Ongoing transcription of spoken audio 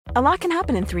A lot can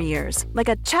happen in 3 years, like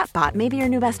a chatbot may be your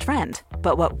new best friend.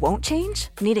 But what won't change?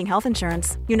 Needing health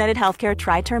insurance. United Healthcare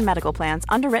Tri-Term Medical Plans,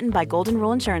 underwritten by Golden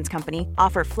Rule Insurance Company,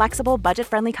 offer flexible,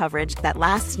 budget-friendly coverage that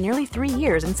lasts nearly 3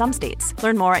 years in some states.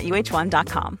 Learn more at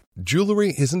uh1.com.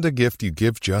 Jewelry isn't a gift you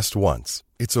give just once.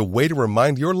 It's a way to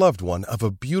remind your loved one of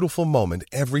a beautiful moment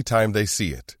every time they see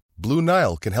it. Blue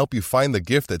Nile can help you find the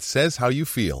gift that says how you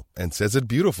feel and says it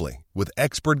beautifully, with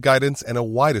expert guidance and a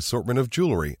wide assortment of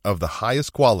jewelry of the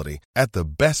highest quality at the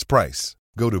best price.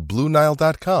 Go to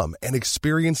BlueNile.com and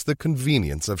experience the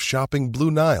convenience of shopping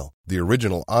Blue Nile, the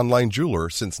original online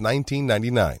jeweler since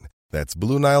 1999. That's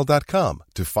BlueNile.com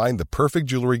to find the perfect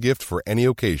jewelry gift for any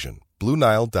occasion.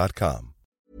 BlueNile.com.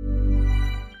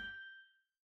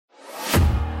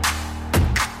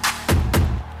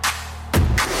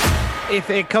 If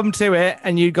it come to it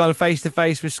and you'd gone face to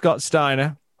face with Scott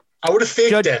Steiner, I would have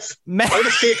faked death.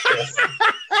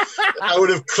 I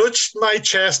would have clutched my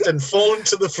chest and fallen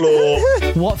to the floor.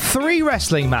 What 3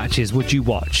 wrestling matches would you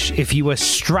watch if you were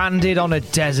stranded on a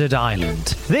desert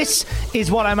island? This is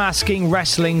what I'm asking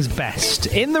wrestling's best.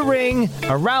 In the ring,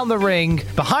 around the ring,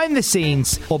 behind the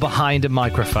scenes, or behind a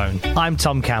microphone. I'm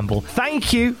Tom Campbell.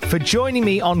 Thank you for joining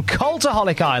me on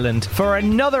Cultaholic Island for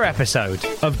another episode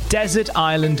of Desert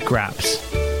Island Graps.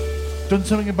 Done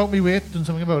something about me weight, done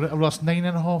something about it. I've lost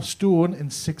 9.5 stone in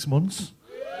 6 months.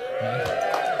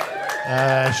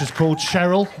 She's called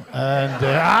Cheryl, and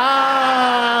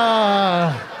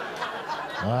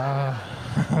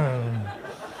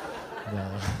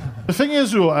the thing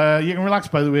is, though, you can relax.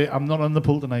 By the way, I'm not on the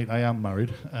pull tonight. I am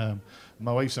married.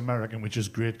 My wife's American, which is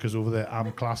great because over there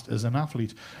I'm classed as an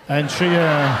athlete, and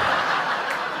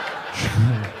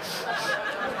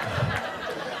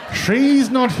she's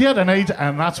not here tonight,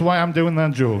 and that's why I'm doing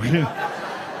that joke.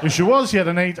 If she was here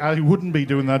tonight, I wouldn't be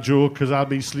doing that joke because I'd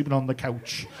be sleeping on the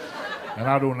couch. And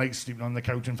I don't like sleeping on the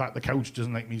couch. In fact, the couch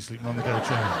doesn't like me sleeping on the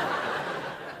couch.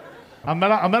 I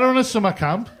met her on a summer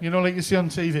camp, you know, like you see on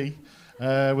TV,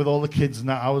 with all the kids and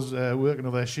that. I was working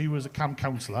over there. She was a camp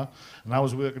counsellor, and I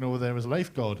was working over there as a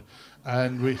lifeguard.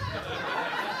 And we...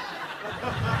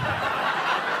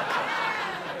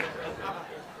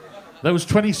 That was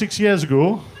 26 years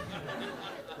ago.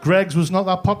 Greg's was not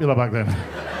that popular back then.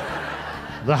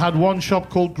 They had one shop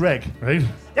called Greg, right?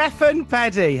 Stefan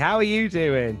Peddy, how are you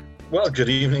doing? Well, good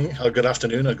evening, or good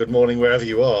afternoon, or good morning, wherever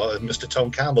you are. Mr. Tom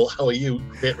Campbell, how are you,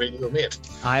 great radio mate?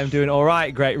 I am doing all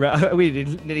right, great. We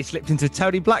nearly slipped into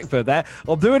Tony Blackbird there.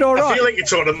 I'm doing all right. I feel like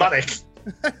it's automatic.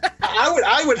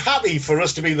 I would happy for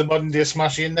us to be the modern day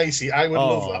Smashy and Nacy. I would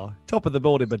love that. Top of the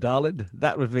morning, my darling.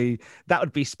 That would be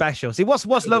special. See, what's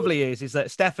lovely is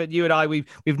that Stefan, you and I, we've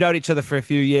known each other for a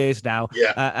few years now.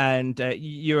 Yeah. And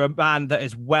you're a man that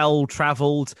is well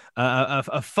travelled,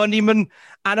 a funny man,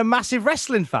 and a massive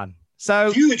wrestling fan.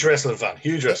 So huge wrestling fan.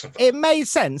 It made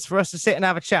sense for us to sit and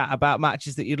have a chat about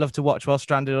matches that you'd love to watch while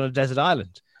stranded on a desert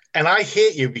island. And I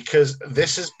hate you because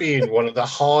this has been one of the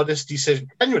hardest decisions.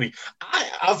 Genuinely,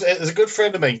 there's a good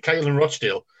friend of mine, Kylan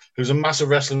Rochdale, who's a massive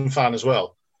wrestling fan as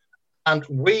well. And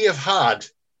we have had,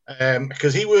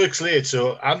 because he works late,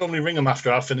 so I normally ring him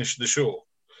after I've finished the show,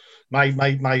 my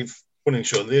morning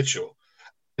show, late show.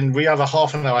 And we have a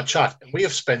half an hour chat. And we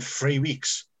have spent 3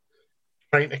 weeks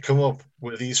trying to come up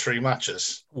with these 3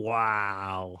 matches.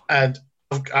 Wow. And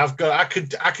I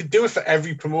could do it for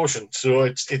every promotion, so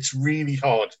it's really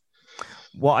hard.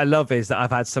 What I love is that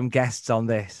I've had some guests on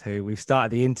this who we've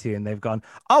started the interview and they've gone,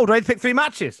 "Oh, do I pick 3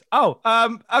 matches? Oh,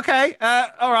 okay,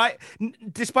 all right."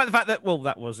 Despite the fact that, well,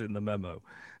 that was in the memo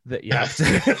that you have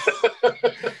to.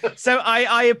 So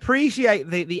I appreciate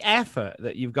the effort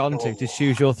that you've gone to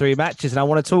choose your 3 matches, and I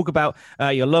want to talk about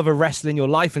your love of wrestling, your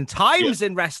life and times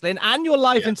in wrestling, and your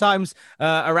life and times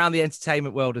around the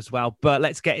entertainment world as well. But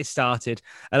let's get it started.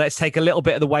 Let's take a little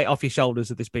bit of the weight off your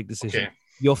shoulders of this big decision. Okay.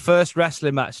 Your first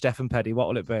wrestling match, Stefan Peddy, what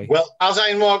will it be? Well, as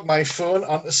I mark my phone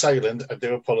onto silent, I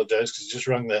do apologise because it just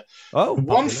rang there. Oh,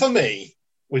 one for me,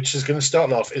 which is going to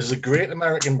start off, is the Great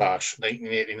American Bash,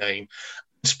 1989,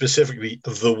 specifically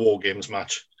the War Games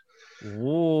match.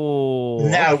 Ooh,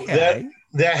 now,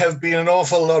 there have been an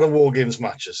awful lot of War Games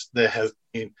matches. There have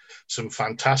been some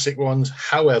fantastic ones.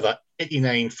 However,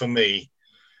 89 for me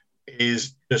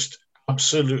is just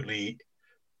absolutely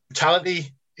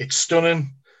brutality. It's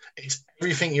stunning. It's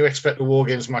everything you expect a War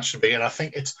Games match to be, and I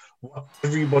think it's what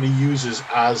everybody uses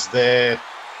as their,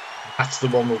 that's the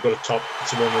one we've got to top,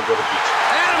 that's the one we've got to beat.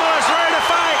 Animal is ready to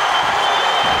fight.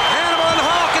 Animal and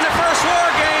Hawk in the first War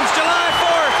Games, July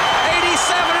 4th,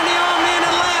 87 in the Omni in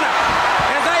Atlanta.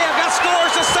 And they have got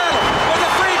scores to settle with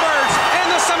the Freebirds and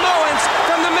the Samoans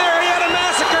from the Marietta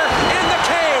Massacre in the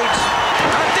cage.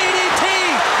 A DDT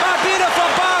by Beautiful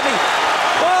Bobby.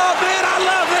 Oh,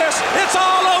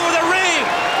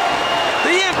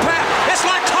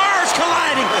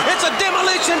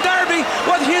 Demolition Derby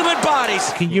with human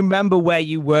bodies. Can you remember where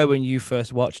you were when you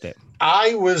first watched it?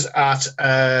 I was at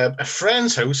a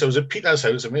friend's house. I was at Peter's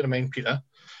house. I made a mate Peter,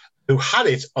 who had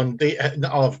it on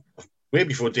way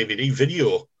before DVD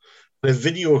video, the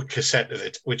video cassette of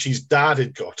it, which his dad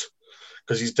had got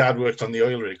because his dad worked on the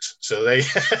oil rigs. So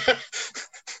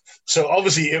so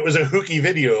obviously it was a hooky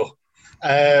video,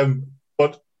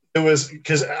 but it was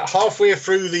because halfway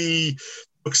through the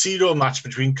tuxedo match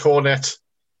between Cornette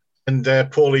and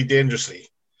Paulie Dangerously,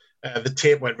 the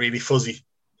tape went really fuzzy.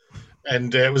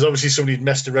 And it was obviously somebody had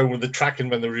messed around with the tracking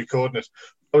when they were recording it.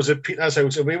 I was at Peter's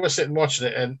house and we were sitting watching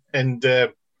it, and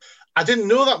I didn't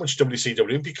know that much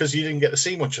WCW because you didn't get to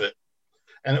see much of it.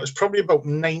 And it was probably about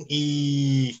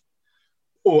 90.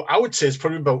 Oh, I would say it's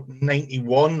probably about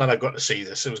 91 that I got to see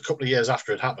this. It was a couple of years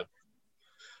after it happened.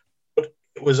 But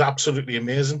it was absolutely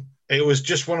amazing. It was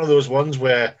just one of those ones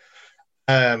where,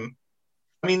 the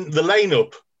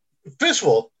lineup, first of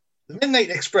all, the Midnight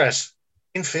Express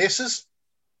in faces.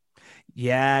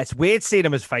 Yeah, it's weird seeing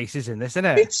them as faces in this, isn't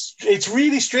it? It's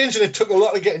really strange, and it took a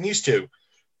lot of getting used to.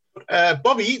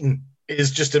 Bobby Eaton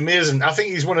is just amazing. I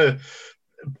think he's Bobby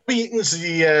Eaton's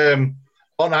the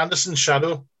Arn Anderson's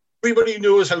shadow. Everybody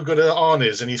knows how good Arn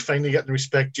is, and he's finally getting the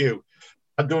respect due.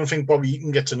 I don't think Bobby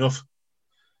Eaton gets enough.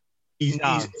 He's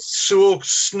so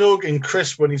snug and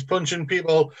crisp when he's punching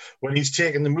people, when he's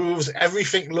taking the moves.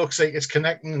 Everything looks like it's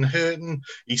connecting and hurting.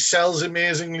 He sells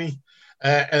amazingly.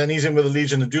 And then he's in with the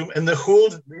Legion of Doom. And they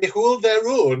hold their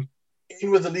own in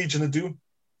with the Legion of Doom.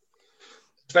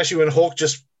 Especially when Hawk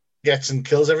just gets and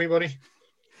kills everybody.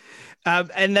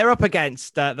 And they're up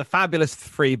against the fabulous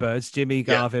Freebirds, Jimmy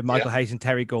Garvin, Michael Hayes, and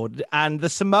Terry Gordon, and the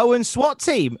Samoan SWAT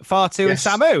team, Fatu and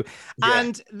Samu. Yeah.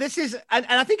 And this is, and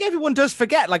I think everyone does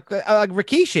forget, like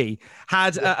Rikishi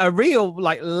had a real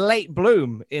late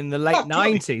bloom in the late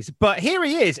 90s. But here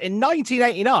he is in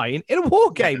 1989 in a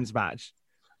War Games match.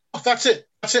 Oh, that's it.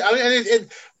 I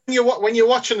mean, when you're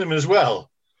watching them as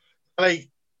well, you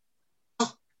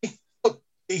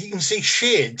can see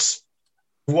shades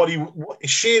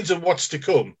of what's to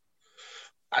come.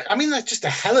 I mean, that's just a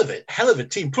hell of a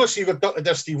team. Plus, you've got Dr.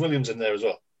 Death Steve Williams in there as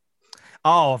well.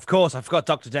 Oh, of course, I've got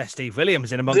Dr. Death Steve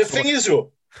Williams in amongst. The thing is,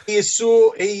 though,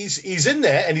 he's in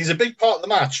there and he's a big part of the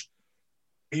match.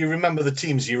 You remember the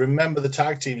teams, you remember the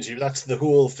tag teams. That's the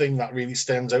whole thing that really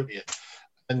stands out to you.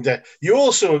 And you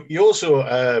also,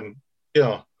 I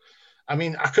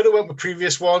mean, I could have went with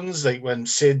previous ones, like when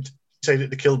Sid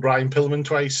decided to kill Brian Pillman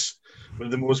twice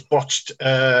with the most botched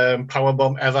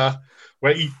powerbomb ever,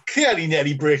 where he clearly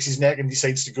nearly breaks his neck and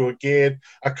decides to go again.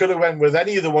 I could have went with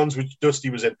any of the ones which Dusty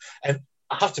was in. And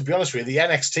I have to be honest with you, the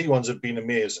NXT ones have been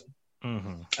amazing.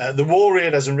 Mm-hmm. The War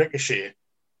Raiders and Ricochet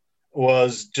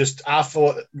was just, I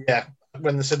thought,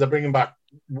 when they said they're bringing back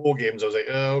War Games, I was like,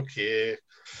 okay.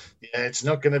 Yeah, it's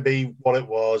not going to be what it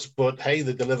was, but hey,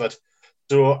 they delivered.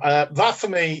 So that for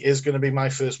me is going to be my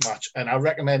first match, and I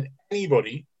recommend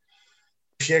anybody,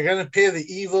 if you're going to pay the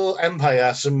evil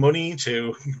empire some money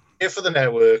to pay for the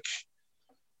network,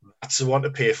 that's the one to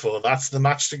pay for. That's the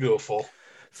match to go for.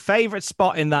 Favorite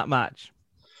spot in that match?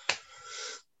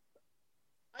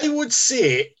 I would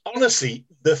say, honestly,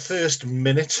 the first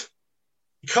minute,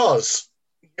 because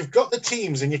you've got the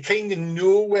teams and you kind of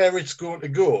know where it's going to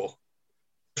go.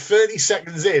 30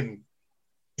 seconds in,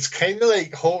 it's kind of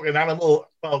like Hawk and Animal.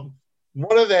 Well,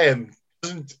 one of them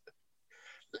doesn't.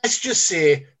 Let's just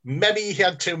say maybe he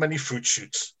had too many fruit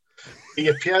shoots. He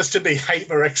appears to be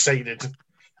hyper excited,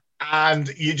 and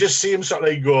you just see him sort of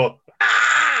like go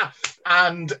ah,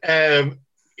 and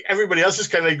everybody else is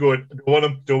kind of like going,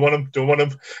 don't want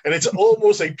him, and it's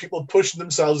almost like people pushing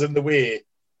themselves in the way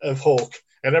of Hawk,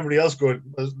 and everybody else going,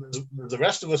 there's the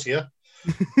rest of us here.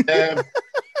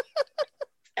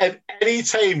 And any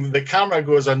time the camera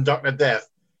goes on Dr. Death,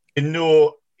 you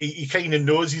know he kind of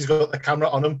knows he's got the camera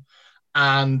on him,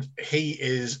 and he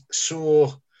is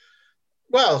so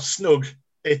snug.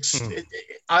 I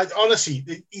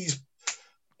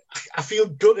feel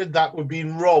gutted that we're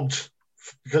being robbed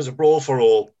because of Brawl for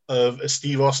All of a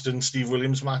Steve Austin, Steve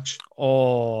Williams match.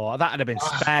 Oh, that would have been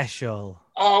special.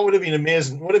 Oh, it would have been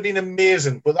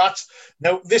amazing. But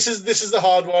this is the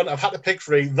hard one. I've had to pick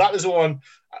three. That is the one.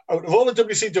 Out of all the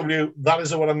WCW, that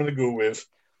is the one I'm going to go with.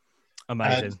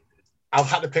 Amazing. And I've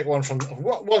had to pick one from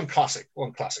one classic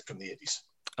from the 80s.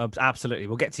 Absolutely.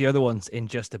 We'll get to the other ones in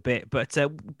just a bit. But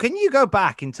can you go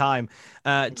back in time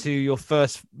to your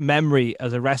first memory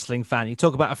as a wrestling fan? You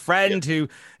talk about a friend who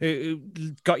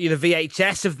got you the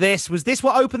VHS of this. Was this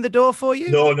what opened the door for you?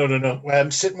 No.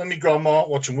 I'm sitting with my grandma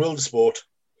watching World of Sport.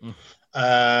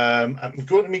 I'm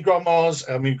going to my grandma's,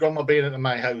 my grandma being at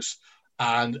my house,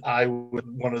 and I was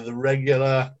one of the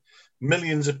regular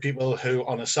millions of people who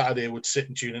on a Saturday would sit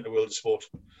and tune into World of Sport.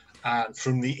 And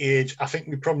from the age, I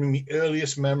think probably my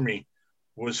earliest memory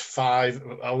was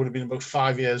 5. I would have been about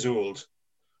 5 years old,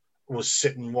 was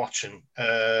sitting watching.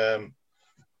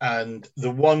 And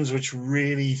the ones which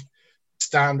really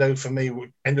stand out for me were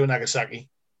Kendo Nagasaki.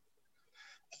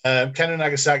 Kendo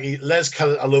Nagasaki, Les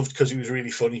Kellett I loved because he was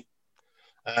really funny.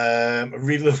 I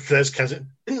really loved Les Kellett.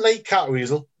 Didn't like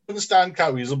Catweasel. Couldn't stand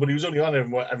Catweasel, but he was only on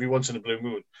every once in a blue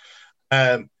moon.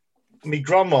 My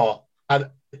grandma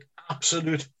had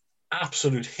absolute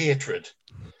hatred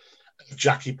of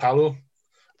Jackie Pallo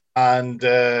and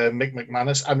Mick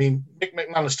McManus. I mean, Mick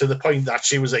McManus to the point that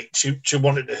she was like, she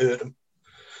wanted to hurt him.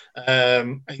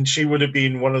 And she would have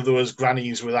been one of those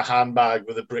grannies with a handbag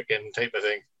with a brick in type of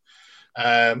thing.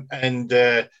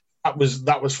 That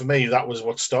was for me, that was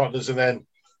what started us. And then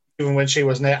even when she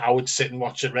wasn't there, I would sit and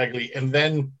watch it regularly. And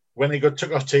then when it got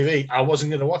took off TV, I wasn't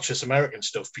going to watch this American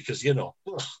stuff because,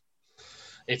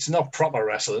 it's not proper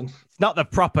wrestling. It's not the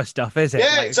proper stuff, is it?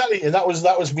 Yeah, exactly. And that was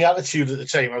my attitude at the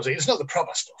time. I was like, it's not the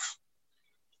proper stuff.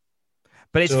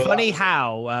 But it's funny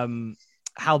how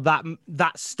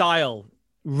that style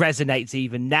resonates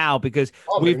even now, because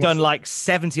we've done like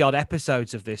 70 odd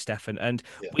episodes of this, Stefan, and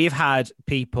we've had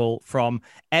people from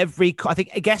every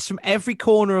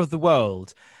corner of the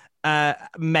world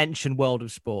mention World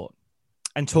of Sport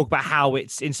and talk about how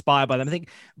it's inspired by them. I think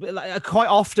quite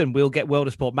often we'll get World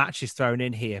of Sport matches thrown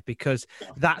in here because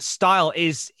that style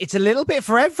it's a little bit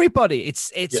for everybody.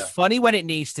 It's funny when it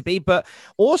needs to be, but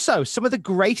also some of the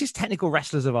greatest technical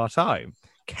wrestlers of our time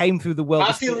came through the World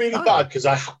of Sport. I feel really bad because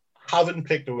I haven't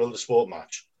picked a World of Sport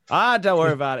match. Don't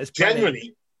worry about it. It's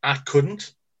genuinely, I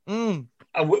couldn't.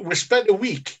 We spent a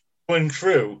week going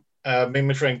through, me and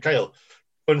my friend Kyle,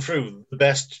 going through the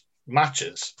best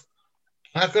matches.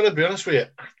 I've got to be honest with you,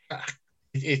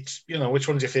 it's, which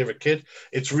one's your favourite kid?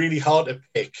 It's really hard to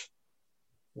pick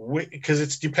because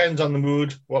it depends on the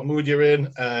mood, what mood you're in,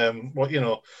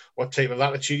 what type of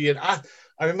attitude you're in. I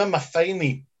remember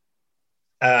finally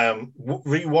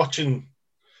rewatching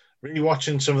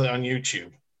some of it on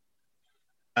YouTube.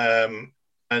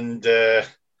 And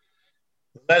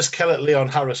Les Kellett Leon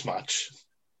Harris match,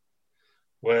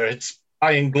 where it's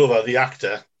Brian Glover, the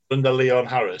actor, under Leon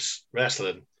Harris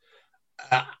wrestling.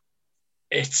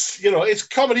 It's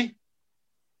comedy,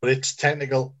 but it's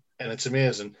technical and it's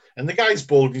amazing. And the guy's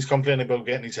bald and he's complaining about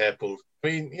getting his hair pulled. I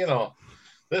mean,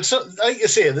 there's like you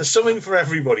say, there's something for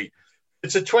everybody.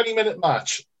 It's a 20-minute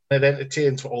match. It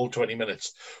entertains for all 20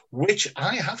 minutes, which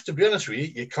I have to be honest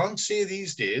with you can't see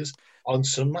these days on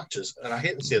some matches. And I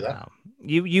hate to say that.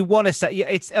 You want to say,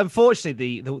 it's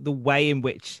unfortunately the way in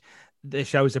which the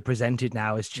shows are presented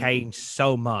now has changed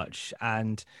so much.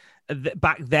 And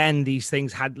back then, these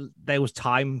things there was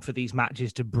time for these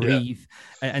matches to breathe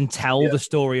and tell the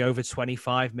story over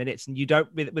 25 minutes. And you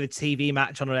don't with a TV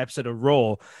match on an episode of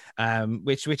Raw,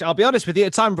 which I'll be honest with you,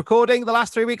 at time of recording, the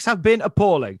last 3 weeks have been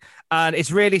appalling. And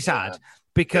it's really sad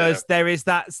because there is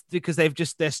that, because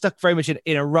they're stuck very much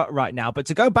in a rut right now. But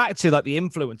to go back to like the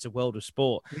influence of World of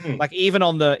Sport, like even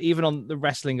on the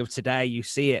wrestling of today, you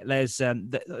see it. There's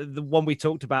the one we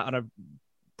talked about on a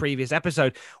previous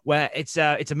episode where it's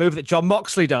a move that John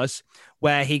Moxley does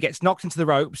where he gets knocked into the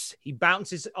ropes, he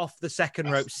bounces off the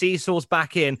second rope, seesaws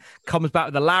back in, comes back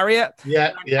with a lariat,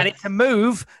 and it's a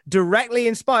move directly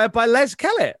inspired by Les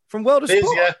Kellett from World of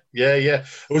Sport. It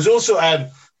was also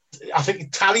I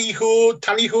think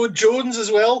Tally-Ho Jones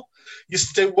as well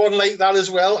used to do one like that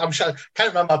as well. I'm sure, I can't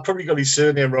remember, I probably got his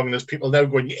surname wrong and there's people now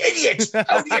going, you idiot,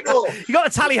 how do you know? You got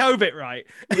the Tally-Ho bit right.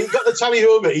 He got the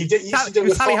Tally-Ho bit. He used to do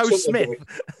the Tally-Ho Smith.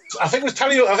 I think it was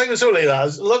Tally-Ho, I think it was something like that. It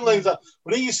was along lines that.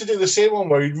 But he used to do the same one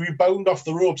where he'd rebound off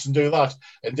the ropes and do that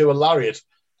and do a lariat.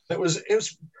 It was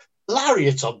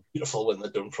lariats are beautiful when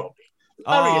they're done properly.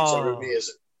 Lariats are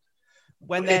amazing.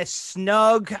 When they're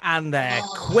snug and they're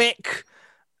quick.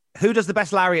 Who does the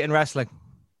best lariat in wrestling?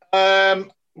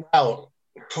 Well,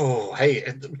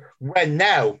 when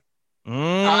now?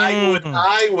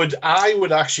 I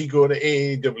would actually go to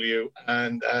AEW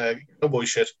and Cowboy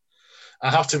Shit. I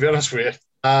have to be honest with you.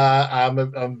 I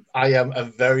am a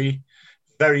very,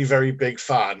 very, very big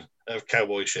fan of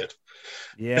Cowboy Shit.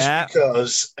 Yeah. Just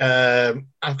because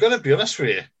I'm going to be honest with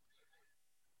you.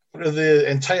 The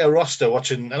entire roster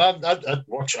watching, and I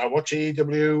watch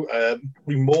AEW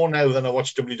more now than I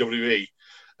watch WWE.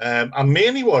 I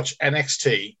mainly watch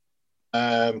NXT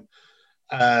when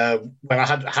I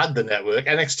had the network,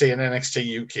 NXT and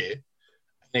NXT UK,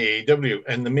 and AEW,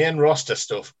 and the main roster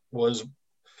stuff was,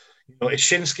 if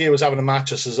Shinsuke was having a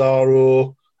match at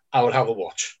Cesaro, I would have a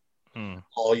watch.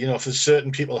 Or, if there's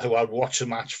certain people who I'd watch a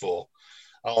match for,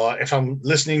 or if I'm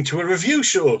listening to a review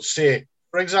show, say,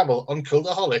 for example, on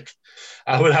Cultaholic,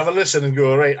 I would have a listen and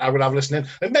go, right, I would have listening.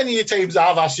 And many times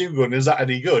I've asked you, going, is that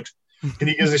any good? Can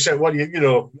you give us a shout? What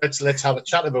do let's have a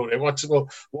chat about it. What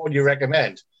would you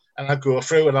recommend? And I'll go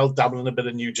through and I'll dabble in a bit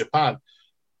of New Japan.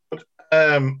 But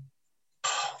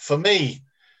for me,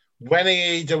 when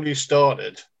AEW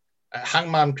started,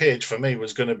 Hangman Page for me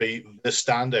was going to be the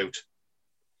standout.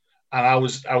 And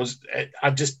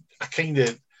I kind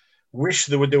of wish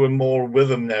they were doing more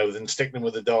with him now than sticking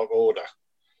with the Dark Order.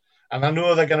 And I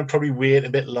know they're going to probably wait a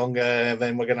bit longer, and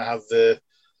then we're going to have the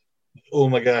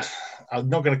Omega. I'm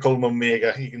not going to call him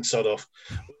Omega. You can sort of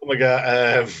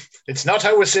Omega. It's not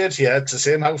how we say it here. It's the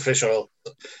same how fish oil.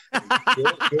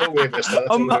 Go away, mister.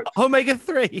 Omega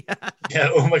 3. Yeah,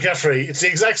 Omega 3. It's the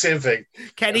exact same thing.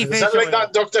 Kenny Fish Sounds Oil. like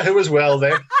that Doctor Who as well.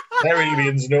 They're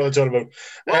aliens. Know what I'm talking about.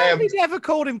 Why have we never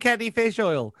called him Kenny Fish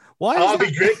Oil? Why? That'd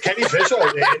be great, Kenny Fish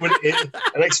Oil. It'd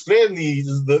explain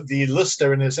the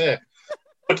luster in his hair.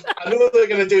 But I know they're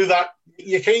going to do that.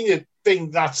 You kind of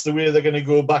think that's the way they're going to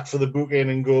go back for the booking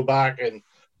and go back, and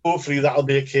hopefully that'll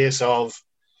be a case of,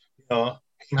 him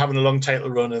having a long title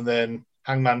run and then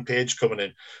Hangman Page coming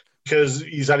in, because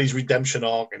he's had his redemption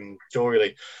arc and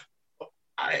storyline.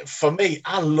 For me,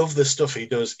 I love the stuff he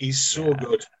does. He's so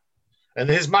good, and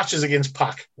his matches against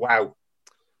Pac, wow.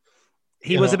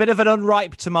 He was a bit of an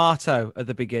unripe tomato at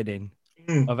the beginning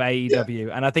of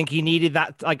AEW, and I think he needed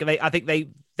that. I think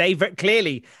they very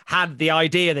clearly had the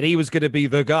idea that he was going to be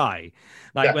the guy,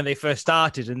 when they first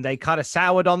started, and they kind of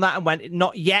soured on that and went,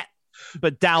 not yet,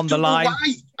 but down the line.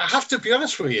 I have to be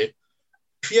honest with you.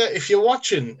 If you're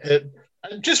watching,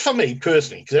 just for me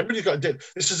personally, because everybody's got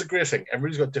this is a great thing.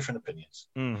 Everybody's got different opinions.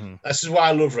 Mm-hmm. This is why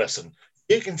I love wrestling.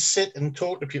 You can sit and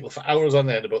talk to people for hours on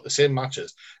end about the same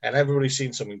matches, and everybody's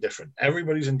seen something different.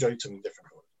 Everybody's enjoyed something different.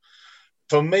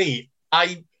 For me,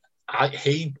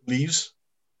 he believes.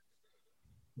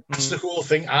 That's the whole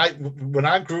thing. When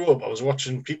I grew up, I was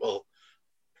watching people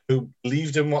who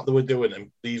believed in what they were doing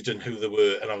and believed in who they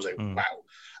were, and I was like, wow.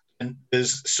 And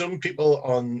there's some people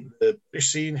on the British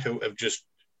scene who have just,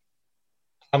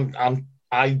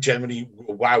 I generally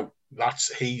go, wow,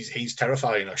 he's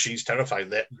terrifying, or she's terrifying.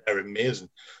 They're amazing.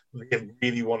 They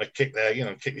really want to kick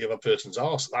the other person's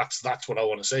arse. That's what I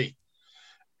want to see.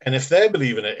 And if they're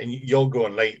believing it, and you're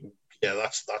going like, yeah,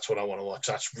 that's what I want to watch.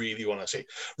 That's really want to see.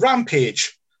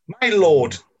 Rampage, my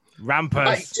lord,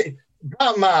 Rampage,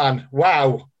 that man.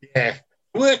 Wow, yeah,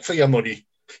 work for your money.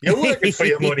 You're working for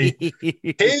your money. He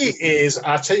is.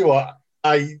 I tell you what,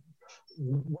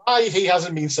 why he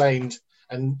hasn't been signed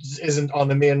and isn't on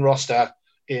the main roster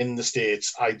in the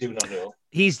States, I do not know.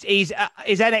 His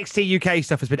NXT UK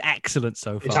stuff has been excellent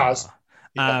so far. It has.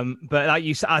 Yeah. But like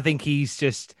you said, I think he's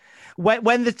just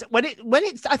when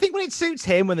it suits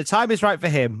him, when the time is right for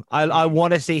him, I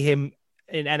want to see him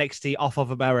in NXT off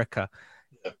of America,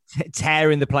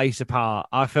 tearing the place apart.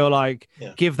 I feel like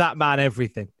give that man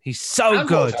everything. He's so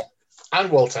good.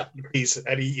 Walter, he's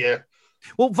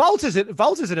Well, Volta's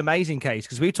an amazing case,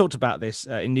 because we've talked about this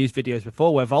in news videos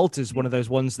before, where Volta's one of those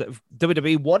ones that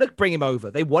WWE want to bring him over.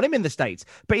 They want him in the States,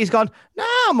 but he's gone, nah,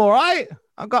 I'm all right.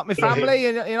 I've got my family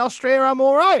in Austria. I'm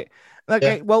all right.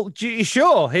 Okay, well, you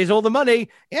sure? Here's all the money.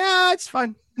 Yeah, it's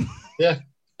fine. Yeah.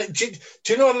 Do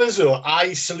you know what it is, though?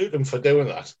 I salute him for doing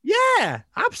that. Yeah,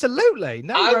 absolutely.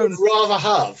 I would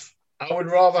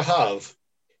rather have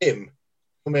him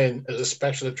come in as a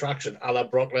special attraction, a la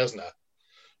Brock Lesnar,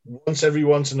 once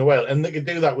in a while, and they could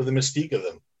do that with the mystique of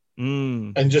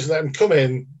them, and just let him come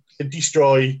in,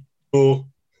 destroy, go.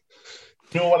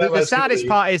 Whatever. The saddest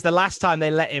part is the last time they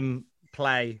let him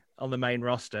play on the main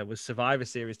roster was Survivor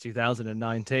Series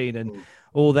 2019, and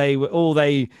they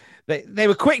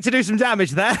were quick to do some damage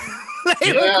there.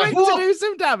 They were quick to do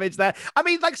some damage there. I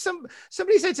mean, like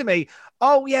somebody said to me,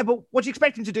 "Oh yeah, but what do you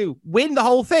expect him to do? Win the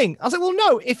whole thing?" I was like, "Well,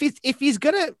 no. If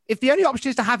the only option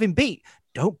is to have him beat,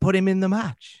 don't put him in the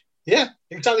match." Yeah,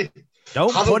 exactly.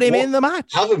 Don't put him in the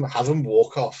match. Have him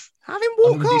walk off. Have him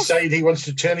walk off. Decide he wants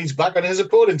to turn his back on his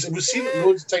opponents. And we've seen it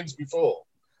loads of times before.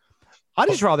 I'd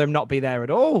just rather him not be there at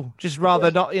all. Just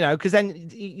rather not, because then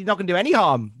you're not going to do any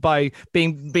harm by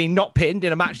being not pinned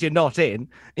in a match you're not in.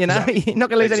 Exactly. You're not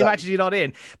going to lose any matches you're not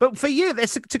in. But for you,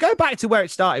 to go back to where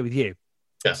it started with you.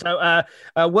 Yeah. So,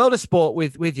 World of Sport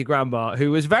with your grandma, who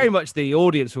was very much the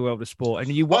audience for World of Sport,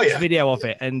 and you watch video of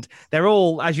it, and they're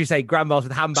all, as you say, grandmas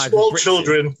with handbags, small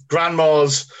children,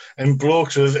 grandmas, and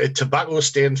blokes with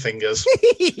tobacco-stained fingers.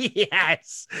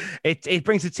 Yes, it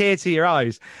brings a tear to your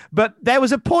eyes. But there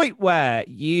was a point where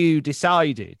you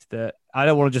decided that I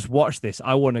don't want to just watch this.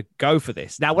 I want to go for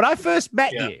this. Now, when I first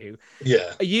met you,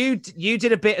 you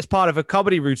did a bit as part of a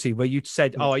comedy routine where you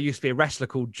said, "Oh, I used to be a wrestler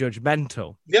called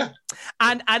Judgmental." Yeah,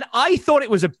 and I thought it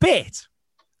was a bit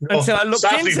until I looked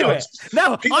into it.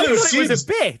 No, I thought it was a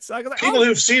bit. People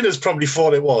who've seen us probably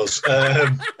thought it was.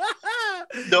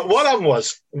 No, what happened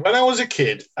was, when I was a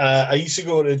kid, I used to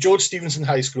go to George Stevenson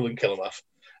High School in Kilmarnock,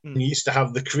 and he used to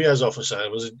have the careers officer.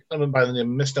 It was a gentleman by the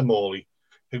name of Mr. Morley,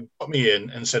 who put me in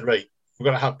and said, right, we're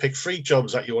going to pick 3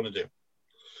 jobs that you want to do.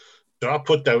 So I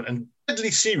put down, and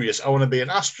deadly serious, I want to be an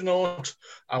astronaut,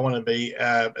 I want to be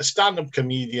a stand-up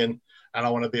comedian, and I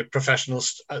want to be a professional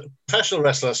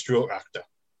wrestler stroke actor.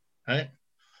 Right?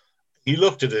 He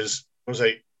looked at us, was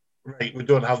like, right, we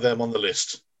don't have them on the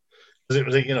list. Because it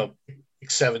was like,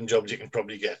 7 jobs you can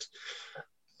probably get.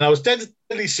 And I was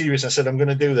deadly serious. I said, I'm going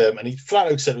to do them. And he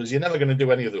flat out said, you're never going to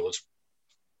do any of those.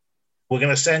 We're going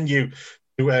to send you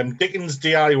to Dickens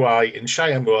DIY in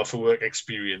Cheyenne for work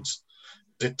experience.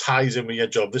 It ties in with your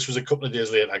job. This was a couple of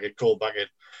days later. I get called back in.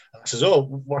 And I says,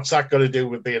 what's that got to do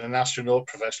with being an astronaut,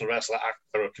 professional wrestler,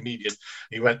 actor, or comedian?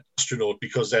 He went, astronaut,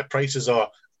 because their prices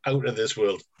are out of this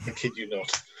world. I kid you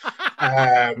not.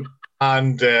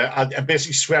 I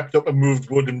basically swept up and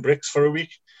moved wood and bricks for a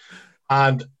week.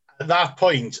 And at that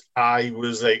point, I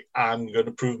was like, I'm going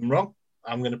to prove them wrong.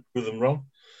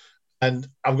 And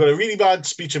I've got a really bad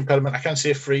speech impediment. I can't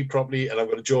say free properly, and I've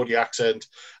got a Geordie accent.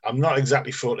 I'm not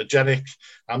exactly photogenic.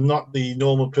 I'm not the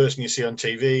normal person you see on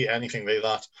TV, anything like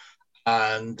that.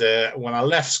 And when I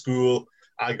left school,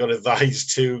 I got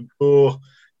advised to go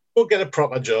get a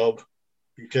proper job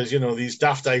because, these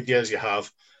daft ideas you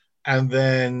have. And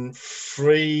then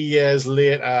 3 years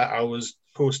later, I was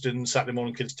hosting Saturday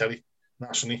Morning Kids Telly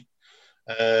nationally,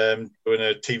 doing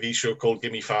a TV show called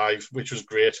Gimme 5, which was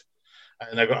great.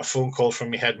 And I got a phone call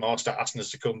from my headmaster asking us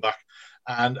to come back.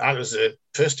 And that was the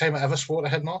first time I ever swore at a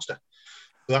headmaster.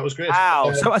 So that was great.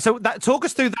 Wow. So talk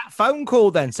us through that phone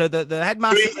call then. So the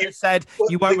headmaster said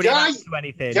you won't really answer to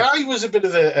anything. Guy was a bit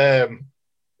of the...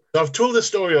 I've told the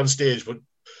story on stage, but...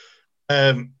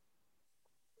 how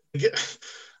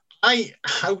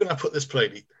can I put this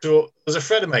politely? So there's a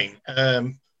friend of mine,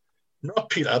 not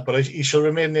Peter, but he shall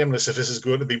remain nameless if this is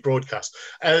going to be broadcast.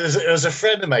 There's a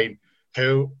friend of mine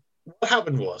who... What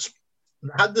happened was,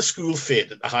 they had the school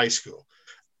fete at the high school,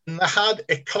 and they had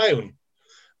a clown.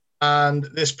 And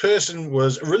this person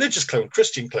was a religious clown,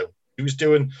 Christian clown. He was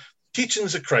doing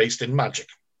teachings of Christ in magic.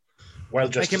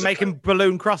 Making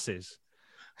balloon crosses?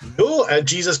 No,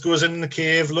 Jesus goes in the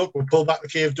cave. Look, we pull back the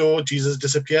cave door. Jesus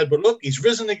disappeared. But look, he's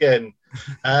risen again.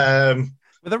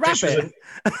 With a rabbit?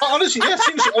 Honestly, yes.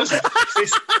 Honestly,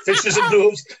 fishes and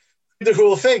doves. The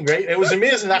whole thing, right? It was an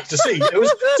amazing act to see. I'm going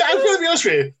to be honest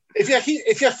with you. If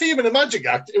you're theming a magic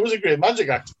act, it was a great magic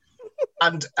act.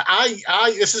 And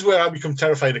I this is where I become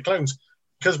terrified of clowns,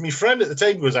 because my friend at the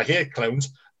time goes, I hate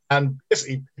clowns, and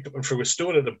basically picked up and threw a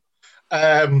stone at them.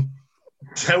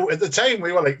 So at the time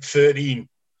we were like 13,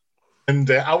 and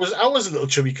I was a little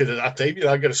chubby kid at that time.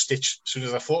 I got a stitch as soon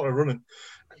as I thought of running.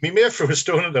 My mate threw a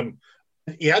stone at him.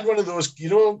 He had one of those,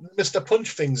 Mr.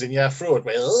 Punch things in your throat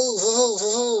where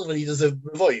when he does the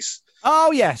voice.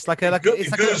 Oh yes, it's like a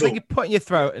thing you put in your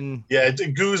throat and a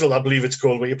goozle, I believe it's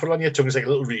called, where you put it on your tongue. It's like a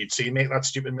little reed, so you make that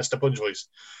stupid Mr. Punch voice.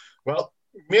 Well,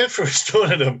 mate threw a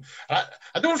stone at him. I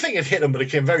don't think it hit him, but it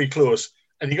came very cllose,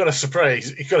 and he got a surprise.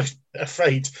 He got a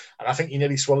fright, and I think he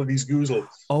nearly swallowed his goozle.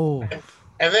 Oh,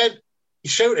 and then he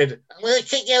shouted, "I'm going to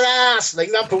kick your ass!"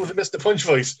 like that, but with a Mr. Punch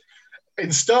voice,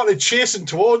 and started chasing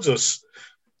towards us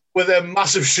with them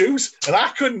massive shoes, and I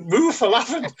couldn't move for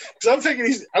laughing because I'm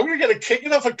thinking I'm going to get a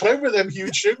kicking off a clown with them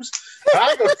huge shoes. And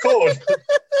I got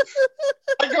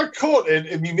caught.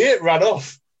 And my mate ran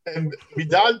off, and my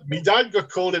dad got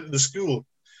called into the school,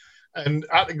 and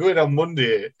I had to go in on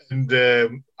Monday, and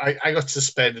I got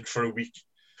suspended for a week,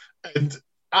 and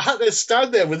I had to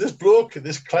stand there with this bloke and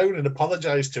this clown and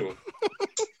apologise to him.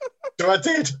 So I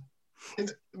did.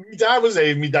 And my dad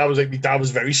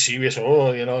was very serious.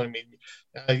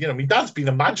 My dad's been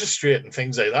a magistrate and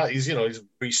things like that. He's a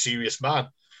very serious man.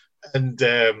 And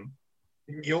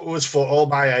it was for all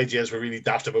my ideas were really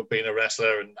daft about being a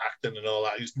wrestler and acting and all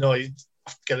that. He's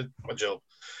get my job.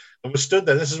 And we stood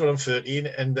there. This is when I'm 13,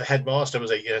 and the headmaster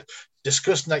was like,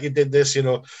 disgusting that you did this.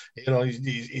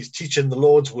 He's teaching the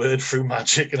Lord's word through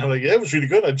magic. And I'm like, yeah, it was really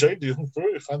good. I enjoyed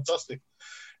it. Fantastic.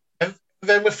 And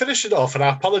then we finished it off, and I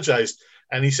apologised.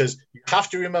 And he says, you have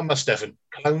to remember, Stefan,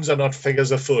 clowns are not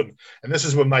figures of fun. And this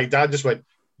is when my dad just went,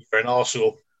 you're an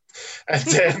arsehole. And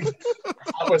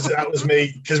that was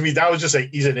me, because my dad was just like,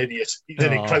 he's an idiot. He's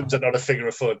an idiot. Clowns are not a figure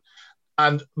of fun.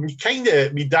 And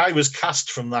my dad was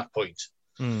cast from that point.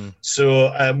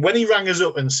 So when he rang us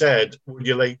up and said, "Would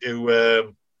you like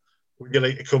to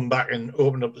come back and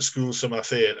open up the school summer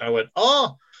theatre?" I went,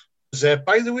 "Oh,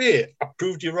 by the way, I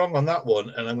proved you wrong on that one,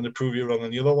 and I'm going to prove you wrong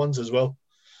on the other ones as well."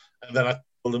 And then I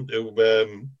told him to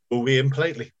go away and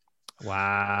politely.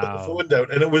 Wow. Put the phone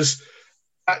down, and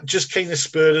that just kind of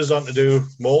spurred us on to do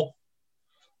more.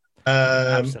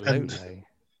 Absolutely. And I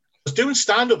was doing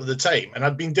stand-up at the time, and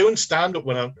I'd been doing stand-up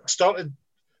when I started.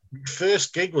 My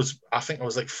first gig was, I think I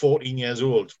was like 14 years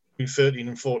old, between 13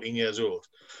 and 14 years old,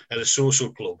 at a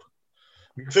social club.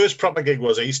 My first proper gig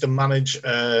was I used to manage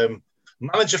a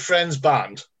friend's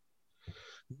band.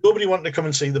 Nobody wanted to come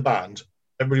and see the band.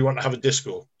 Everybody wanted to have a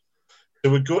disco.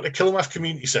 So we'd go to Kilmarnock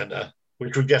Community Centre,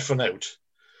 which would get fun out.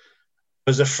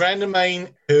 There's a friend of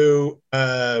mine who,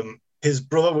 his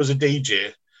brother was a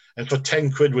DJ, and for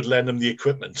 10 quid would lend him the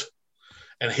equipment.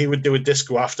 And he would do a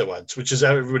disco afterwards, which is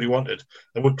how everybody wanted.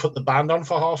 And would put the band on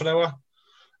for half an hour.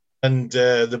 And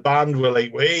the band were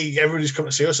like, "Hey, everybody's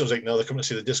coming to see us." I was like, "No, they're coming to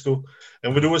see the disco."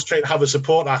 And we'd always try to have a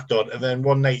support act on. And then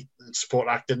one night, the support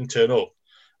act didn't turn up.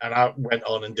 And I went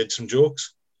on and did some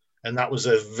jokes. And that was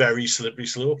a very slippery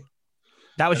slope.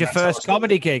 That was your first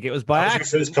comedy gig. It was by accident. That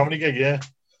was your first comedy gig, yeah.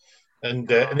 And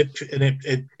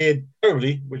it paid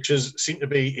terribly, which has seemed to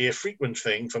be a frequent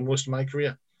thing for most of my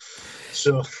career.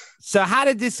 So how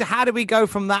did we go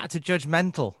from that to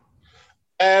Judgmental?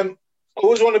 I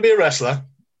always wanted to be a wrestler.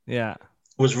 Yeah.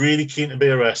 Was really keen to be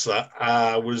a wrestler.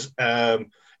 I was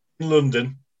in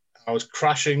London. I was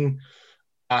crashing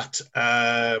at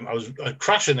Ed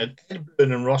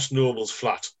Byrne and Ross Noble's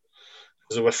flat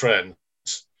because they were friends.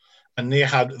 And they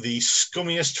had the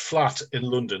scummiest flat in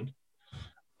London.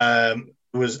 I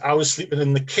was sleeping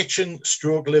in the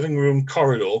kitchen/living room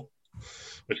corridor,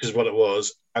 which is what it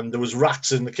was, and there was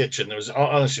rats in the kitchen. It was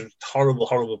honestly a horrible,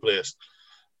 horrible place.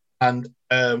 And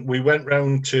we went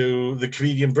round to the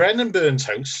comedian Brendan Burns'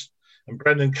 house, and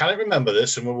Brendan can't remember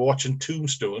this, and we were watching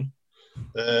Tombstone,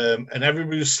 and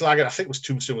everybody was slagging. I think it was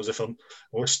Tombstone was a film.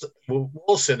 We were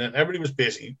all sitting, and everybody was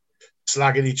basically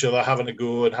slagging each other, having a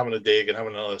go and having a dig and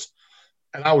having all this.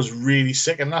 And I was really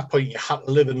sick. And at that point, you had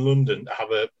to live in London to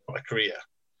have a career.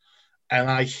 And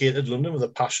I hated London with a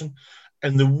passion.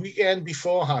 And the weekend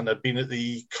beforehand, I'd been at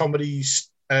the comedy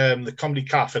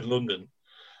cafe in London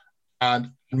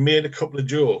and made a couple of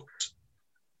jokes.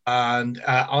 And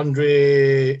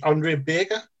Andre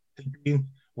Baker had been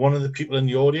one of the people in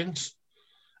the audience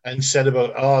and said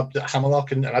about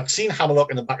Hammerlock. And I'd seen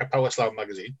Hammerlock in the back of Power Slam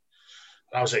magazine.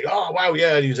 And I was like, "Oh, wow,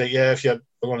 yeah." And he was like, "Yeah, if you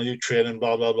want to do training,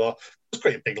 blah, blah, blah." He was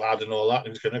quite a big lad and all that. And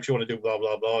he was going, "If you want to do blah,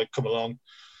 blah, blah, come along."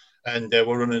 And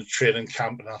we're running a training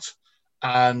camp and that.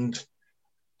 And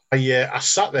I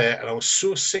sat there and I was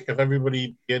so sick of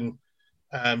everybody being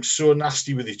so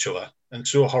nasty with each other and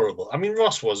so horrible. I mean,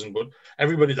 Ross wasn't, but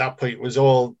everybody at that point was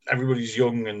everybody's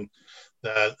young and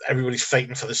everybody's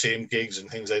fighting for the same gigs and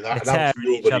things like that. They tear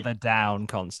each other down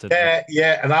constantly.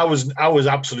 Yeah. And I was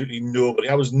absolutely nobody.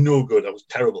 I was no good. I was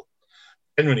terrible.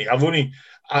 Genuinely,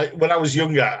 when I was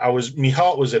younger, my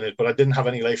heart was in it, but I didn't have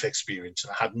any life experience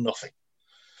and I had nothing.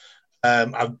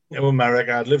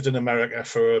 I'd lived in America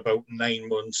for about 9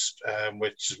 months,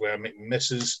 which is where I met my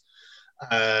missus.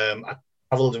 I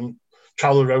traveled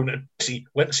around and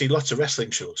went to see lots of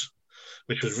wrestling shows,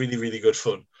 which was really, really good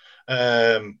fun.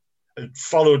 It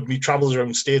followed me travels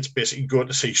around states, basically going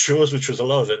to see shows, which was a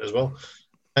lot of it as well.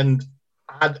 And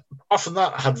apart from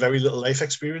that, I had very little life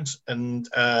experience. And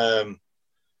I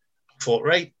thought,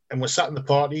 right, and we sat in the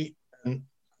party and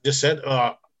just said,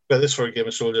 this for a game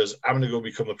of soldiers, I'm going to go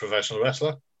become a professional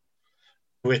wrestler.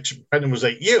 Which Brendan was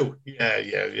like, "You?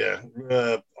 Yeah.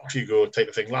 Off you go," type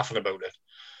of thing, laughing about it.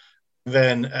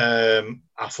 Then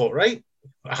I thought, right,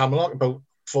 Hammerlock, about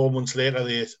 4 months later,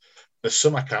 the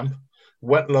summer camp,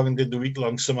 went along and did the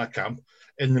week-long summer camp.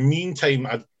 In the meantime,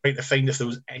 I'd tried to find if there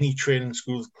was any training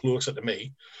schools closer to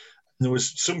me. And there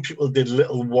was some people did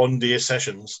little one-day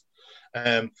sessions.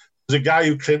 There's a guy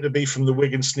who claimed to be from the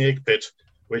Wigan Snake Pit,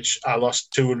 which I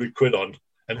lost 200 quid on,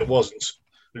 and it wasn't.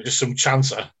 It was just some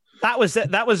chancer. That was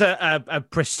a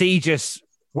prestigious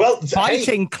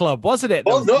fighting club, wasn't it?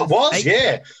 Well, no, it was,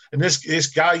 yeah. And this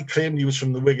guy claimed he was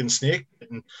from the Wigan Snake Pit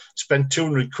and spent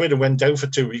 200 quid and went down for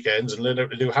 2 weekends and learned how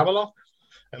to do Hammerlock.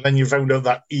 And then you found out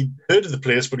that he'd heard of the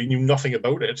place, but he knew nothing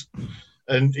about it.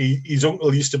 And his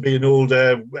uncle used to be an old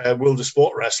World of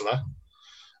Sport wrestler.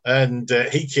 And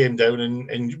he came down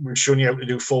and was showing you how to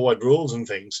do forward rolls and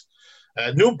things.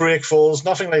 No break falls,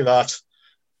 nothing like that.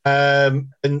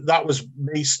 And that was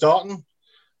me starting.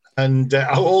 And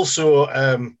I also,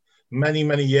 many,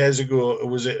 many years ago,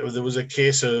 there was a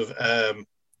case of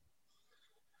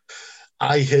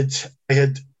I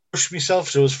had pushed myself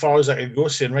so as far as I could go,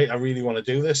 saying, right, I really want to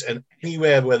do this. And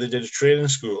anywhere where they did a training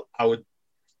school, I would,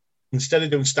 instead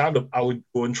of doing stand-up, I would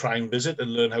go and try and visit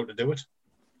and learn how to do it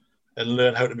and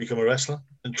learn how to become a wrestler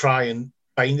and try and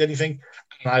find anything.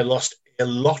 And I lost a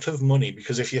lot of money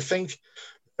because if you think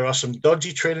there are some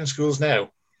dodgy training schools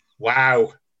now,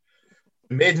 wow.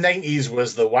 Mid-90s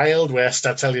was the Wild West,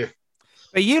 I tell you.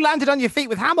 But you landed on your feet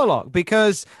with Hammerlock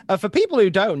because for people who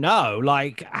don't know,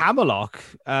 like Hammerlock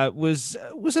was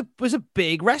a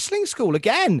big wrestling school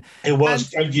again. It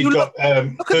was. And you've look got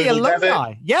at the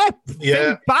alumni. Yeah.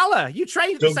 Finn Balor. You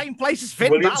trained at the same place as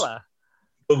Finn Balor.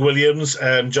 Doug Williams,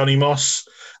 Johnny Moss.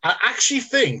 I actually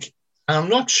think, and I'm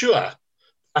not sure,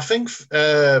 I think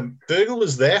Fergal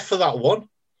was there for that one,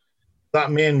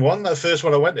 that main one, that first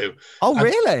one I went to. Oh,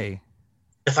 really?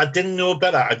 If I didn't know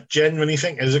better, I genuinely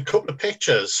think there's a couple of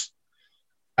pictures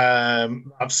I've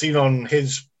seen on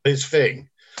his thing,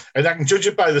 and I can judge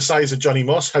it by the size of Johnny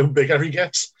Moss, how bigger he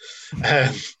gets.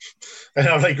 And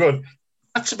I'm like, going,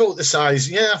 that's about the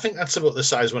size. Yeah, I think that's about the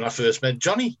size when I first met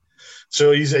Johnny.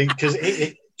 So he's because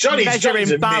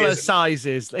Johnny's Balor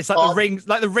sizes. It's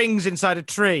like the rings inside a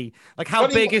tree. Like how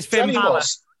big is Finn Balor?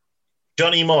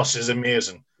 Johnny Moss is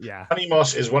amazing. Yeah, Johnny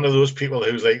Moss is one of those people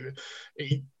who's like.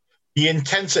 The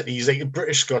intensity, he's like a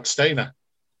British Scott Steiner.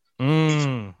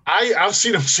 I've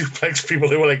seen him suplex people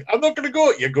who were like, I'm not going to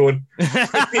go. You're going.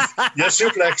 You're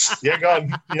suplex. You're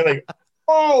gone. You're like,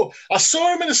 oh, I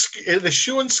saw him in a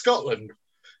show in Scotland.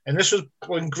 And this was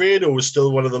when Grado was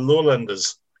still one of the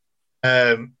lowlanders.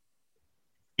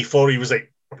 Before he was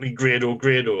like probably Grado.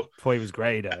 Before he was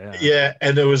Grado, yeah. Yeah,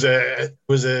 and there was I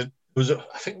think it was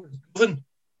Govan.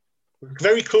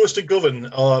 Very close to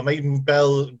Govan, or maybe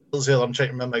Bell's Hill. I'm trying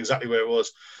to remember exactly where it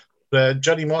was. But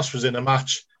Johnny Moss was in a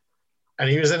match, and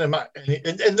he was in a match.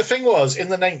 And the thing was, in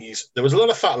the 90s, there was a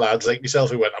lot of fat lads like myself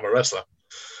who went, I'm a wrestler.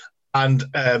 And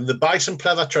they'd buy some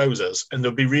pleather trousers, and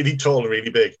they'd be really tall and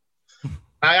really big.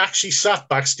 I actually sat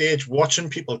backstage watching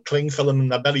people cling film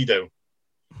their belly down,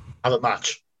 have a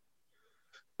match.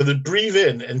 So they'd breathe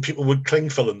in, and people would cling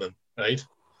film them, right?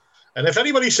 And if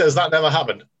anybody says that never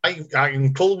happened, I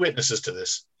can pull witnesses to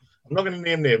this. I'm not going to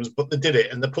name names, but they did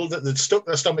it, and they stuck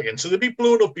their stomach in. So they'd be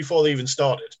blown up before they even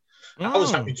started. I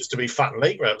was happy just to be fat and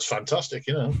late, right? It was fantastic,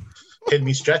 hid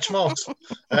me stretch marks.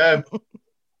 And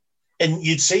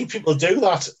you'd see people do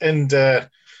that. And I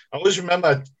always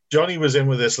remember Johnny was in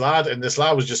with this lad, and this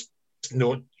lad was just,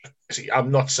 no,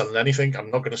 I'm not selling anything. I'm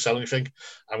not going to sell anything.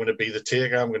 I'm going to be the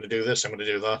taker. I'm going to do this. I'm going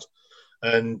to do that.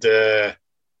 And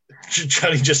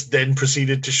Johnny just then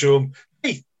proceeded to show him,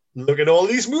 hey, look at all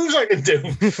these moves I can do.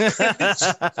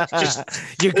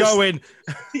 You're going.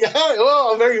 Yeah,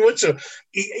 oh, very much so.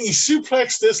 He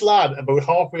suplexed this lad about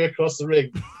halfway across the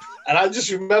ring. And I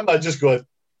just remember just going,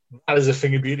 that is a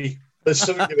thing of beauty. There's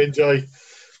something to enjoy. It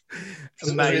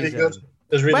was really good.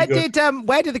 It was really good.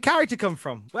 Where did the character come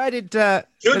from? Where did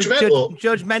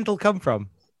Judge Mental come from?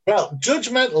 Well,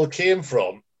 Judge Mental came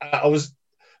from,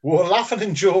 we were laughing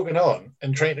and joking on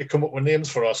and trying to come up with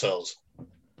names for ourselves.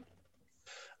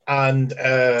 And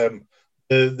I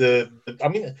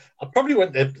probably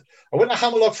went to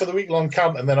Hammerlock for the week-long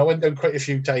camp, and then I went down quite a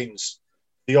few times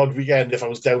the odd weekend if I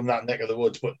was down that neck of the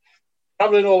woods. But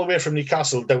travelling all the way from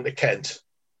Newcastle down to Kent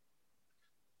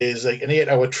is like an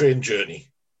 8-hour train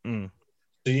journey. So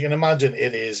you can imagine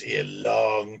it is a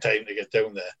long time to get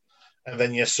down there. And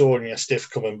then you're sore and you're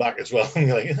stiff coming back as well. And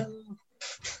you're like...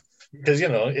 Because,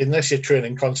 unless you're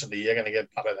training constantly, you're going to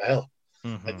get battered to hell.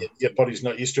 And your body's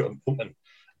not used to it and pumping.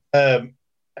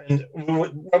 And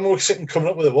when we were sitting coming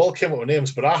up with it, we all came up with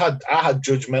names, but I had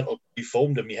Judge Mental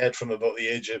deformed in my head from about the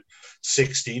age of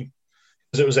 16.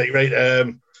 Because it was like, right,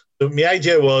 so my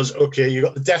idea was, okay, you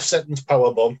got the death sentence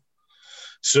power bomb.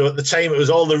 So at the time, it was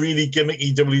all the really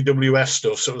gimmicky WWF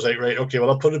stuff. So it was like, right, okay,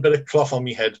 well, I'll put a bit of cloth on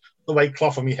my head, the white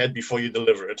cloth on my head before you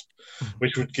deliver it,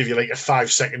 which would give you like a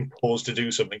 5-second pause to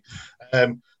do something.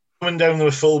 Coming down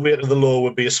the full weight of the low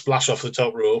would be a splash off the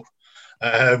top rope.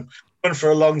 Going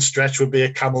for a long stretch would be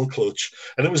a camel clutch.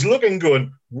 And it was looking,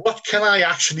 going, what can I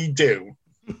actually do?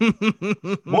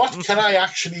 What can I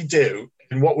actually do?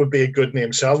 And what would be a good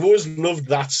name? So I've always loved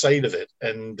that side of it.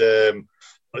 And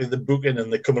the booking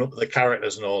and the coming up with the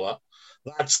characters and all that.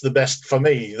 That's the best for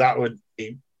me. That would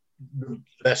be the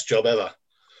best job ever.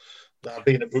 That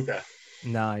being a booker.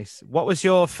 Nice. What was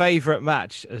your favourite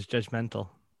match as Judge Mental?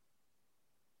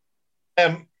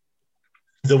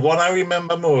 The one I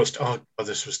remember most. Oh, God,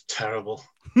 this was terrible.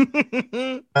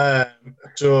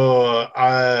 So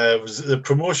I was the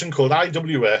promotion called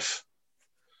IWF,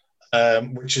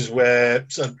 which is where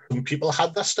some people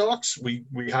had their starts. We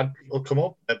had people come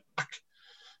up back.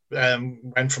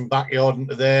 Went from backyard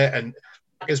into there, and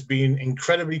has been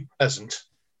incredibly pleasant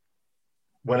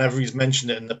whenever he's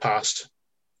mentioned it in the past.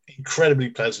 Incredibly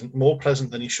pleasant, more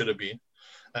pleasant than he should have been.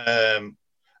 At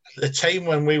the time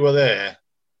when we were there,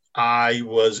 I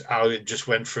just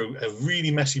went through a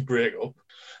really messy breakup.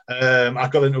 I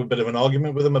got into a bit of an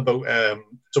argument with him about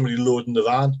somebody loading the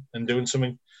van and doing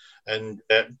something. And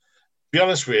to be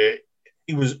honest with you,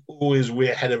 he was always way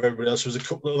ahead of everybody else. There was a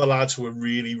couple of other lads who were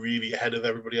really, really ahead of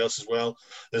everybody else as well.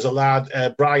 There's a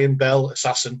lad, Brian Bell,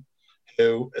 Assassin,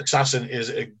 who Assassin is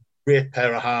a great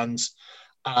pair of hands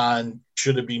and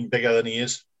should have been bigger than he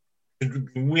is. Should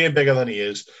have been way bigger than he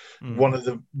is. One of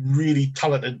the really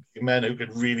talented men who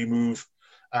could really move.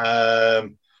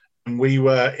 And we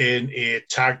were in a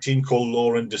tag team called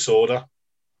Law and Disorder.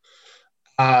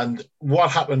 And what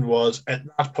happened was, at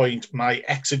that point, my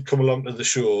ex had come along to the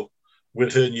show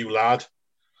with her new lad.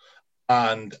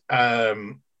 And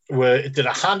we did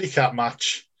a handicap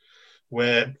match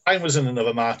where Brian was in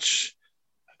another match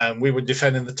and we were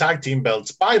defending the tag team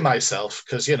belts by myself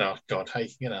because,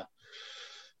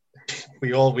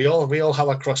 we all have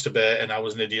a cross to bear, and I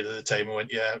was an idiot at the time. I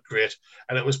went, yeah, great.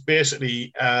 And it was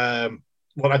basically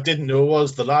what I didn't know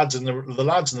was the lads in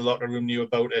the locker room knew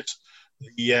about it.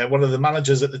 One of the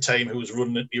managers at the time who was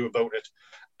running it knew about it,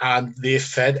 and they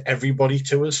fed everybody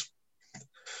to us.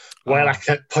 While I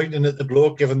kept pointing at the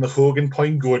bloke, giving the Hogan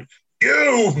point, going,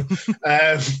 "You!"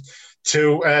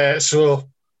 So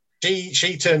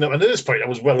she turned up, and at this point I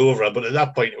was well over her, but at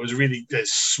that point it was really a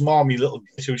smarmy little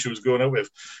bitch who she was going out with.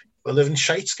 The living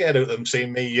shite scared out of them,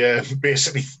 seeing me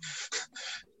basically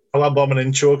power bombing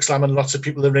and choke slamming lots of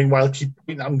people in the ring while I keep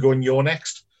pointing at them going, "You're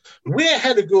next." Way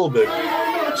ahead of Goldberg.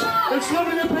 It's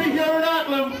lovely to be here in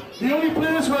Acklam, the only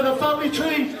place where the family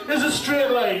tree is a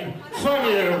straight line. From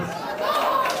you.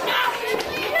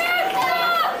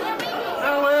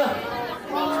 Now,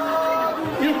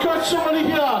 you've got somebody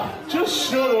here. Just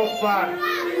shut up, man.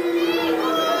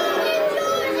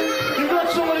 You've got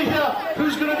somebody here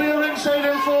who's going to be a ringside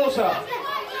enforcer.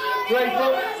 Right,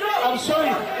 well, I'm sorry.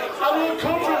 I don't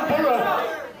come from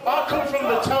Borough. I come from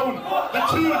the town. The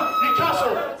town,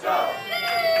 Newcastle.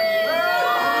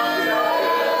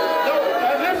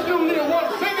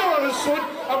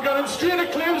 I'm going straight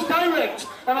at Claims Direct,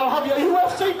 and I'll have your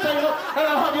UFC title, and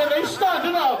I'll have your name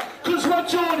standing out, because we're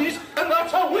Geordies, and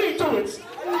that's how we do it.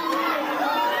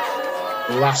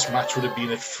 The last match would have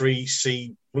been at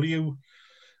 3CW,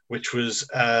 which was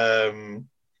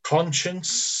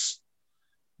Conscience,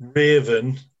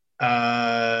 Raven.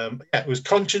 It was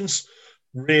Conscience,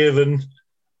 Raven,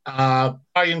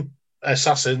 Brian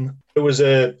Assassin. It was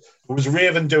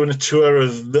Raven doing a tour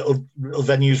of little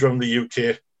venues around the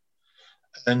UK.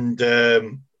 And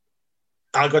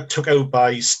I got took out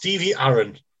by Stevie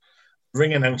Aaron,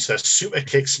 ring announcer, super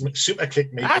kick me.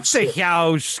 That's a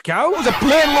huge scout. It was a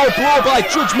plain low blow by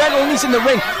Judge Mental, and he's in the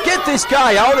ring. Get this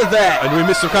guy out of there. And we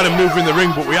missed some kind of mover in the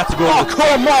ring, but we had to go. Oh,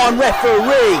 come on,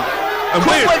 referee. And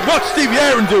what's Stevie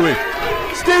Aaron doing?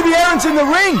 Stevie Aaron's in the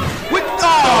ring.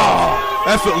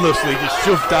 Effortlessly just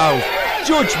shoved down.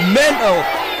 Judge Mental.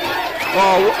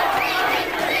 Oh,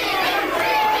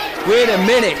 wait a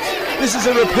minute. This is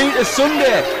a repeat of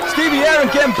Sunday. Stevie Aaron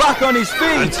getting back on his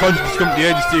feet. And Conscience coming to the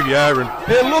edge of Stevie Aaron.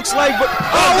 It looks like, but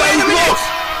wait a minute!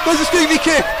 There's a Stevie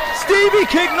kick. Stevie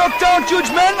kick knocked down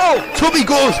Judge Mental. Tubby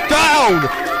goes down.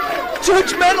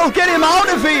 Judge Mental, get him out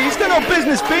of here. He's got no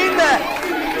business being there.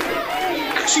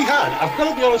 Actually had, I've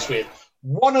got to be honest with you,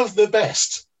 one of the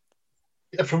best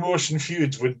promotion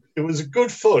feuds. It was a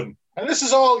good fun. And this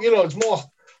is all, it's more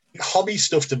hobby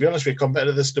stuff, to be honest with you, compared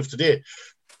to this stuff today.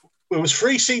 It was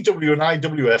 3CW and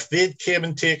IWF. They came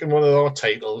and taken one of our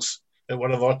titles at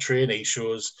one of our trainee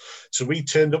shows. So we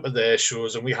turned up at their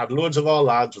shows and we had loads of our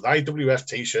lads with IWF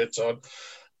T-shirts on,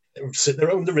 sitting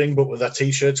around the ring, but with their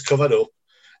T-shirts covered up.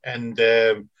 And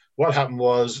what happened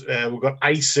was we got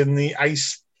Ice in the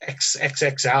Ice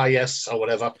XXIS or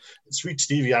whatever, and Sweet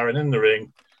Stevie Aaron in the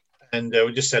ring. And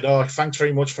we just said, thanks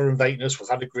very much for inviting us. We've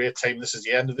had a great time. This is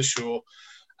the end of the show.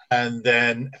 And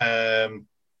then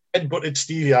headbutted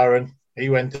Stevie Aaron. He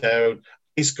went down.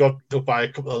 He's got beat up by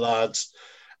a couple of lads.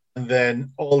 And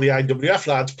then all the IWF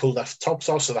lads pulled their tops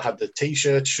off, so they had the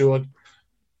T-shirts showing.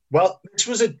 Well, this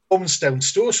was at Bumstown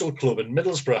Social Club in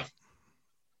Middlesbrough.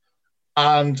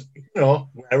 And,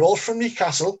 we're all from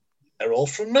Newcastle. They're all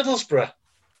from Middlesbrough.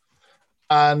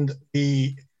 And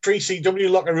the 3CW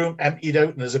locker room emptied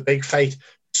out, and there's a big fight.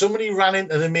 Somebody ran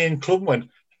into the main club and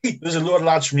went, "Hey, there's a load of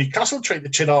lads from Newcastle trying to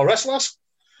chin our wrestlers."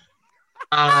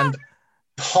 And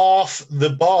half the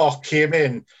bar came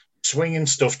in, swinging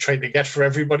stuff, trying to get for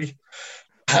everybody.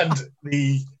 And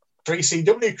the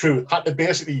 3CW crew had to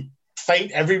basically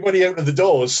fight everybody out of the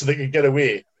doors so they could get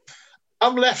away.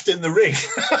 I'm left in the ring.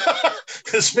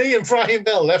 It's me and Brian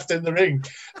Bell left in the ring,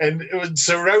 and it was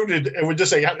surrounded. And we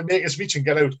just say, you had to make a speech and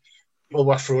get out. People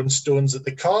were throwing stones at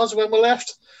the cars when we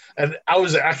left. And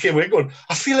I came away going,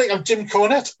 I feel like I'm Jim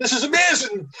Cornette. This is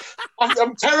amazing.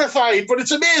 I'm terrified, but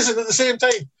it's amazing at the same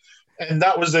time. And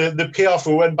that was the payoff.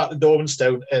 We went back to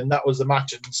Dormanstown, and that was the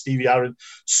match. And Stevie Aaron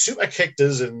super kicked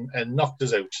us and knocked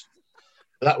us out.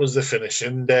 That was the finish.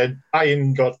 And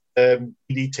Brian got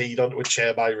DDT'd onto a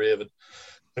chair by Raven.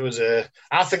 It was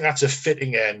I think that's a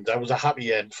fitting end. That was a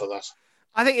happy end for that.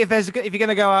 I think if you're going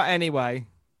to go out anyway.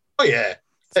 Oh, yeah.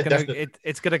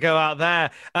 It's gonna go out there.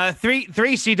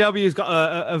 3CW's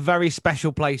got a very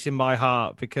special place in my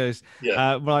heart because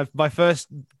my first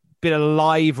bit of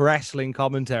live wrestling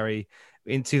commentary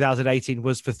in 2018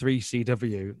 was for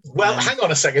 3CW. Well, hang on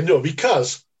a second, no,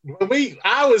 because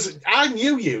I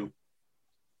knew you.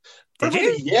 Did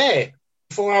you? Yeah,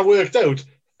 before I worked out,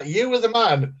 you were the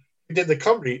man who did the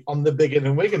commentary on the Big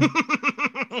in Wigan. And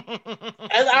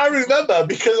I remember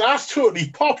because I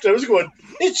totally popped. I was going,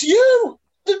 "It's you."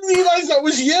 Didn't realise that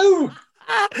was you.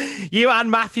 You and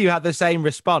Matthew had the same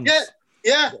response.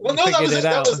 Yeah. Well, no, that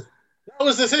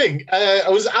was the thing.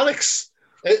 It was Alex.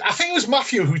 I think it was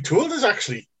Matthew who told us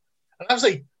actually, and I was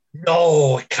like,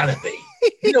 "No, it can't be.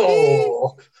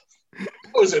 No." It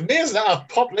was amazing. I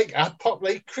popped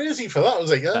like crazy for that. I was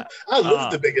like, I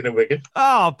love the Big in Wigan.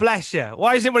 Oh, bless you.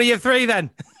 Why is it one of your three then?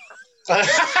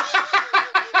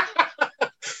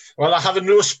 Well, I have a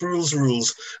no sprules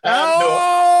rules.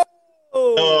 No.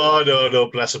 No,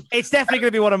 bless him. It's definitely going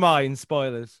to be one of mine.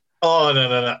 Spoilers. Oh, no.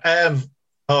 No.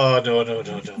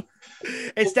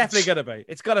 It's definitely going to be.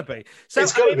 It's got to be. So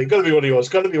it's got to be one of yours.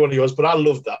 Got to be one of yours. But I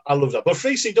love that. But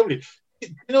 3CW, you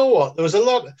know what? There was a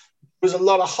lot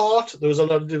of heart. There was a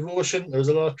lot of devotion. There was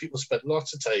a lot of people spent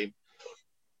lots of time.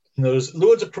 And there was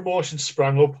loads of promotions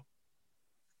sprang up.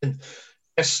 And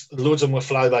yes, loads of them were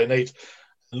fly by night.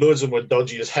 Loads of them were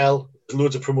dodgy as hell.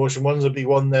 Loads of promotion. Ones would be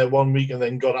one there 1 week and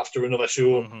then got after another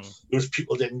show. Mm-hmm. Those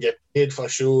people didn't get paid for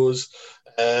shows.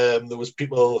 There was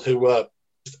people who were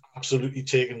just absolutely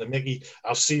taking the mickey.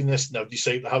 I've seen this now.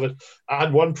 Decided to have it. I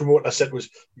had one promoter I said was,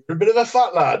 "You're a bit of a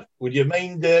fat lad. Would you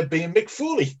mind being Mick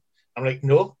Foley?" I'm like,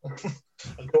 "No, I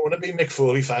don't want to be Mick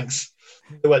Foley, thanks."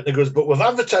 They went and goes, "But we've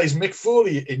advertised Mick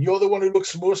Foley, and you're the one who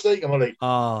looks most like him." I'm like,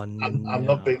 "Oh, no. I'm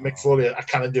not big Mick Foley. I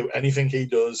can't do anything he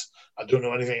does. I don't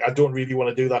know anything. I don't really want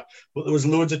to do that." But there was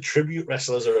loads of tribute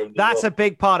wrestlers around. That's a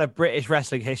big part of British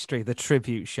wrestling history, the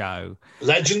tribute show.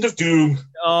 Legend of Doom.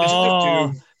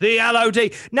 The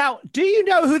LOD. Now, do you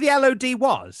know who the LOD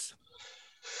was?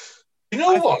 You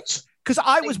know what? Because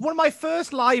I was one of my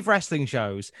first live wrestling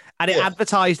shows, and it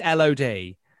advertised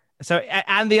LOD. So,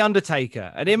 and The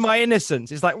Undertaker. And in my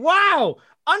innocence, it's like, wow,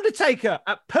 Undertaker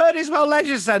at Purdyswell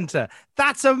Leisure Centre.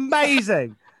 That's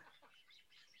amazing.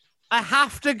 I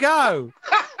have to go.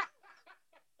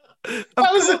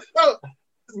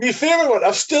 My favourite one,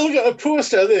 I've still got a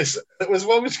poster of this. It was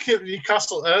one which came to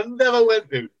Newcastle and I never went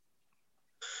to.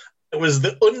 It was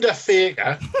The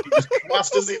Undertaker. He was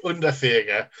classed as The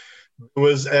Undertaker. There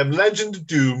was Legend of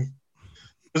Doom.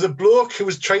 There was a bloke who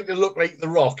was trying to look like The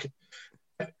Rock.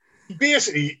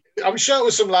 Basically, I'm sure it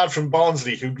was some lad from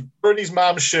Barnsley who burned his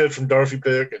mum's shirt from Dorothy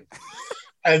Perkin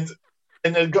and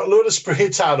then got a load of spray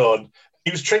tan on.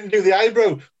 He was trying to do the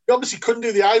eyebrow. He obviously couldn't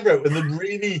do the eyebrow and then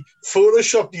really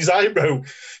photoshopped his eyebrow.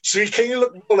 So he kind of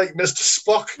looked more like Mr.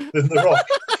 Spock than The Rock.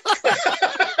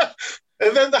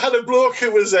 And then they had a bloke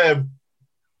who was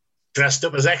dressed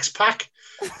up as X-Pac.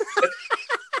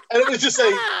 And it was just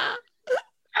like,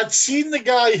 I'd seen the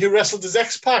guy who wrestled as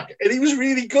X-Pac and he was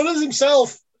really good as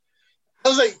himself. I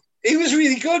was like, he was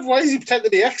really good. Why does he pretend to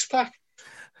be X-Pac?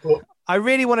 But I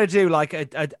really want to do like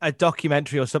a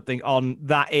documentary or something on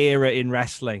that era in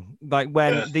wrestling, like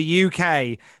when the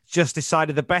UK just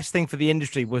decided the best thing for the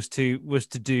industry was to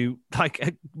do like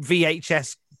a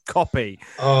VHS copy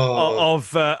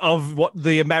of what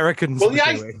the Americans were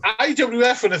doing.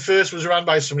 IWF when it first was run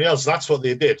by somebody else, that's what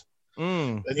they did.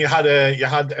 And you had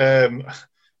an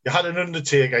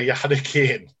Undertaker, you had a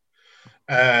Kane.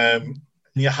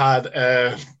 You had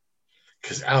there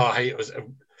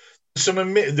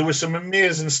was some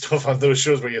amazing stuff on those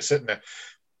shows where you're sitting there.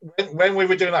 When we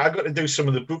were doing that, I got to do some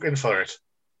of the booking for it,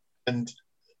 and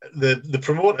the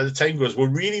promoter at the time goes, "We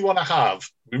really want to have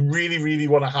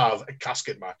a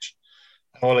casket match."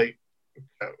 And I'm like,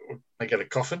 "I get a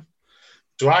coffin."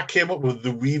 So I came up with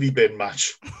the wheelie bin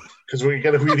match because we could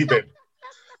get a wheelie bin,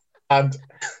 and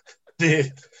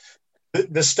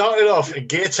they started off at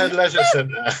Gateshead Leisure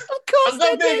Centre. Of course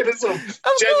they did. Of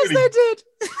course they did.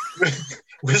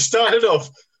 We started off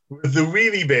with the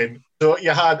wheelie bin. So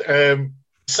you had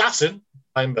Assassin,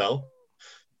 Brian Bell.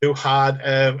 who had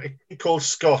a kid called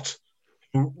Scott,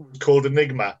 who was called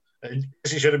Enigma. And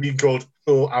he should have been called,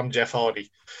 "Oh, I'm Jeff Hardy."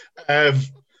 And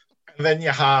then you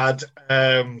had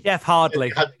Jeff Hardley.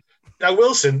 You had Peter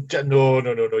Wilson. No.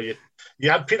 You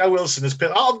had Peter Wilson as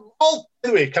Peter. Oh, by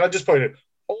the way, can I just point out,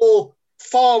 all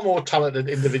far more talented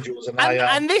individuals than I am.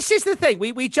 And this is the thing.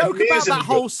 We joke about Amazingly that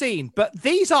whole good. scene, but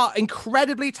these are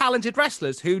incredibly talented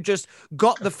wrestlers who just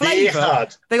got the flavour.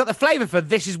 They got the flavour for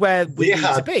this is where we need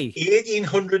to be.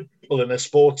 1,800 people in a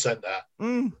sports centre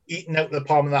eating out the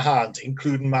palm of their hands,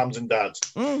 including mums and dads.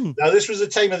 Now, this was the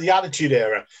time of the Attitude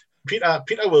Era. Peter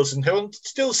Wilson, who I'll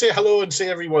still say hello and say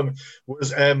everyone,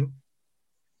 was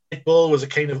Pitbull, was a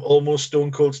kind of almost Stone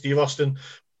Cold Steve Austin.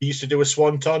 He used to do a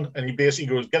swanton, and he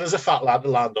basically goes, "Get us a fat lad to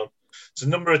land on." So a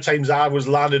number of times I was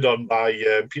landed on by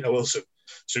Peter Wilson.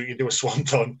 So you do a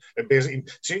swanton, and basically,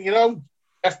 so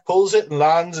Jeff pulls it and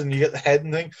lands, and you get the head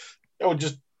and thing.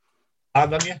 Just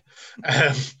land on you.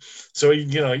 So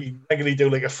you regularly do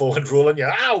like a forward roll on you.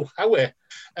 Ow, how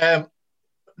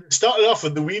started off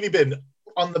with the wheelie bin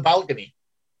on the balcony,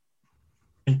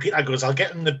 and Peter goes, "I'll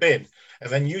get in the bin, and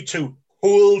then you two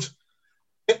hold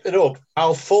it up,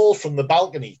 I'll fall from the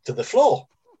balcony to the floor."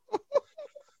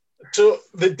 So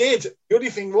they did. The only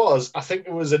thing was, I think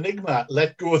it was Enigma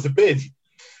let go of the bin.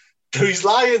 So he's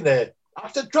lying there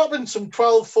after dropping some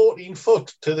 12, 14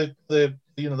 foot to the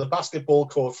basketball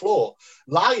court floor,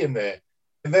 lying there,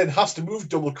 and then has to move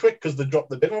double quick because they dropped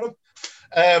the bin on him.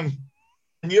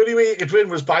 And the only way you could win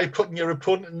was by putting your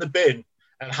opponent in the bin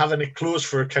and having it closed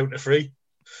for a count of 3.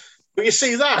 But you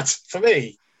see that, for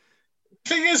me, the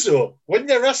thing is, though, when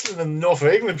you're wrestling in the north of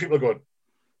England, people are going,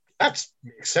 "That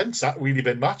makes sense, that wheelie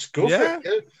bin match. Go for it."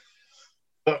 Yeah.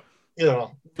 But,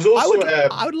 there's also...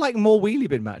 I would like more wheelie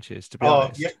bin matches, to be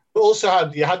honest. Yeah.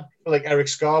 You had like Eric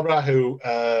Scarborough, who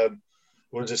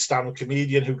was a stand-up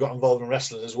comedian who got involved in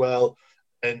wrestling as well.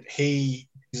 And he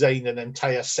designed an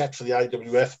entire set for the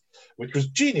IWF, which was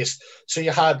genius. So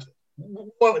you had...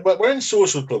 we're in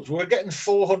social clubs. We're getting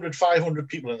 400, 500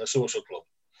 people in a social club,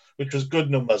 which was good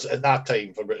numbers at that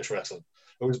time for British wrestling.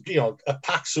 It was, a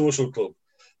packed social club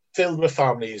filled with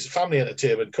families, family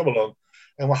entertainment, come along.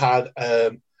 And we had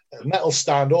a metal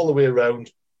stand all the way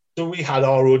around. So we had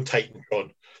our own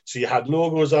Titantron. So you had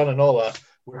logos on and all that.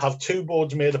 We'd have 2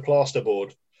 boards made of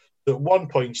plasterboard. So at one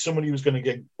point, somebody was going to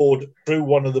get bored through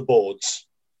one of the boards.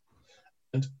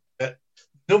 And a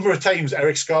number of times,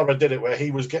 Eric Scarborough did it where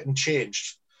he was getting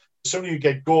changed. Somebody would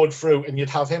get gored through and you'd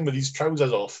have him with his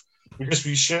trousers off, just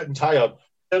with his shirt and tie on,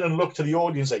 turn and look to the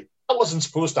audience like, that wasn't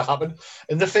supposed to happen.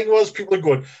 And the thing was, people are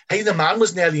going, "Hey, the man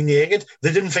was nearly naked.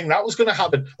 They didn't think that was going to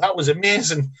happen. That was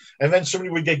amazing." And then somebody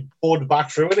would get bored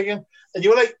back through it again. And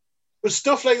you were like, with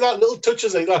stuff like that, little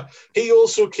touches like that. He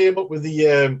also came up with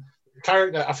the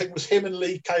character, I think it was him and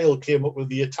Lee Kyle came up with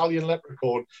the Italian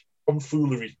leprechaun from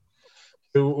Foolery,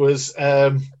 who was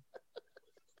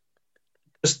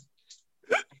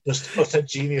just utter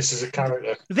genius as a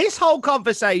character. This whole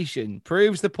conversation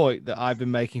proves the point that I've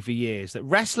been making for years, that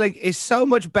wrestling is so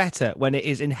much better when it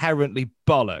is inherently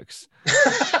bollocks.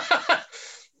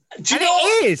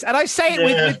 It is, and I say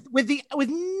it with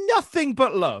nothing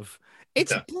but love.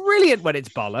 It's brilliant when it's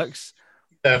bollocks.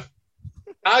 Yeah,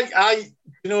 I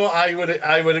would.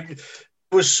 There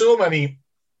was so many.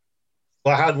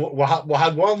 I had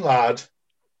one lad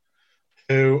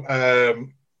who,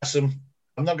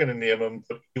 I'm not going to name him,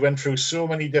 but he went through so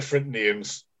many different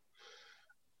names,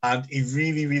 and he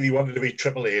really, really wanted to be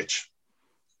Triple H.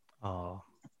 Oh,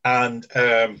 and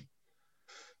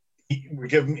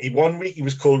one week he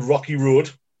was called Rocky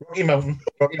Mountain.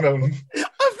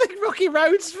 I think Rocky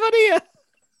Road's funnier.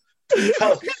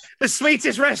 The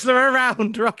sweetest wrestler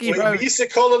around, Rocky Road. We used to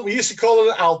call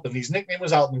him Alton. His nickname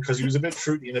was Alton because he was a bit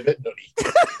fruity and a bit nutty.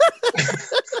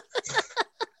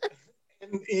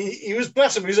 And he was,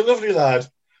 bless him, he was a lovely lad.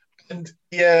 And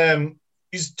he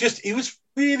was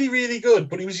really, really good,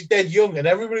 but he was dead young, and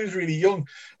everybody was really young.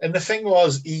 And the thing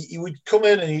was, he would come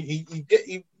in and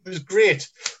he was great.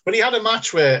 But he had a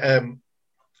match where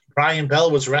Brian Bell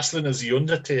was wrestling as The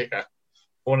Undertaker,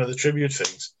 one of the tribute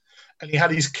things. And he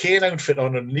had his cane outfit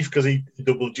on underneath because he did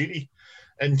double duty.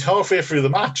 And halfway through the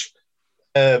match,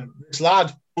 this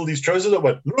lad pulled his trousers up and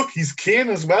went, "Look, he's cane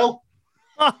as well."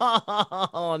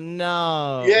 Oh,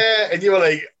 no. Yeah, and you were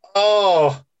like,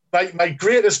 oh, the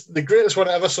greatest one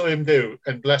I ever saw him do,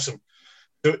 and bless him.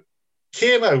 So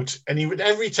came out, and he would,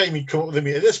 every time he'd come up with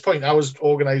me, at this point, I was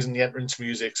organising the entrance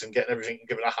musics and getting everything and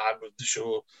giving a hand with the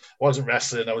show. I wasn't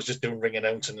wrestling, I was just doing ring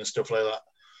announcing and stuff like that.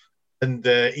 And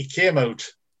he came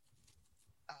out,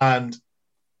 and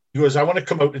he goes, "I want to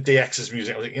come out to DX's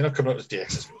music." I was like, "You're not coming out to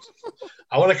DX's music."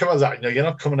 I want to come out of that. No, you're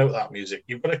not coming out with that music.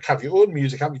 You've got to have your own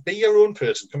music. Be your own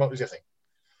person. Come out with your thing.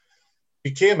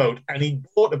 He came out and he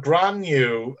bought a brand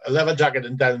new leather jacket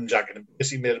and denim jacket and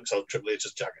basically made himself Triple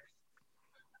H's jacket.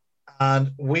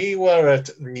 And we were at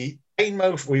the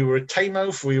Tynemouth. We were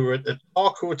at the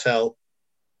Park Hotel.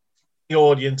 The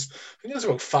audience, I think there's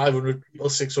about 500 people,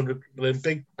 600 people in a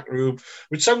big back room,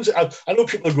 which sounds, I know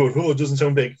people are going, oh, it doesn't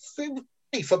sound big.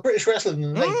 For British wrestling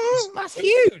in the 90s. That's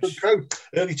huge.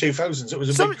 Early 2000s, it was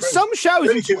a big crowd. Some shows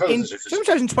Early in 2000s,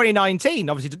 2019,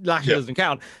 obviously last year doesn't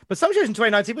count, but some shows in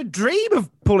 2019 would dream of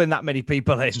pulling that many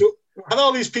people in. So, had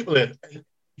all these people in.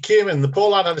 He came in, the poor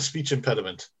lad had a speech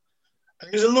impediment. And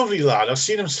he was a lovely lad. I've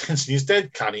seen him since, and he's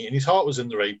dead canny, and his heart was in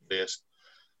the right place.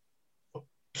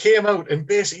 Came out and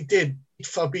basically did beat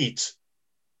for beat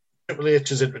Triple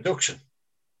H's introduction.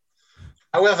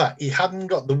 However, he hadn't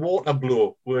got the water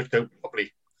blow worked out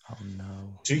properly. Oh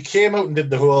no! So he came out and did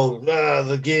the whole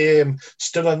the game,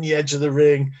 stood on the edge of the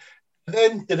ring, and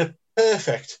then did a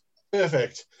perfect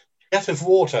jet of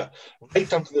water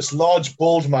right onto this large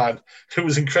bald man who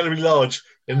was incredibly large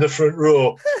in the front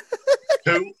row,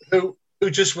 who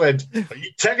just went, "Are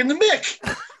you taking the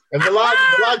mick?" And the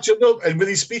lad jumped up, and with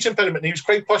his speech impediment, and he was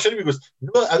quite posh, and he goes,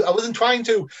 "No, I wasn't trying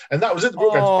to." And that was it. The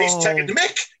program. He's taking the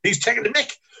mick. He's taking the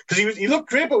mick because he looked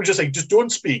great, but was just like, just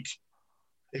don't speak.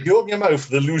 If you open your mouth,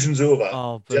 the illusion's over.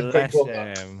 Oh, bless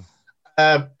him.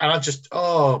 And I just,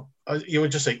 you were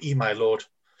just like, my lord.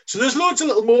 So there's loads of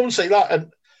little moments like that,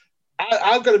 and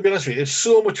I've got to be honest with you, it's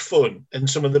so much fun in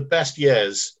some of the best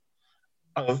years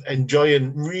of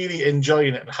really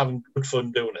enjoying it and having good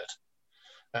fun doing it.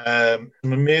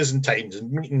 Some amazing times and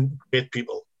meeting great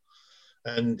people,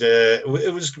 and it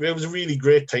was a really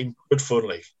great time, good fun.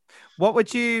 Like,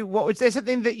 was there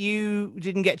something that you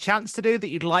didn't get a chance to do that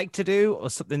you'd like to do, or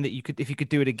something that you could, if you could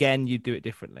do it again, you'd do it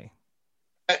differently?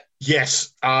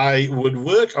 Yes, I would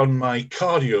work on my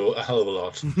cardio a hell of a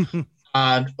lot,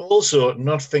 and also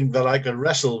not think that I could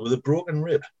wrestle with a broken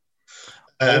rib.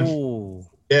 Yeah,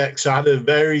 because I had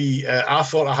I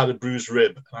thought I had a bruised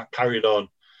rib, and I carried on.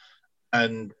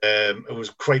 And it was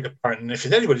quite apparent. And if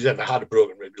anybody's ever had a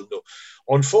broken rib, you'll know.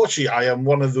 Unfortunately, I am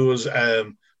one of those,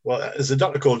 there's a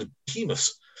doctor called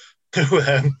behemoths, who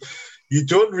you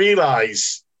don't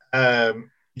realise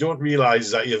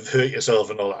that you've hurt yourself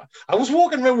and all that. I was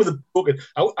walking around with a broken,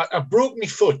 I broke my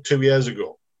foot 2 years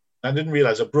ago. I didn't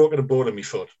realise I'd broken a bone in my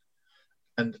foot.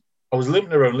 And I was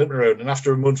limping around. And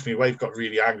after a month, my wife got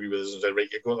really angry with us and said,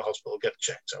 right, you go to the hospital, get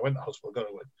checked. So I went to the hospital, got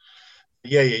away.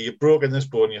 Yeah, you've broken this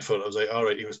bone in your foot. I was like, all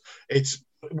right. He was,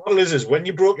 what it is when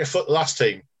you broke your foot last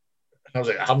time. And I was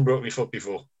like, I haven't broken my foot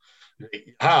before. Like,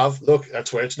 you have, look,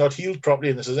 that's where it's not healed properly,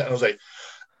 and this is it. And I was like,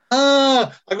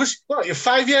 I guess, well,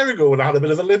 5 years ago when I had a bit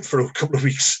of a limp for a couple of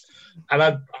weeks, and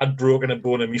I'd broken a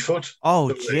bone in my foot.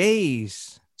 Oh,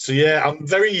 jeez. So yeah, I'm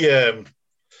very,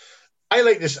 I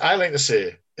like to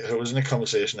say, if it was in a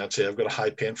conversation, I'd say I've got a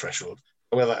high pain threshold.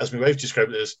 However, as my wife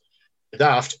described it as, you're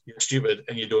daft, you're stupid,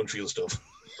 and you don't feel stuff.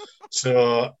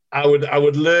 So I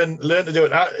would learn to do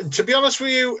it. To be honest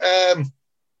with you,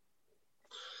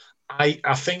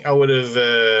 I think I would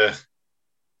have.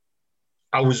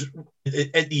 I was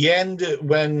at the end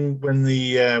when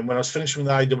I was finishing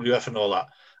with the IWF and all that.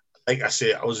 Like I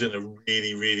say, I was in a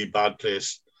really, really bad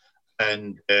place,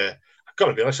 and I've got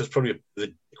to be honest, I was probably a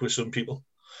dick with some people.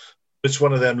 It's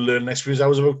one of them learning experiences. I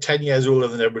was about 10 years older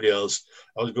than everybody else.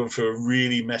 I was going through a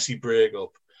really messy breakup.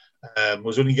 I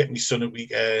was only getting my son at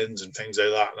weekends and things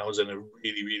like that, and I was in a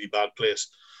really, really bad place.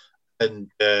 And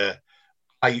I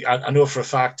know for a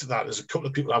fact that there's a couple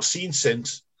of people I've seen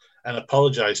since and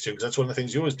apologise to, because that's one of the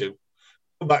things you always do.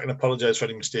 Go back and apologise for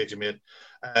any mistakes you made.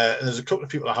 And there's a couple of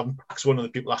people I haven't, that's one of the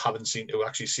people I haven't seen to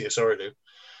actually say sorry to.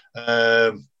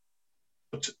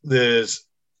 But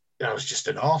I was just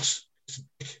an arse.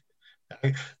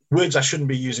 Words I shouldn't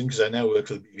be using because I now work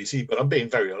for the BBC, but I'm being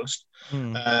very honest.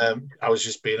 I was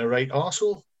just being a right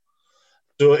arsehole.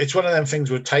 So it's one of them things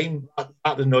with time,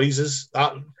 that annoys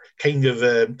that kind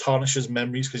of tarnishes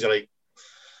memories, because you're like,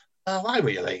 oh, why were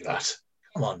you like that?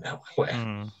 Come on now.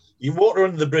 You water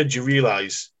under the bridge, you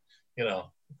realise,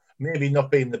 maybe not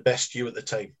being the best you at the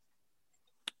time.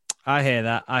 I hear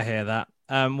that.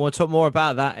 We'll talk more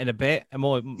about that in a bit, and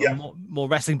more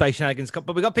wrestling-based shenanigans.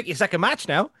 But we've got to pick your second match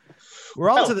now. We're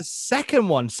on to the second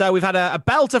one. So we've had a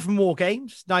belter from War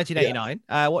Games,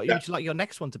 1989. What would you like your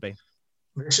next one to be?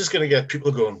 This is going to get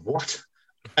people going, what?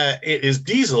 It is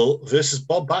Diesel versus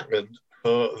Bob Backlund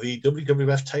for the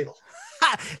WWF title.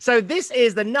 So this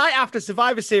is the night after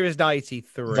Survivor Series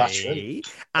 93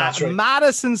 at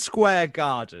Madison Square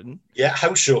Garden. Yeah,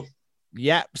 house show.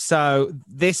 Yep. So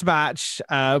this match,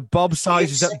 Bob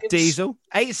sizes up Diesel.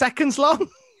 8 seconds long.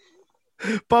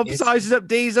 Bob sizes up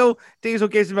Diesel. Diesel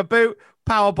gives him a boot.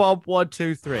 Power Bob, 1,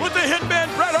 2, 3. With the hitman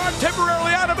Bret Hart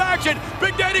temporarily out of action,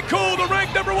 Big Daddy Cool, the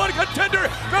ranked #1 contender,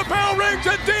 the bell rings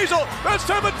and Diesel, the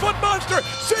 7-foot monster,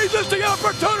 seizes the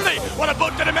opportunity. What a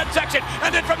boot to the midsection,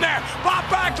 and then from there, Bob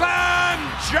Backlund,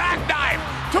 jackknife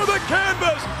to the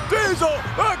canvas, Diesel,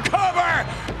 the cover,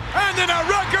 and in a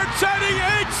record-setting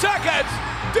 8 seconds,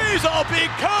 Diesel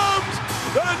becomes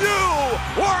the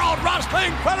new World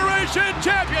Wrestling Federation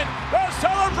champion. The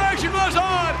celebration was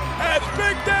on as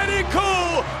Big Daddy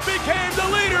Cool became the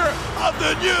leader of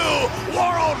the new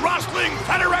World Wrestling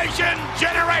Federation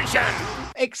generation.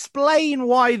 Explain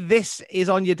why this is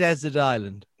on your desert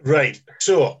island. Right.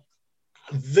 So,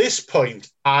 at this point,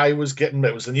 it was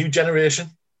the new generation.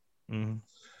 Mm-hmm.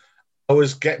 I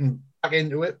was getting back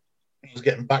into it. I was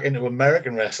getting back into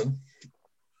American wrestling.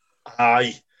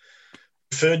 I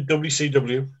preferred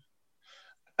WCW.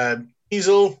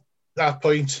 Diesel, at that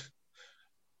point,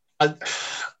 I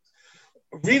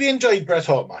really enjoyed Bret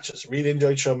Hart matches, really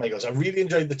enjoyed Shawn Michaels. I really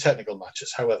enjoyed the technical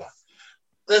matches. However,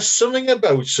 there's something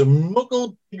about some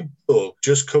muggle big bloke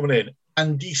just coming in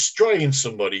and destroying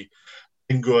somebody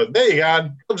and going, there you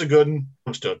go, comes a good one,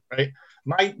 comes done, right?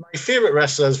 My favourite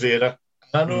wrestler is Vader.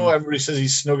 I know everybody says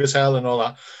he's snug as hell and all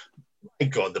that. My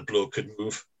God, the bloke could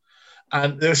move.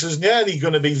 And this is nearly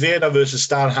going to be Vader versus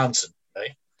Stan Hansen,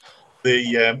 right?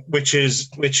 Which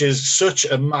is such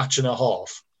a match and a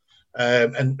half.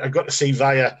 And I got to see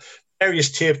via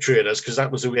various tape traders because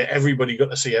that was the way everybody got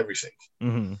to see everything.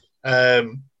 Mm-hmm.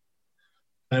 And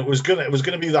it was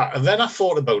gonna be that. And then I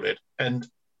thought about it, and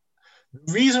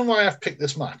the reason why I've picked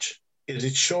this match is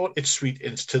it's short, it's sweet,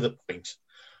 it's to the point.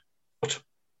 But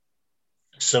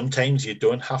sometimes you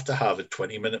don't have to have a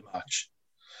 20-minute match.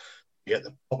 You get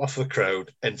the pop off the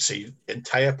crowd and see the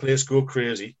entire place go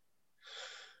crazy.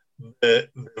 The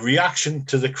reaction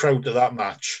to the crowd to that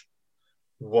match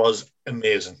was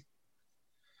amazing.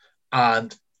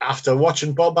 And after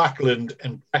watching Bob Backlund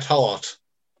and Bret Hart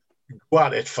go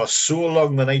at it for so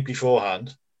long the night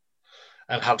beforehand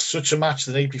and have such a match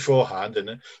the night beforehand,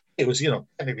 and it was, going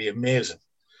to be amazing.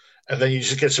 And then you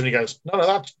just get somebody who goes, none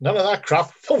of that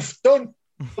crap. Poof, done.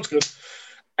 That's good.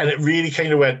 And it really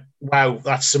kind of went, wow,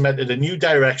 that cemented a new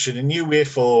direction, a new way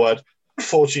forward.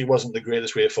 Unfortunately, it wasn't the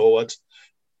greatest way forward.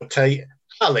 But I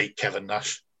like Kevin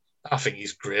Nash. I think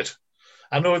he's great.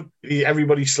 I know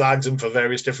everybody slags him for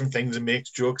various different things and makes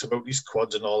jokes about his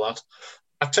quads and all that.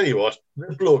 I tell you what,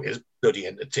 the bloke is bloody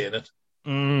entertaining.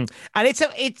 And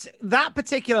it's that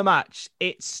particular match.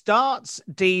 It starts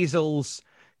Diesel's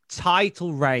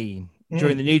title reign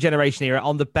during the New Generation era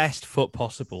on the best foot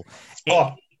possible.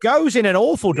 It goes in an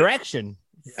awful direction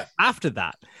after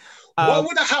that. What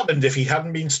would have happened if he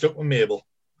hadn't been stuck with Mabel?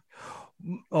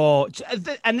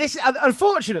 And this,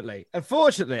 unfortunately,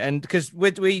 and because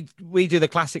we do the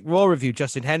classic Raw review,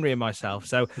 Justin Henry and myself,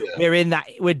 so we're in that,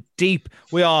 we're deep,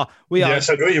 we are. Yes,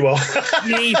 I know you are.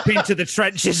 Deep into the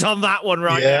trenches on that one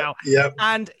now. Yeah.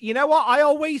 And you know what? I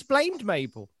always blamed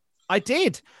Mabel. I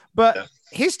did, but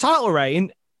his title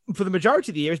reign for the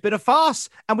majority of the year has been a farce,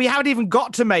 and we haven't even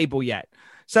got to Mabel yet.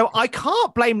 So I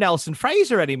can't blame Nelson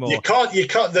Fraser anymore. You can't.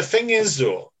 The thing is,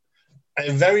 though,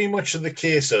 very much in the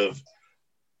case of.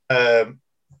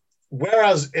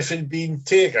 Whereas if it'd been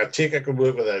Taker could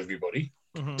work with everybody.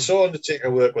 Mm-hmm. So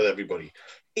Undertaker work with everybody.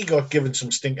 He got given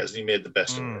some stinkers and he made the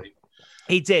best of it.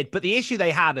 He did. But the issue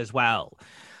they had as well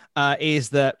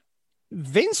is that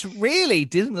Vince really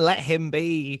didn't let him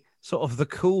be sort of the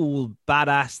cool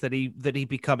badass that he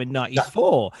become in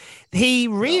 '94. He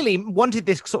really wanted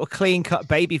this sort of clean cut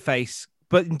baby face.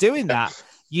 But in doing that,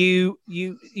 you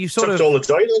sort of all the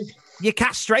title. You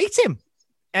castrate him.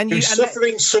 And you're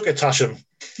suffering succotash him.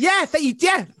 Yeah,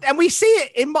 and we see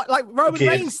it in like Roman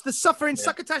Reigns, the suffering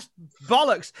succotash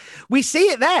bollocks. We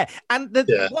see it there. And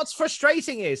what's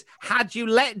frustrating is, had you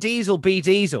let Diesel be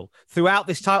Diesel throughout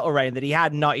this title reign that he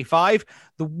had in '95,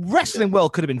 the wrestling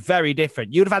world could have been very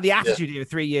different. You'd have had the attitude here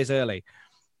 3 years early.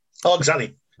 Oh,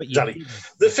 exactly. Exactly.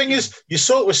 The thing is, you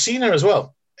saw it with Cena as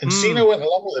well. And Cena went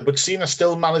along with it, but Cena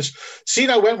still managed.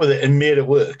 Cena went with it and made it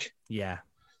work. Yeah.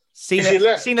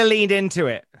 Cena leaned into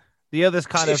it. The others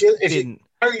kind of didn't. If you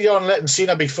carry on letting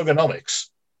Cena be Thugonomics.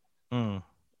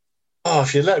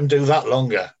 If you let him do that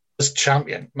longer as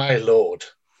champion, my lord.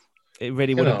 It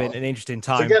really would have been an interesting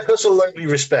time. To get Hustle Langley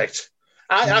respect.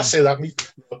 I say that.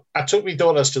 I took my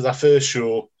daughters to their first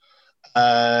show,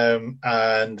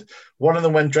 and one of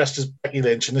them went dressed as Becky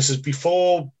Lynch, and this is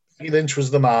before Becky Lynch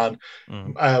was the man.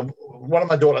 One of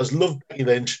my daughters loved Becky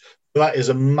Lynch. That is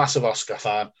a massive Oscar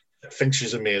fan. I think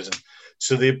she's amazing.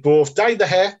 So they both dyed the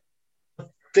hair.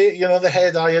 The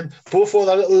hair dyeing. Both wore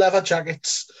their little leather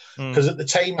jackets. Because at the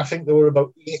time, I think they were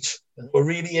about 8 and they were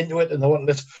really into it and they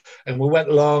wanted it. And we went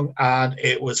along and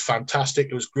it was fantastic.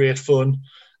 It was great fun.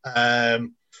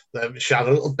 She had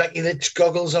a little Becky Lynch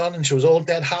goggles on and she was all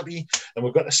dead happy. And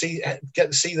we got to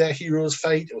get to see their heroes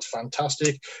fight. It was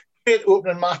fantastic. Great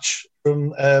opening match from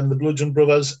the Bludgeon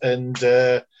Brothers and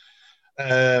New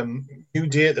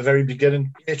Day at the very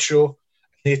beginning. Great show.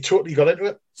 They totally got into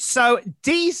it. So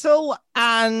Diesel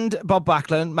and Bob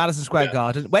Backlund, Madison Square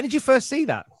Garden. When did you first see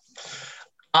that?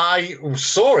 I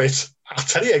saw it. I'll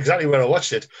tell you exactly where I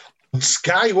watched it. On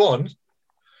Sky One,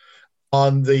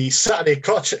 on the Saturday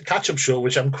catch-up show,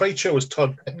 which I'm quite sure was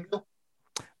Todd Pettengill.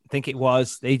 I think it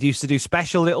was. They used to do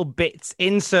special little bits,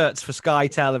 inserts for Sky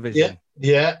Television.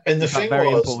 Yeah. And the thing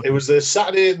was, it was the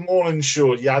Saturday morning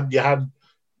show. You had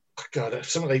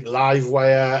something like Live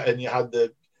Wire, and you had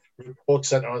the Report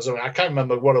Center or something. I can't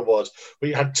remember what it was, but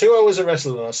you had 2 hours of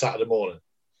wrestling on a Saturday morning,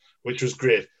 which was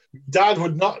great. Dad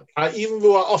would not, even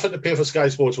though I offered to pay for Sky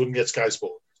Sports, wouldn't get Sky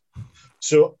Sports.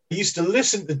 So I used to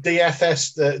listen to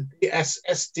DFS, the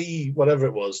DSSD, whatever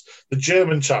it was, the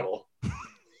German channel,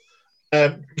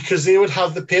 because they would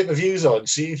have the pay-per-views on.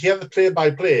 So you'd hear the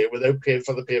play-by-play without paying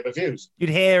for the pay-per-views. You'd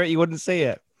hear it, you wouldn't see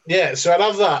it. Yeah, so I'd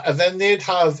have that. And then they'd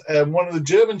have one of the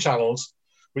German channels,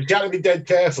 which you had to be dead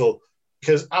careful,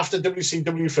 because after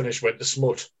WCW finished, went to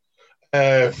smut.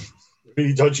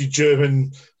 Really dodgy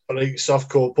German, like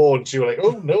softcore porn. So you were like,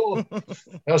 oh no.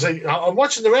 I was like, I'm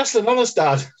watching the wrestling, honest,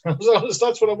 Dad. I was honest,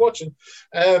 that's what I'm watching.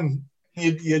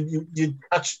 You'd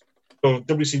catch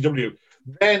WCW.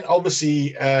 Then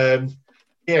obviously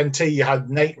TNT, you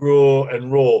had Nitro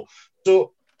and Raw.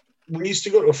 So we used to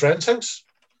go to a friend's house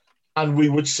and we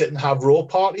would sit and have Raw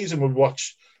parties and we'd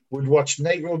watch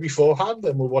Nitro beforehand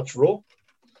and we'd watch Raw.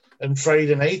 And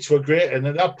Friday nights were great. And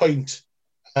at that point,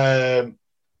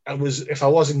 if I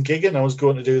wasn't gigging, I was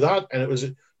going to do that. And it was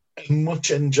a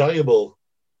much enjoyable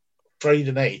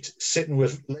Friday night, sitting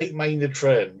with like-minded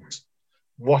friends,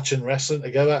 watching wrestling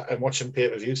together and watching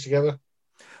pay-per-views together.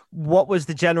 What was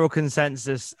the general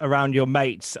consensus around your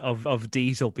mates of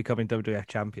Diesel becoming WWF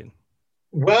champion?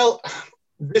 Well,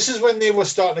 this is when they were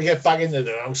starting to get back into it.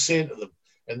 I was saying to them,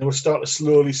 and they were starting to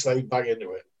slowly slide back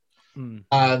into it.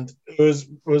 And it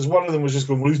was one of them was just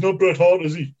going, well, he's not Bret Hart,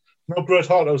 is he? Not Bret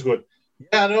Hart. I was going,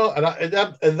 yeah, I know. And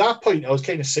at that point, I was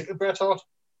kind of sick of Bret Hart.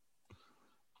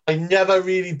 I never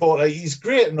really bought, he's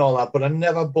great and all that, but I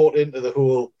never bought into the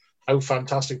whole how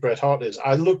fantastic Bret Hart is.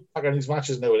 I look back on his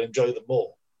matches now and enjoy them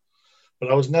more.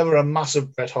 But I was never a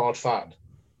massive Bret Hart fan.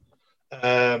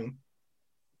 And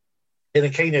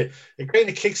it kind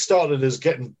of kick-started us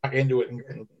getting back into it and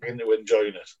getting back into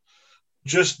enjoying it.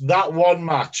 Just that one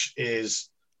match is,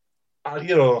 I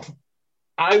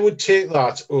would take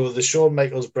that over the Shawn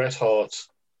Michaels Bret Hart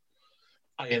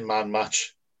Iron Man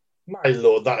match. My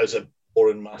Lord, that is a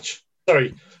boring match.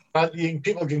 Sorry,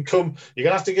 people can come. You're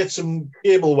gonna have to get some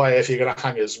cable wire if you're gonna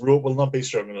hang us. Rope will not be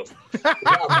strong enough.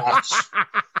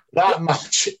 That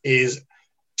match is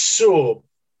so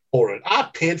boring. I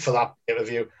paid for that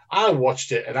pay-per-view. I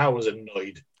watched it and I was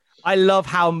annoyed. I love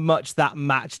how much that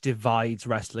match divides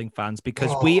wrestling fans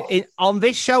because on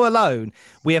this show alone,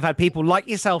 we have had people like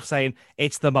yourself saying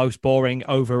it's the most boring,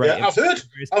 overrated. Yeah,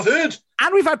 I've heard.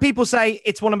 And we've had people say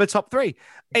it's one of my top 3.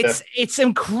 It's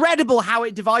incredible how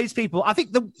it divides people. I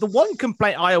think the one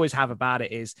complaint I always have about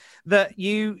it is that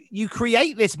you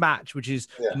create this match, which is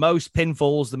the most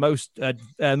pinfalls, the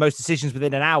most decisions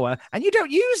within an hour, and you don't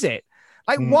use it.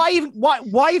 Like,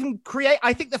 why even create?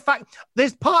 I think the fact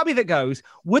there's part of me that goes,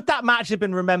 would that match have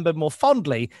been remembered more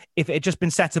fondly if it had just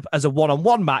been set up as a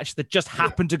one-on-one match that just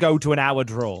happened to go to an hour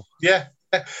draw? Yeah.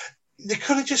 They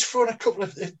could have just thrown a couple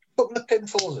of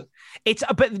pinfalls in.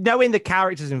 But knowing the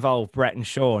characters involved, Bret and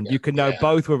Shawn, you can know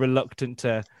both were reluctant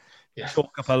to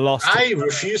chalk up a loss. I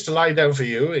refuse to lie down for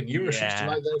you, and you refuse to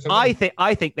lie down for me.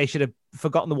 I think they should have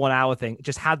forgotten the 1 hour thing.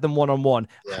 Just had them one-on-one.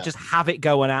 Just have it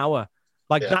go an hour.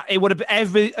 That, it would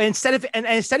have instead of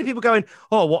people going,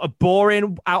 oh, what a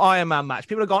boring Iron Man match.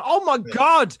 People are going, oh my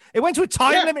God, it went to a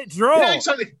time limit draw. Yeah,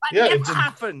 exactly. That never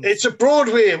happened. It's a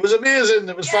Broadway. It was amazing.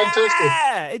 It was fantastic.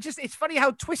 Yeah, it's funny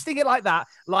how twisting it like that.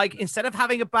 Like instead of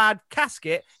having a bad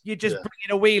casket, you just bring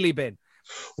in a wheelie bin.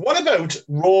 What about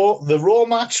the Raw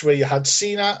match where you had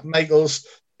Cena, Michaels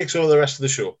takes over the rest of the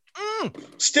show?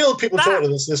 Still, people talk to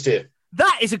this day.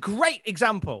 That is a great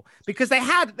example because they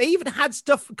even had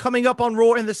stuff coming up on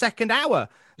Raw in the second hour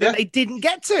that they didn't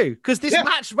get to because this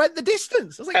match went the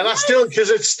distance. I was like, and that's still because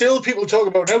it's still people talk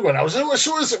about now. When it was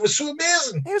so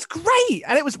amazing. It was great,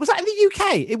 and was that in the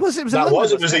UK? It was. It was a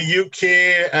UK.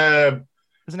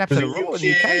 There's an episode of Raw in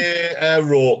the UK.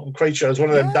 Raw. I'm quite sure. It was one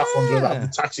of them daft ones where they have the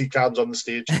taxi cabs on the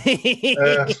stage.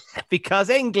 Because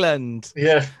England.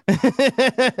 Yeah.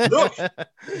 Look,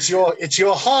 it's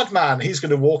your hard man. He's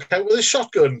going to walk out with a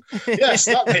shotgun. Yes,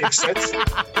 that makes sense.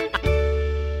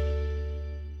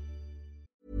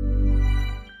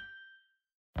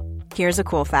 Here's a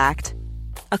cool fact.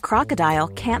 A crocodile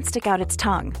can't stick out its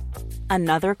tongue.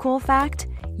 Another cool fact,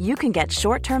 you can get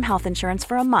short-term health insurance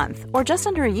for a month or just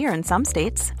under a year in some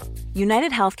states.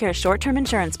 United Healthcare short-term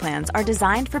insurance plans are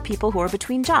designed for people who are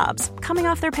between jobs, coming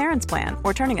off their parents' plan,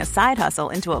 or turning a side hustle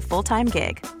into a full-time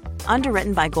gig.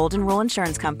 Underwritten by Golden Rule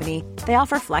Insurance Company, they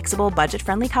offer flexible,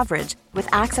 budget-friendly coverage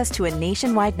with access to a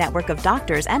nationwide network of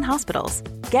doctors and hospitals.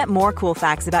 Get more cool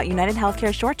facts about United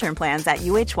Healthcare short-term plans at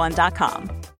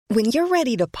uh1.com. When you're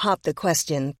ready to pop the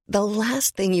question, the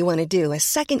last thing you want to do is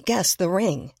second-guess the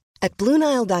ring. At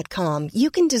BlueNile.com,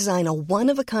 you can design a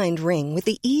one-of-a-kind ring with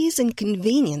the ease and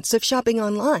convenience of shopping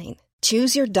online.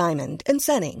 Choose your diamond and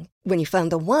setting. When you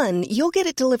find the one, you'll get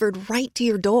it delivered right to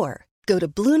your door. Go to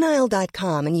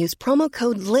BlueNile.com and use promo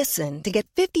code LISTEN to get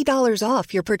 $50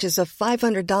 off your purchase of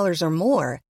 $500 or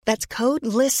more. That's code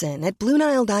LISTEN at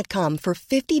BlueNile.com for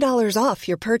 $50 off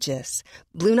your purchase.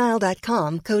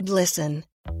 BlueNile.com, code LISTEN.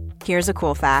 Here's a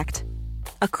cool fact.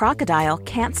 A crocodile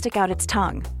can't stick out its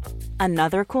tongue.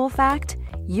 Another cool fact,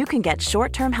 you can get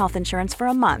short-term health insurance for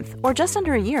a month or just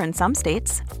under a year in some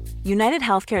states. United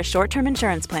Healthcare short-term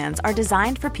insurance plans are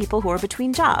designed for people who are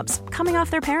between jobs, coming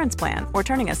off their parents' plan, or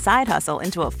turning a side hustle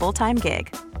into a full-time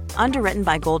gig. Underwritten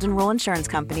by Golden Rule Insurance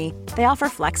Company, they offer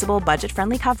flexible,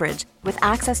 budget-friendly coverage with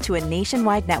access to a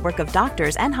nationwide network of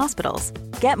doctors and hospitals.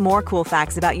 Get more cool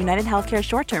facts about United Healthcare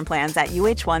short-term plans at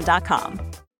uh1.com.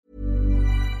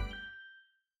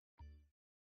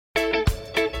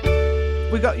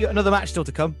 We got another match still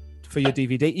to come for your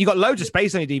DVD. You got loads of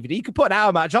space on your DVD. You can put an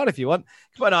hour match on if you want.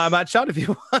 You can put an hour match on if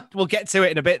you want. We'll get to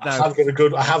it in a bit, though. I have got a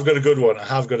good one. I have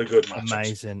got a good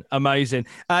match. Amazing.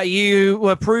 You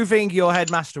were proving your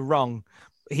headmaster wrong.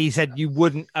 He said you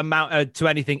wouldn't amount to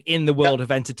anything in the world of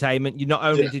entertainment. You not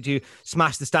only did you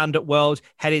smash the stand-up world,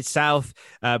 headed south,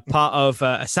 part of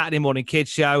a Saturday morning kids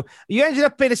show. You ended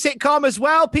up in a sitcom as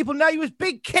well. People know you as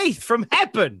Big Keith from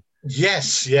Hepburn.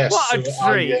 Yes. What a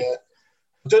treat.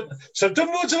 I've done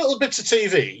loads of little bits of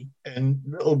TV and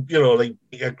little, like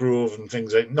Baker Grove and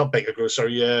things like, not Baker Grove,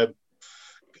 sorry,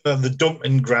 the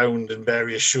Dumping Ground and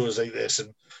various shows like this,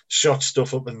 and shot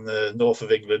stuff up in the north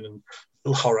of England and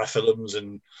little horror films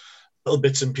and little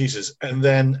bits and pieces. And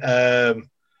then there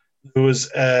was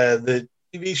the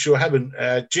TV show Heaven,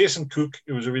 Jason Cook,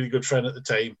 who was a really good friend at the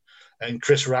time, and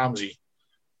Chris Ramsey,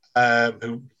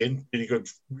 who been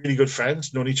really good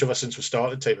friends, known each other since we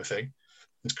started type of thing.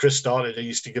 Since Chris started, I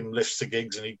used to give him lifts to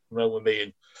gigs and he'd come around with me.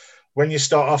 And when you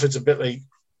start off, it's a bit like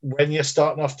when you're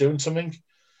starting off doing something,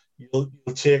 you'll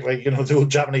take the old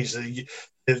Japanese,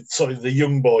 the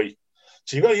young boy.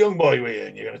 So you've got a young boy with you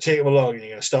and you're going to take him along and you're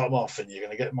going to start him off and you're going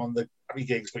to get him on the happy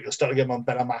gigs, but you'll start to get him on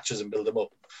better matches and build him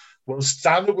up. Well,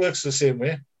 stand-up works the same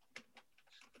way.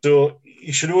 So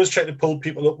you should always try to pull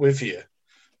people up with you.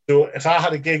 So if I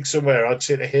had a gig somewhere, I'd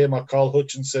say to him or Carl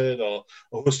Hutchinson or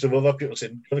a host of other people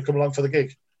saying, "You want to come along for the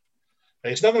gig?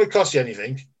 It's not going to cost you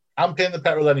anything. I'm paying the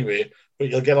petrol anyway, but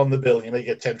you'll get on the bill and you may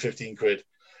get 10, 15 quid.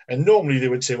 And normally they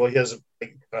would say, well, here's a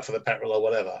big for the petrol or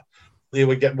whatever. They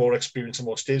would get more experience and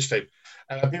more stage time.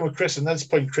 And I've been with Chris, and at this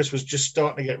point, Chris was just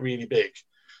starting to get really big.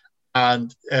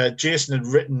 And Jason had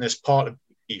written this part of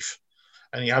Beef.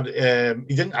 And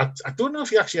he didn't, I don't know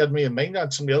if he actually had me in mind, I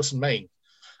had somebody else in mind.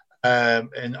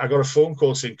 And I got a phone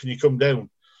call saying, can you come down?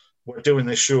 We're doing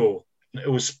this show. And it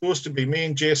was supposed to be me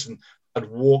and Jason had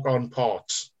walk-on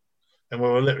parts. And we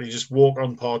were literally just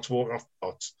walk-on parts, walk-off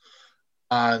parts.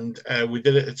 And we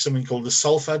did it at something called the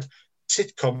Salford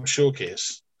Sitcom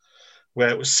Showcase, where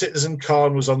it was Citizen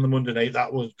Khan was on the Monday night.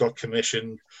 That got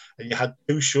commissioned. And you had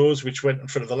two shows which went in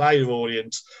front of the live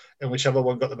audience, and whichever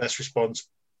one got the best response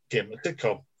became the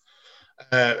sitcom.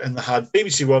 And they had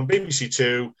BBC One, BBC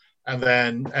Two, and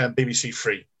then BBC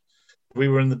Three. We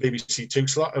were in the BBC Two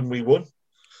slot, and we won.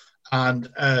 And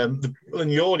the people in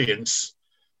the audience,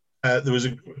 there was a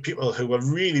group of people who were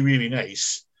really, really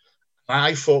nice.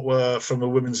 I thought were from a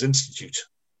women's institute.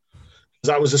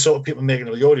 That was the sort of people making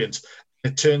up the audience.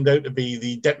 It turned out to be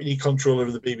the deputy controller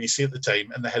of the BBC at the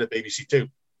time and the head of BBC Two.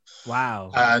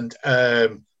 Wow! And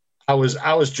I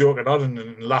was joking on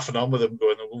and laughing on with them,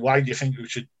 going, "Why do you think we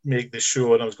should make this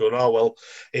show?" And I was going, "Oh well,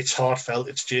 it's heartfelt.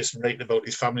 It's Jason writing about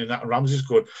his family and that." And Ramsey's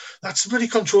going, "That's the bloody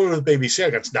controller of the BBC." I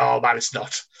go, "No, man, it's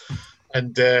not."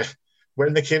 And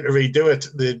when they came to redo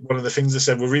it, one of the things they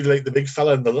said, "We really like the big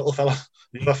fella and the little fella,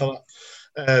 the other fella."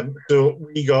 So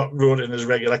we got wrote in as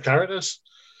regular characters.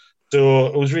 So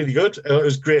it was really good. It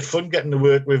was great fun getting to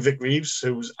work with Vic Reeves,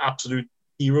 who was an absolute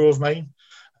hero of mine.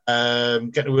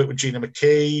 Getting to work with Gina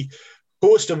McKee, a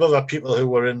host of other people who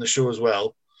were in the show as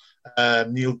well.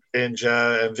 Neil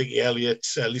Granger, Vicky Elliott,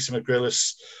 Lisa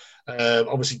McGrillis,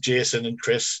 obviously Jason and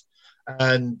Chris,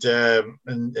 and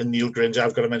Neil Granger.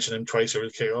 I've got to mention him twice over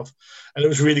the kick-off. And it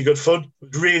was really good fun.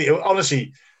 Really,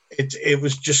 honestly, it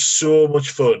was just so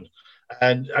much fun.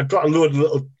 And I got a load of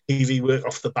little TV work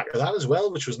off the back of that as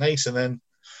well, which was nice. And then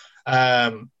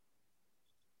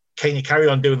can you carry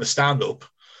on doing the stand-up?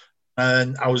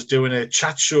 And I was doing a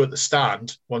chat show at the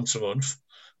Stand once a month,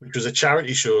 which was a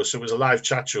charity show. So it was a live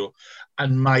chat show.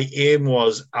 And my aim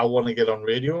was, I want to get on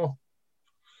radio.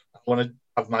 I want to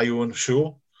have my own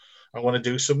show. I want to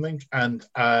do something. And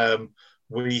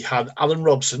we had Alan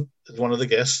Robson as one of the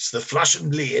guests, the Flash and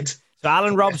Blade. So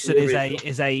Alan Robson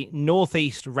is a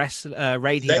Northeast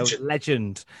radio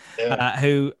legend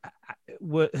who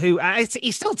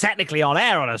he's still technically on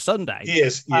air on a Sunday. He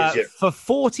is, yeah. For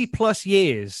 40 plus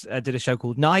years, did a show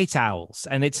called Night Owls,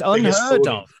 and it's unheard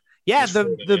of. Yeah,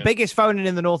 the biggest phone-in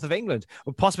in the north of England,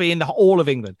 or possibly in all of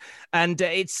England, and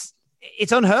it's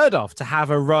unheard of to have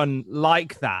a run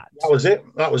like that. That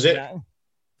was it. Yeah.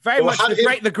 Very much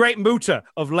the great Muta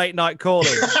of late night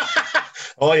calling.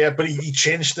 Oh, yeah, but he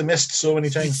changed the mist so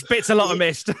many times. He spits a lot of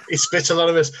mist. He spits a lot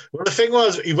of mist. Well, the thing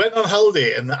was, he went on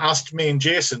holiday and asked me and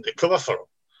Jason to cover for him.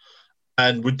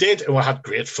 And we did, and we had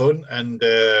great fun. And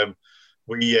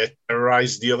we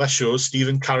terrorised the other shows. Steve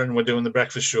and Karen were doing the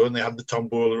breakfast show, and they had the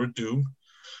Tombola of Doom,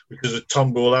 which was a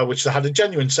Tombola, which they had a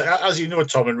genuine... As you know,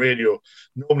 Tom, in radio,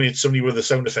 normally it's somebody with a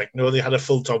sound effect. No, they had a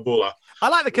full Tombola. I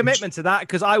like the commitment to that,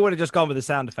 because I would have just gone with the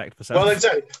sound effect for something. Well,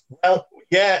 exactly. Well,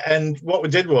 yeah, and what we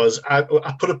did was I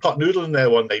put a pot noodle in there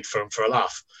one night for them for a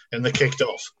laugh, and they kicked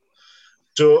off.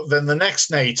 So then the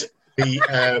next night, I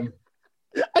didn't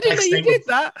know you did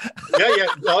that. Yeah.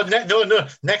 Oh, no.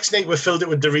 Next night we filled it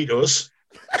with Doritos.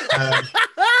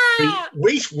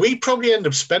 We probably end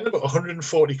up spending about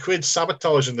 140 quid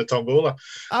sabotaging the Tombola.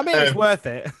 I mean, it's worth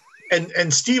it.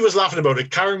 And Steve was laughing about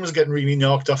it. Karen was getting really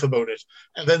knocked off about it.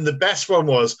 And then the best one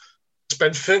was,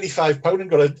 spent £35 and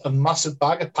got a massive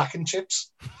bag of packing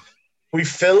chips. We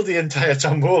filled the entire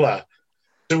Tombola,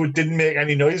 so it didn't make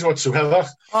any noise whatsoever.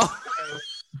 Oh.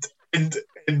 And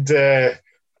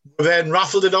then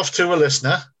raffled it off to a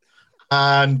listener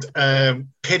and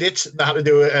hid it. They had to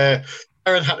do it.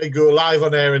 Karen had to go live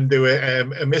on air and do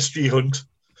a mystery hunt.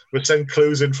 We'd send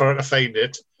clues in for her to find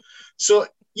it. So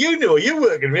you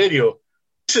work in radio.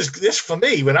 This for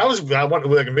me when I want to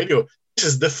work in radio. This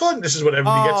is the fun. This is what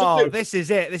everybody gets up to. This is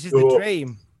it. This is the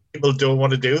dream. People don't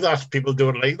want to do that. People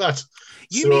don't like that.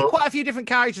 You meet quite a few different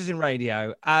characters in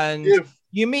radio, and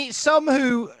you meet some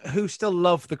who still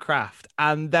love the craft,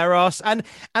 and there are and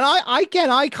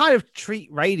I kind of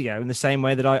treat radio in the same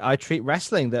way that I treat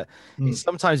wrestling. That it's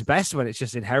sometimes best when it's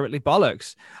just inherently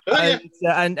bollocks,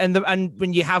 and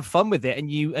when you have fun with it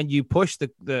and you push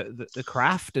the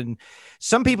craft, and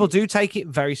some people do take it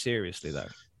very seriously though.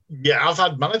 Yeah, I've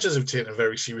had managers who've taken it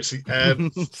very seriously.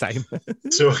 Same.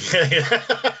 So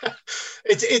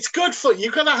it's good fun.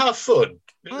 You've got to have fun.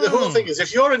 The whole thing is,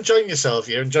 if you're enjoying yourself,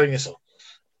 you're enjoying yourself.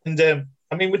 And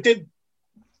I mean, we did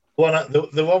one.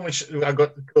 The one which I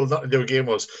got told not to do a game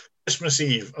was Christmas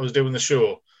Eve. I was doing the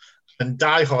show, and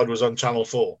Die Hard was on Channel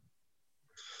 4.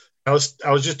 I was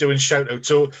just doing shout out.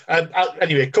 So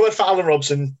anyway, covered for Alan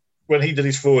Robson when he did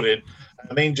his phone in.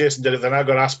 Me and Jason did it. Then I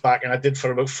got asked back, and I did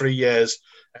for about 3 years.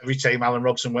 Every time Alan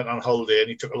Robson went on holiday, and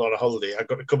he took a lot of holiday, I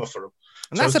got to cover for him.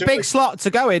 And that's a big slot to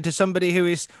go into somebody who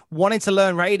is wanting to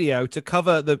learn radio to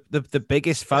cover the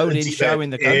biggest phone-in show in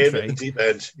the country. The deep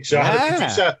end. So I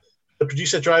had a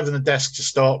producer driving the desk to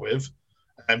start with,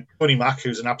 Tony Mack,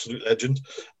 who's an absolute legend.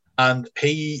 And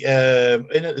he,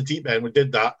 in at the deep end, we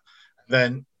did that.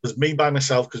 Then it was me by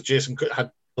myself because Jason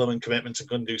had plumbing commitments and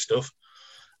couldn't do stuff.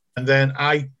 And then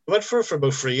I went for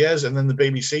about 3 years. And then the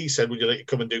BBC said, would you like to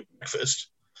come and do breakfast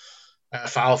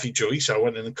for Alfie Joey? So I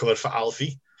went in and covered for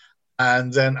Alfie.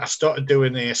 And then I started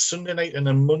doing a Sunday night and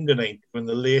a Monday night doing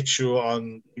the late show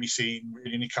on BBC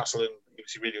Radio Newcastle and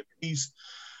BBC Radio Keys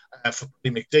for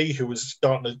Paddy McD, who was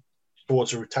starting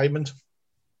towards a retirement.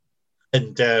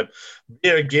 And there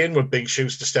again were big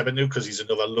shoes to step into because he's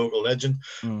another local legend.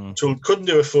 So couldn't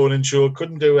do a phone-in show,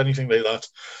 couldn't do anything like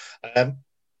that.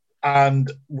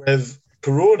 And with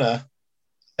Corona,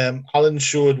 Alan's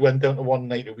show went down to one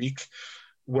night a week.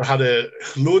 We had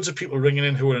loads of people ringing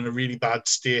in who were in a really bad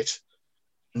state,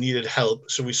 needed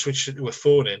help. So we switched it to a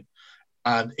phone-in.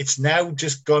 And it's now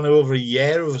just gone over a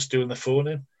year of us doing the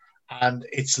phone-in. And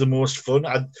it's the most fun.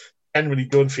 genuinely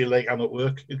don't feel like I'm at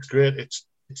work. It's great. It's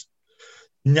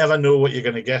never know what you're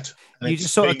going to get. And You it's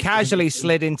just sort of very- casually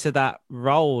slid into that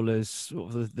role as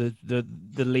sort of the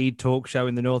lead talk show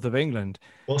in the north of England.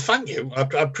 Well, thank you. I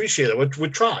appreciate it. We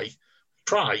try.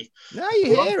 No,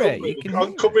 you We're hear on it. Cumbria- You can we're on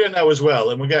hear it. Cumbria now as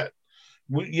well,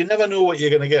 and you never know what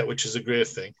you're going to get, which is a great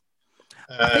thing.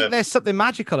 I think there's something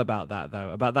magical about that,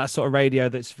 though, about that sort of radio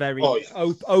that's very Oh,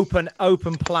 yeah.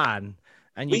 open plan,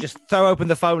 and you just throw open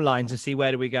the phone lines and see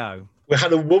where do we go. We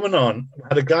had a woman on,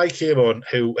 a guy came on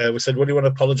who said, "What do you want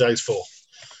to apologise for?"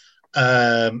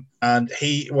 And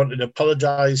he wanted to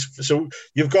apologise. So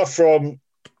you've got from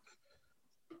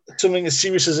something as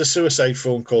serious as a suicide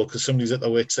phone call because somebody's at their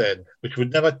wit's end, which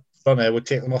would never on air, would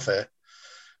take them off air.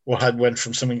 We went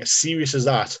from something as serious as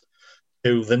that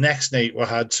to the next night we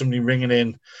had somebody ringing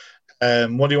in,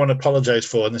 what do you want to apologise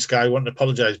for? And this guy wanted to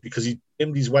apologise because he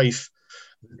blamed his wife.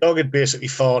 The dog had basically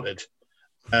farted,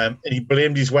 and he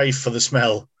blamed his wife for the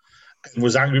smell and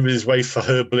was angry with his wife for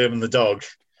her blaming the dog.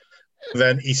 And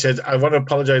then he said, I want to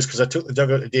apologise because I took the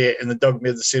dog out today and the dog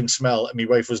made the same smell and my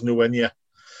wife was nowhere near.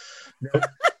 Now,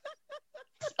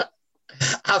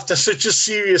 after such a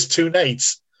serious 2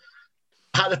 nights,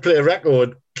 I had to play a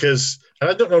record because, and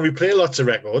I don't normally play lots of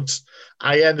records,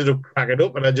 I ended up cracking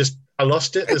up and I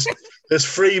lost it. There's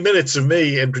 3 minutes of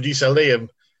me and producer Liam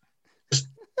just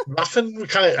laughing. We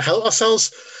kind of held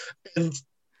ourselves and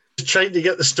trying to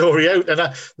get the story out.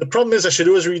 And the problem is I should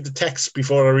always read the texts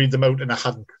before I read them out, and I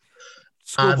hadn't.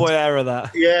 Schoolboy error,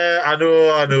 that. Yeah, I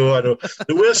know.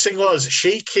 The worst thing was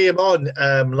she came on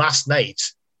last night,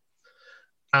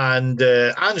 and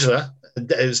Angela,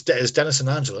 is Dennis and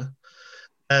Angela.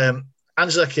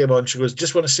 Angela came on. She goes,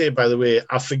 just want to say, by the way,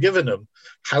 I've forgiven them.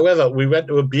 However, we went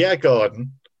to a beer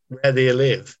garden where they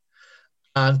live,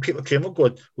 and people came up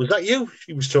going, was that you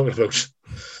she was talking about?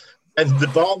 And the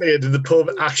barmaid in the pub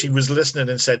actually was listening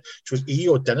and said, she was,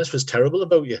 Dennis was terrible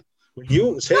about you. Well,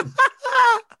 it was him.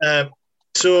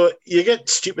 So you get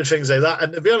stupid things like that.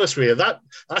 And to be honest with you, that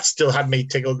still had me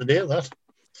tickled today, that.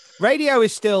 Radio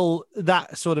is still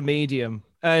that sort of medium.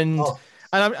 And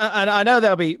I know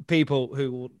there'll be people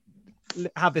who will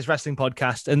have this wrestling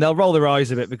podcast and they'll roll their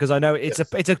eyes a bit because I know it's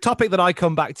a topic that I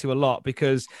come back to a lot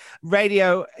because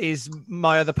radio is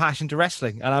my other passion to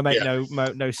wrestling, and I make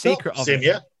no secret of it.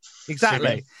 Yeah,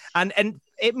 exactly. And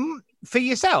it for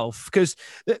yourself, because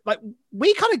like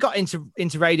we kind of got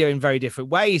into radio in very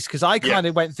different ways, because I kind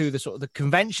of went through the sort of the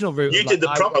conventional route. You did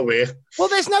the proper way. Well,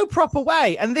 there's no proper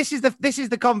way, and this is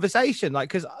the conversation. Like,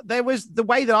 because there was the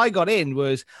way that I got in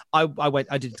was I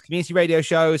did community radio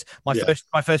shows.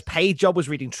 My first paid job was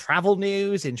reading travel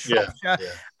news in Shropshire,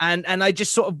 and I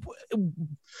just sort of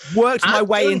worked my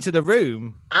way into the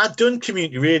room. I'd done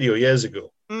community radio years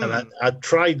ago, and I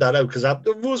tried that out because I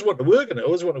always wanted to work in it.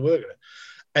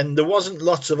 And there wasn't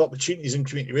lots of opportunities in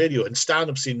community radio, and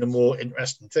stand-up seemed the more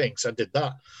interesting thing. So I did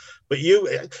that. But you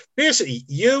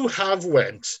have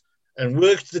went and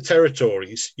worked the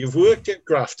territories. You've worked at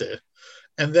Grafter,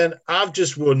 and then I've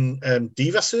just won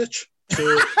Diva Search.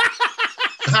 So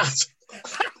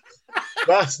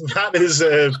that is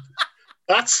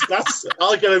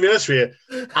I'll get to be honest with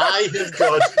you. I have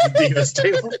got the Divas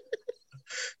table.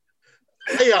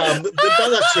 I am the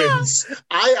Bella Twins.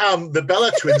 I am the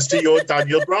Bella Twins to your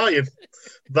Daniel Bryan.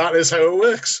 That is how it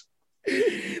works.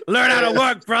 Learn how to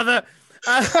work, brother.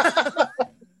 That's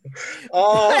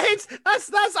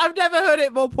I've never heard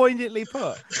it more poignantly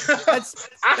put. That's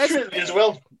accurately as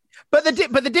well. But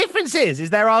the difference is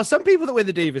there are some people that win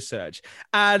the Diva Search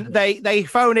and they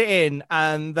phone it in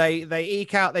and they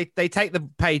eke out, they take the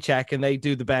paycheck and they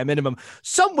do the bare minimum.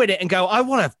 Some win it and go, I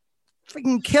want to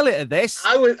freaking kill it at this.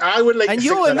 I would like and to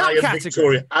you're think in that I am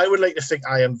category. Victoria. I would like to think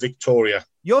I am Victoria.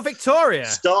 You're Victoria.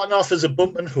 Starting off as a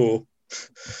bump and hoe.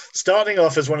 Starting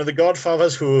off as one of the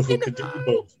Godfathers who could do the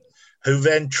both. Who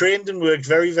then trained and worked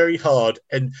very, very hard.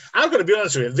 And I've got to be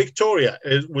honest with you, Victoria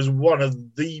was one of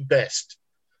the best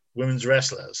women's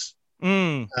wrestlers.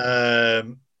 Bridging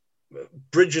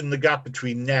the gap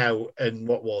between now and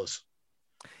what was.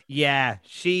 Yeah,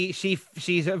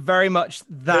 she's very much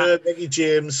that. Becky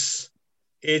James,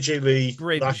 AJ Lee,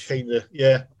 Bridge. that kind of,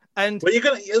 yeah. And well, you're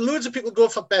gonna loads of people go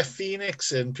for Beth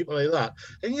Phoenix and people like that,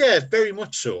 and yeah, very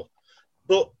much so.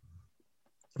 But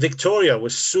Victoria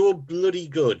was so bloody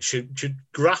good. She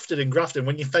grafted and grafted.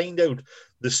 When you find out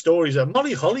the stories of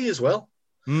Molly Holly as well,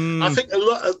 I think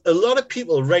a lot of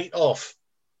people write off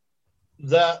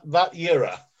that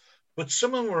era, but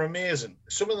some of them were amazing.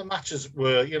 Some of the matches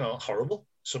were, horrible.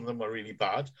 Some of them were really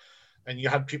bad, and you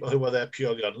had people who were there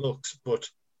purely on looks. But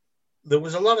there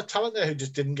was a lot of talent there who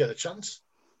just didn't get a chance.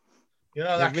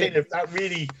 That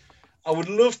really I would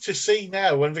love to see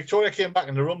now when Victoria came back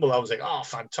in the Rumble. I was like, oh,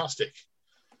 fantastic.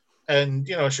 And,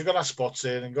 you know, she got her spots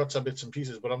in and got some bits and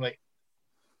pieces. But I'm like,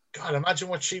 God, imagine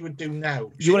what she would do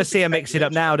now. You want to see her mix it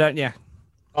up now, don't you?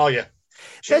 Oh, yeah.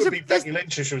 She would be Becky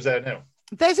Lynch if she was there now.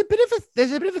 There's a bit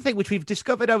of a thing which we've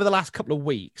discovered over the last couple of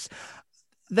weeks.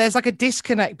 There's like a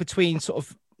disconnect between sort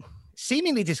of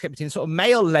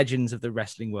male legends of the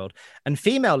wrestling world and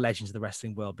female legends of the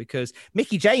wrestling world, because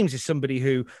Mickie James is somebody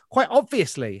who quite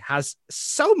obviously has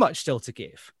so much still to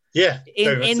give. Yeah.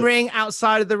 In ring,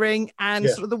 outside of the ring, and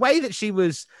sort of the way that she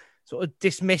was sort of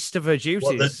dismissed of her duties.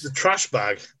 What, the trash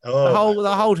bag. Oh,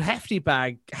 the whole hefty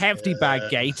bag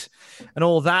gate and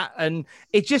all that. And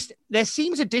it just, there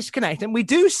seems a disconnect. And we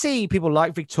do see people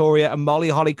like Victoria and Molly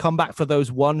Holly come back for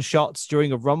those one shots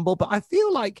during a Rumble. But I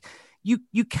feel like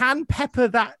you can pepper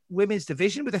that women's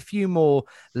division with a few more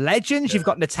legends. You've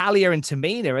got Natalya and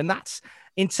Tamina, and that's,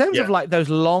 in terms of like those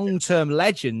long-term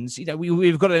legends, you know,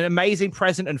 we've got an amazing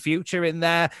present and future in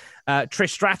there.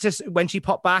 Trish Stratus, when she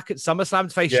popped back at SummerSlam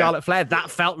to face Charlotte Flair, that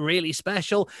felt really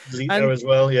special. Zito as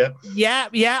well, yeah.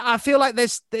 I feel like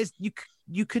there's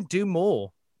you can do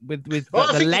more with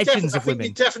the legends of women.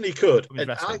 You definitely could.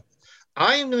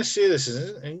 I am going to say this,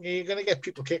 and you're going to get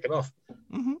people kicking off.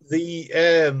 Mm-hmm.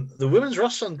 The women's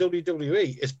roster on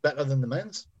WWE is better than the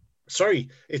men's. Sorry,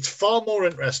 it's far more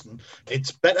interesting.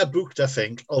 It's better booked, I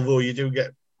think. Although you do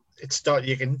get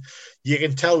you can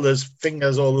tell there's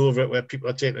fingers all over it where people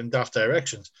are taking in daft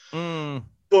directions.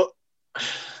 But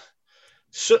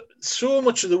so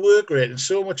much of the work rate and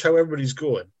so much how everybody's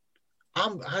going,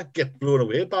 I get blown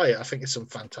away by it. I think it's some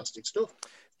fantastic stuff.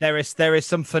 There is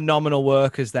some phenomenal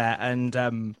workers there, and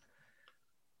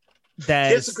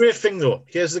here's the great thing, though.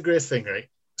 Here's the great thing, right?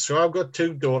 So I've got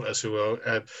two daughters who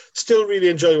are still really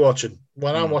enjoy watching.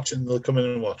 When I'm watching, they'll come in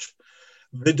and watch.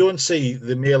 They don't see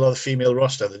the male or the female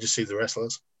roster; they just see the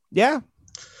wrestlers. Yeah,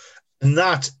 and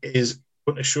that is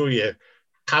going to show you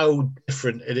how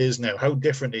different it is now, how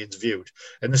different it's viewed.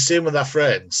 And the same with their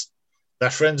friends.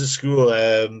 Their friends at school.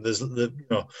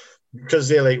 Because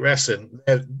they like wrestling,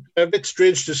 they're a bit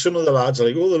strange to some of the lads. Are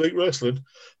like, oh, they like wrestling.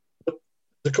 But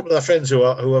there's a couple of their friends who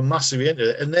are massively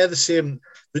into it, and they're the same.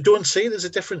 They don't see there's a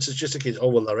difference. It's just a case, oh,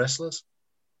 well, they're wrestlers.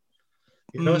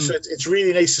 You know, so it's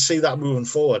really nice to see that moving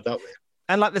forward that way.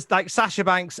 And like this, like Sasha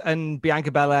Banks and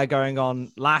Bianca Belair going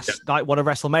on last night, one of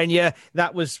WrestleMania.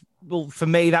 That was, well, for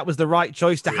me, that was the right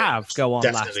choice to have go on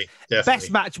definitely.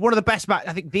 Best match, one of the best match.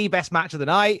 I think the best match of the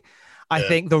night. I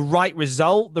think the right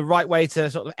result, the right way to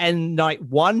sort of end night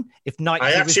one. If night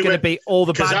two was going to be all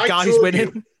the bad guys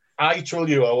winning. I told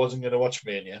you I wasn't going to watch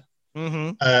Mania.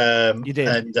 Mm-hmm. You did.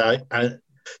 And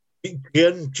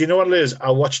do you know what it is?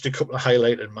 I watched a couple of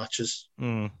highlighted matches.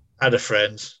 I had a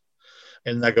friend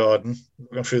in their garden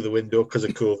looking through the window because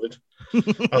of COVID.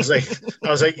 I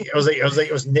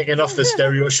was nicking off the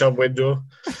stereo shop window.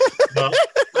 But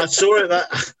I saw it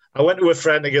I went to a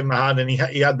friend to give him a hand, and he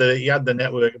had the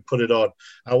network and put it on.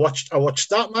 I watched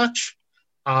that match.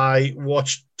 I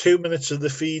watched 2 minutes of The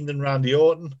Fiend and Randy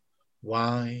Orton.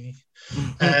 Why?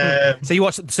 So you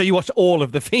watched all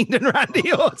of The Fiend and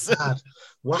Randy Orton. God,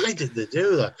 why did they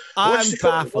do that? I'm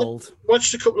baffled.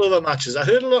 Watched a couple of other matches. I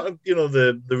heard a lot of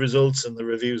the results and the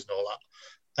reviews and all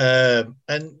that.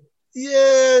 And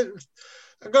yeah,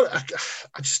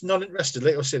 I'm just not interested.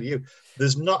 Like I said to you,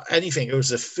 there's not anything. It was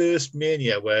the first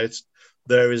Mania where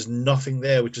there is nothing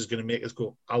there which is going to make us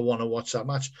go, I want to watch that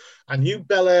match. I knew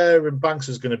Belair and Banks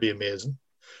was going to be amazing.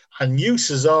 I knew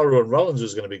Cesaro and Rollins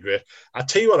was going to be great. I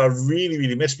tell you what, I really,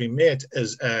 really miss me mate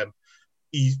is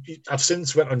I've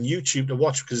since went on YouTube to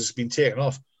watch because it's been taken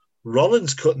off.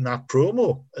 Rollins cutting that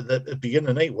promo at the beginning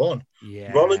of night one.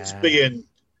 Yeah. Rollins being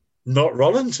not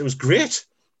Rollins. It was great.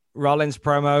 Rollins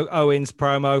promo, Owens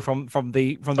promo from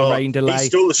the rain delay. He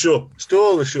stole the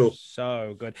show.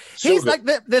 So good. He's like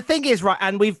the thing is, right,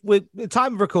 and we've the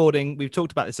time of recording, we've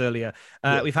talked about this earlier.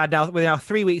 We're now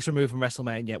 3 weeks removed from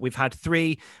WrestleMania. We've had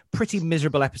 3 pretty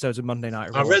miserable episodes of Monday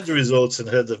Night Raw. I read the results and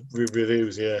heard the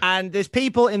reviews, yeah. And there's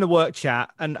people in the work chat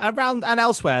and around and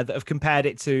elsewhere that have compared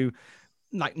it to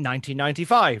like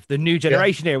 1995, the New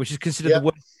Generation era, which is considered the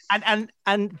worst.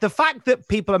 And the fact that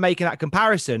people are making that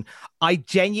comparison, I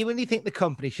genuinely think the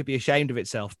company should be ashamed of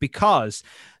itself, because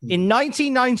in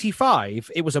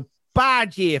 1995, it was a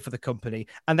bad year for the company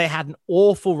and they had an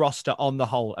awful roster on the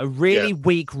whole, a really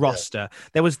weak roster.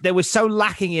 There was so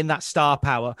lacking in that star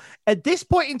power. At this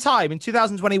point in time, in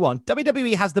 2021,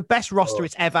 WWE has the best roster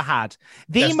it's ever had,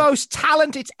 the most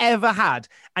talent it's ever had,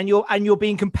 and you're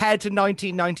being compared to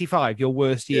 1995, your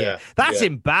worst year. That's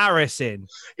embarrassing.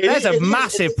 There's a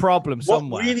massive problem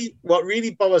somewhere. What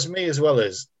really bothers me as well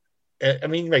is I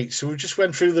mean, right, so we just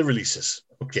went through the releases.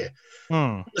 Okay.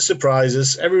 Hmm. The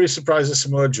surprises. Everybody surprises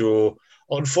Samoa Joe.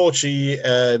 Unfortunately,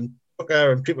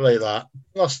 Booker and people like that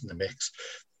lost in the mix.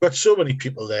 Got so many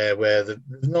people there where they've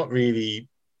not really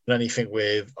done anything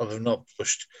with, or they've not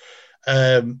pushed.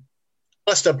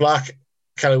 Aleister Black,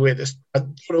 kind of wait. I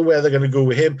don't know where they're going to go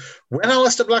with him. When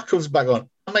Aleister Black comes back on,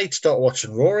 I might start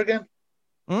watching Raw again.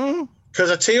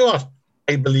 Because I tell you what,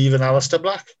 I believe in Aleister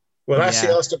Black. When I see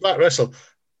Aleister Black wrestle,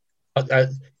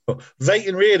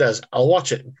 Viking Raiders, I'll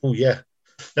watch it. Oh, yeah.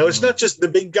 Now, it's not just the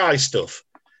big guy stuff.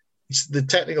 It's the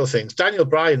technical things. The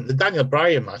Daniel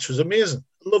Bryan match was amazing.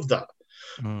 I love that.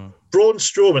 Braun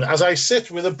Strowman, as I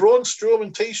sit with a Braun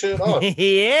Strowman t-shirt on.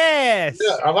 Yes.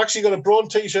 Yeah, I've actually got a Braun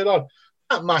t-shirt on.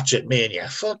 That match at Mania,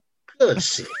 for goodness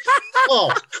sake.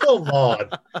 Oh, come on.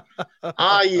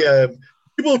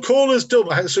 People call us dumb.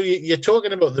 So you're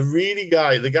talking about the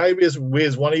guy who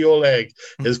weighs one of your legs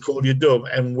is called you dumb,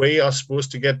 and we are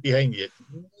supposed to get behind you.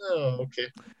 Oh, okay.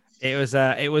 It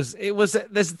was.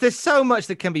 There's so much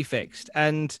that can be fixed,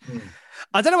 and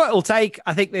I don't know what it'll take.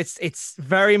 I think it's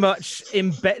very much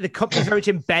the company's very much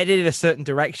embedded in a certain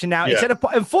direction now. Yeah.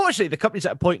 Unfortunately, the company's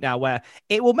at a point now where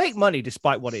it will make money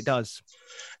despite what it does.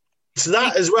 It's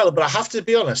that as well, but I have to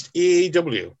be honest,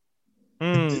 AEW.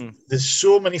 There's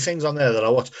so many things on there that I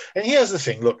watch. And here's the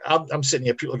thing. Look, I'm sitting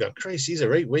here, people are going, Christ, he's a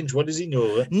right whinge. What does he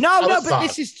know? No, but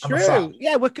this is true.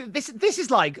 Yeah, this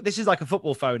is like a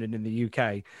football phone in the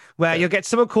UK where you'll get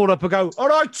someone called up and go, all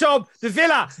right, Tom, the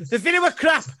Villa were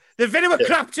crap. The Villa were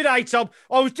crap today, Tom.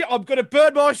 I'm going to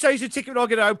burn my season ticket when I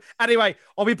get home. Anyway,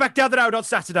 I'll be back down the road on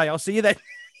Saturday. I'll see you then.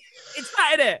 It's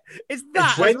that, isn't it? It's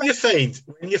that. It's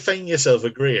when you find yourself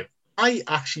agreeing. I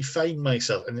actually find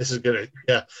myself, and this is going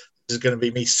to be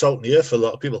me salting the earth for a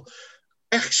lot of people.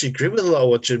 I actually agree with a lot of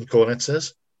what Jim Cornette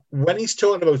says. When he's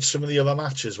talking about some of the other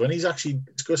matches, when he's actually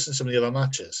discussing some of the other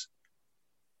matches,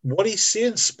 what he's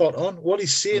saying is spot on. What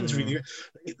he's saying is really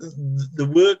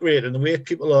the work rate and the way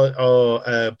people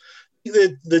are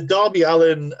the Darby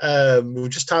Allin. We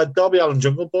just had Darby Allin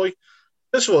Jungle Boy.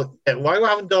 First of all, why we're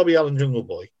having Darby Allin Jungle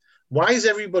Boy? Why is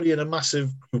everybody in a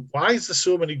massive group? Why is there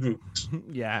so many groups?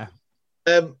 Yeah.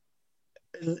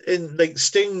 In like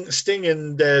Sting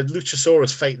and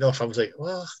Luchasaurus fighting off, I was like,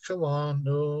 well, come on,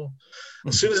 no.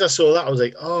 As soon as I saw that, I was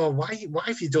like, oh, why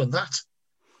have you done that?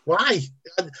 Why?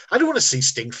 I don't want to see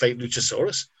Sting fight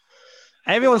Luchasaurus.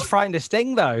 Everyone's frightened of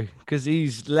Sting, though, because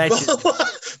he's legend. But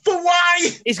why?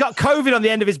 He's got COVID on the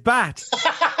end of his bat.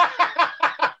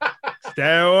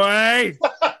 Stay away.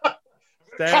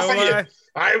 Stay away.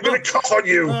 I am going to cough on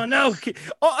you. Oh no!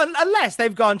 Unless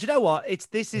they've gone, do you know what?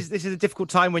 This is a difficult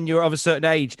time when you're of a certain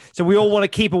age, so we all want to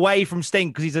keep away from Sting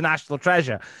because he's a national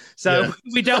treasure. So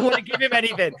we don't want to give him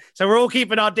anything. So we're all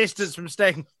keeping our distance from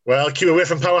Sting. Well, keep away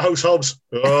from Powerhouse Hobbs.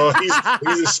 Oh,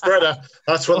 he's a spreader.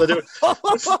 That's what they're doing.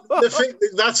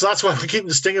 That's why we're keeping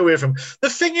Sting away from. The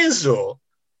thing is, though,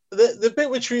 the bit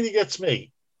which really gets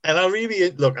me, and I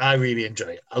really enjoy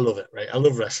it. I love it. Right? I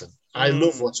love wrestling. I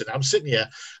love watching it. I'm sitting here,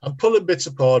 I'm pulling bits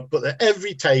apart, but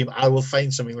every time I will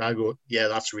find something that I go, yeah,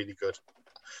 that's really good.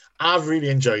 I've really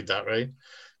enjoyed that, right?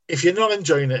 If you're not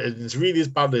enjoying it and it's really as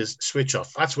bad as switch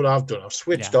off, that's what I've done. I've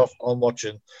switched off on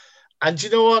watching. And you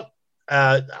know what?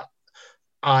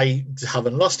 I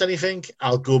haven't lost anything.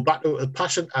 I'll go back to it with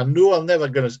passion. I know I'm never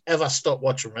going to ever stop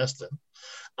watching wrestling.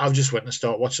 I've just went and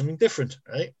start watching something different,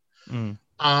 right?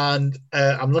 And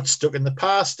I'm not stuck in the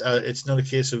past. It's not a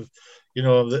case of,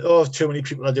 too many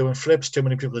people are doing flips, too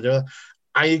many people are doing.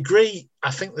 I agree.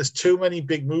 I think there's too many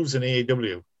big moves in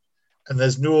AEW, and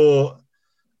there's no.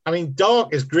 I mean,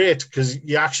 Dark is great because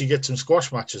you actually get some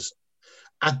squash matches.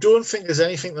 I don't think there's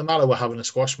anything the matter with having a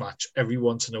squash match every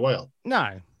once in a while.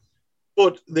 No,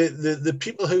 but the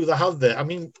people who they have there, I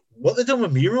mean, what they've done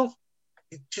with Miro,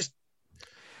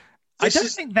 I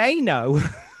don't think they know.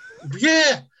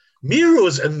 Yeah,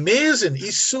 Miro's amazing.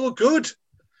 He's so good,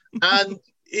 and.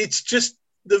 It's just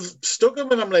they've stuck him,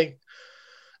 and I'm like,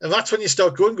 and that's when you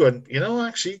start going,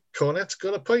 actually, Cornette's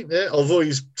got a point there. Although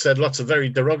he's said lots of very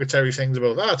derogatory things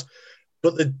about that,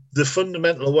 but the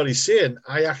fundamental of what he's saying,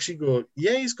 I actually go,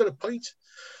 yeah, he's got a point.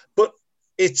 But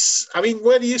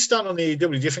where do you stand on the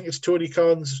AEW? Do you think it's Tony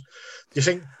Khan's? Do you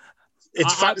think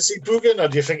it's fantasy booking, or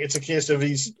do you think it's a case of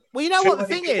he's? Well, you know what the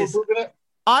thing is.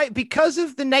 Because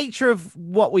of the nature of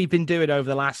what we've been doing over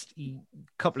the last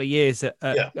couple of years at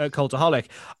Cultaholic,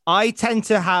 I tend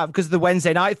to have, because of the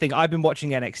Wednesday night thing, I've been watching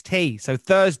NXT. So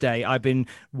Thursday, I've been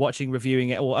reviewing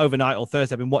it, or overnight or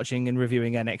Thursday, I've been watching and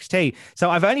reviewing NXT. So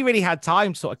I've only really had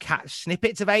time to sort of catch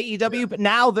snippets of AEW. But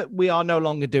now that we are no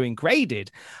longer doing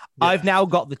graded, I've now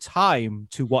got the time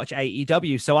to watch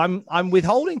AEW, so I'm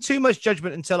withholding too much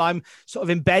judgment until I'm sort of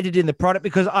embedded in the product,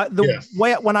 because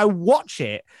way when I watch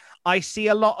it, I see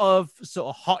a lot of sort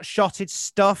of hot-shotted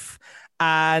stuff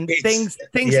and things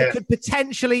that could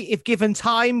potentially, if given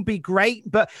time, be great.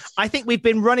 But I think we've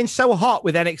been running so hot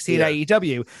with NXT and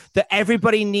AEW that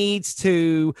everybody needs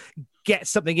to get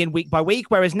something in week by week,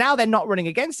 whereas now they're not running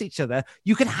against each other.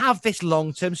 You can have this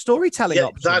long-term storytelling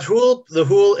option. The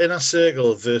whole Inner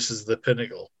Circle versus the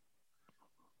Pinnacle.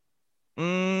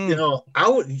 You know, I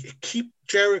would keep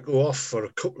Jericho off for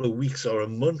a couple of weeks or a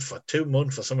month or 2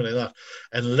 months or something like that,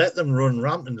 and let them run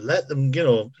rampant, let them, you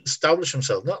know, establish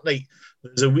themselves. Not like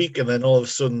there's a week and then all of a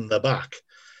sudden they're back.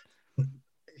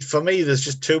 For me, there's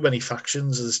just too many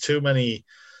factions. There's too many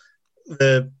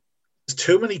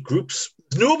groups.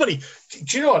 Nobody.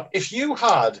 Do you know what? If you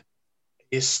had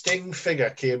a Sting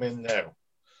figure came in now,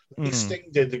 like Sting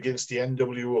did against the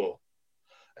NWO,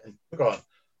 and took on,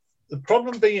 the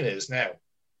problem being is now,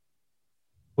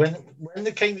 when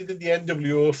they kind of did the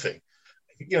NWO thing,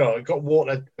 you know, it got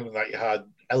watered down. Like you had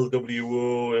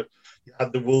LWO, you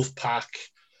had the Wolf Pack,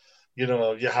 you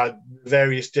know, you had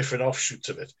various different offshoots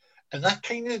of it, and that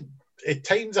kind of, at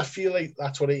times I feel like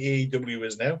that's what AEW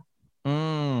is now.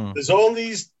 There's all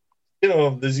these, you know,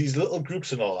 there's these little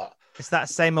groups and all that. It's that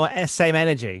same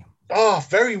energy. Oh,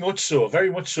 very much so, very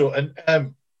much so.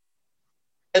 And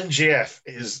MJF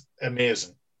is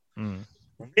amazing.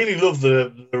 Really love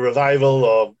the revival,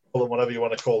 or call them whatever you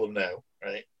want to call them now,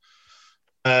 right?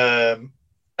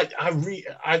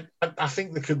 I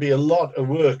think there could be a lot of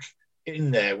work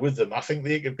in there with them. I think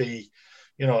they could be,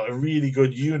 you know, a really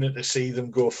good unit to see them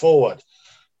go forward.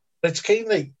 But it's kind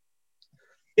of like,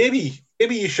 maybe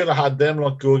you should have had them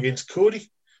not go against Cody.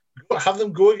 Have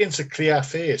them go against a clear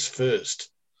face first.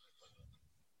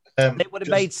 It would have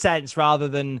made sense rather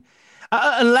than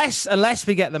unless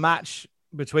we get the match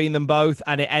between them both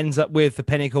and it ends up with the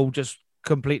Pinnacle just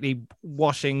completely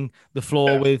washing the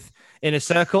floor with Inner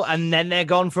Circle, and then they're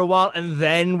gone for a while, and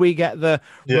then we get the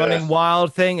Running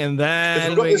Wild thing, and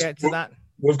then we get to that.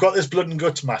 We've got this blood and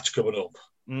guts match coming up.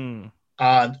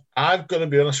 And I'm going to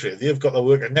be honest with you, they've got the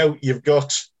work. And now you've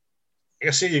got, like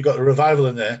I say, you've got the Revival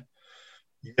in there.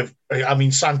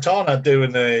 Santana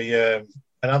doing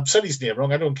and I've said his name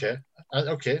wrong, I don't care.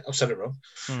 Okay, I've said it wrong.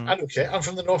 I don't care. I'm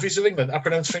from the northeast of England. I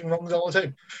pronounce things wrong all the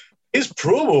time. His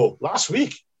promo last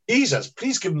week, Jesus,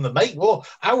 please give him the mic. Well,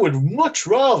 I would much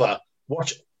rather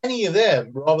watch any of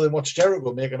them rather than watch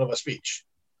Jericho make another speech.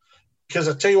 Because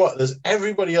I tell you what, there's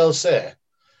everybody else there.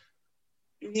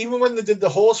 Even when they did the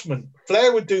Horseman,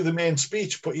 Flair would do the main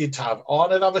speech, but you'd have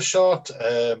Arnett have a shot.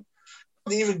 They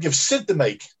even give Sid the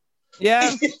mic.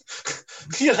 Yeah.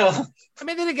 You know. I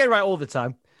mean, they didn't get it right all the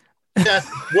time. Yeah.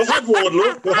 We'll have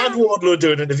Wardlow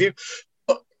do an interview.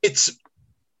 But it's...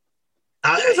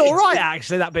 It was all right,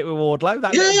 actually, that bit with Wardlow.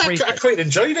 I quite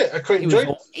enjoyed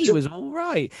it. He was all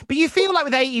right. But you feel like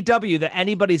with AEW that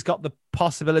anybody's got the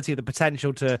possibility, the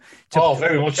potential to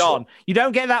very much on. So. You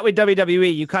don't get that with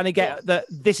WWE. You kind of get that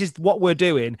this is what we're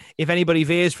doing. If anybody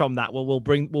veers from that, we'll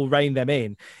rein them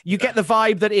in. You get the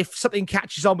vibe that if something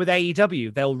catches on with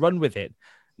AEW, they'll run with it.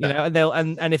 You know,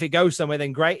 and if it goes somewhere,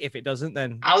 then great. If it doesn't,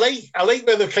 then I like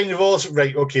where they're kind of also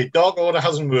right. Okay, Dark Order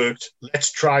hasn't worked.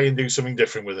 Let's try and do something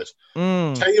different with it.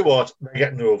 Tell you what, they're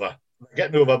getting over. They're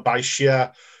getting over by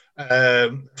sheer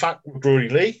fact with Brody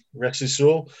Lee, rest his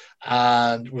soul,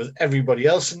 and with everybody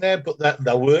else in there. But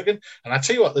they're working. And I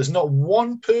tell you what, there's not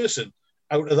one person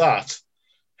out of that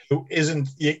who isn't.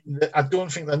 I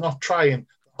don't think they're not trying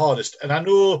the hardest. And I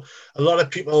know a lot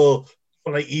of people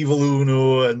like Evil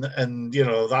Uno and you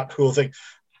know that whole thing.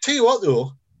 Tell you what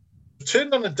though,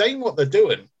 turned on a dime what they're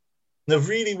doing. They've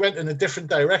really went in a different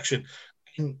direction.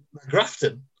 In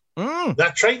Grafton,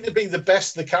 they're trying to be the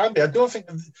best they can be. I don't think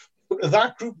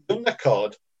that group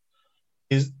undercard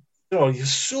is, you know,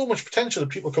 there's so much potential of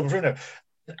people coming through now.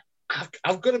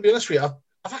 I've got to be honest with you.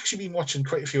 I've actually been watching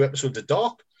quite a few episodes of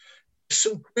Dark. There's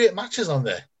some great matches on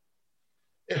there.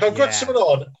 If I've got something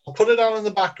on, I'll put it on in the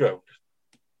background.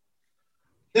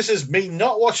 This is me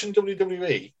not watching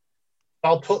WWE.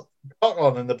 I'll put Dark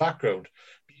on in the background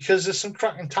because there's some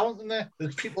cracking talent in there.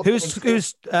 There's people.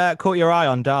 Who's caught your eye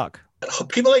on Dark?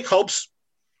 People like Hobbs.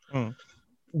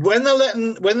 When they're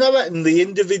letting the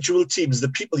individual teams, the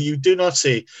people you do not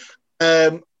see,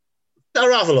 Dar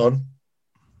Avalon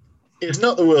is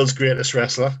not the world's greatest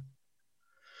wrestler.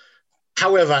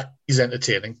 However, he's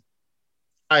entertaining.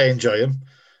 I enjoy him.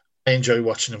 I enjoy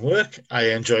watching him work.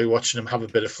 I enjoy watching him have a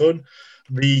bit of fun.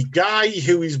 The guy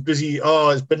who is busy, is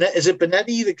it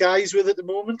Benetti, the guy he's with at the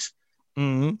moment?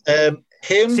 Him?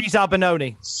 Cesar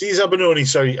Bononi.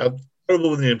 Sorry, I'm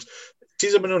terrible with names.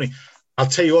 Cesar Bononi. I'll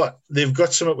tell you what, they've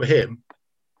got something with him.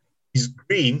 He's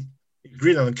green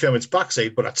on the Kermit's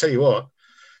backside, but I tell you what,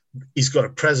 he's got a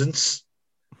presence.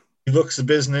 He looks the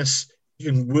business. He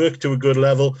can work to a good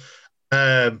level.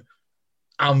 I'm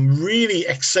really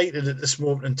excited at this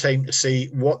moment in time to see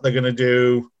what they're going to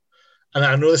do. And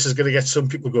I know this is going to get some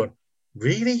people going,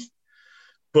 really?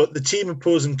 But the team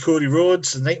opposing Cody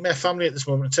Rhodes, the Nightmare Family at this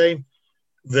moment in time,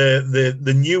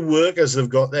 the new workers they've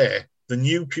got there, the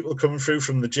new people coming through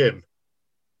from the gym,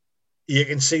 you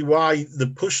can see why they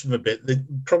pushed them a bit. They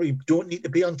probably don't need to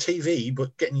be on TV,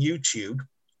 but getting YouTube,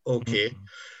 okay. Mm-hmm.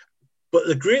 But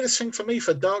the greatest thing for me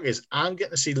for Dark is I'm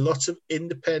getting to see lots of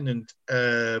independent,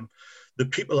 the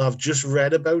people I've just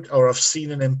read about or I've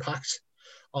seen an impact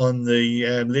on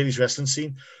the ladies wrestling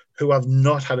scene who have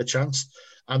not had a chance.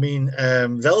 I mean,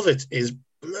 Velvet is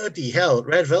bloody hell.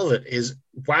 Red Velvet is,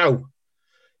 wow.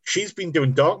 She's been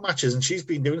doing dark matches and she's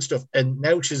been doing stuff. And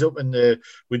now she's up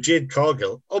with Jade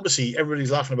Cargill. Obviously, everybody's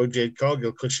laughing about Jade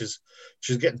Cargill because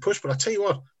she's getting pushed. But I tell you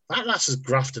what, that lass is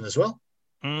grafting as well.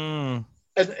 Mm.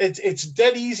 And it's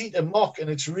dead easy to mock and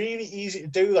it's really easy to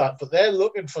do that. But they're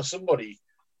looking for somebody.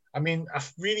 I mean, I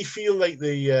really feel like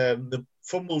they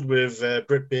fumbled with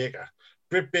Britt Baker.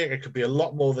 Britt Baker could be a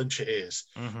lot more than she is.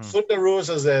 Mm-hmm. Thunder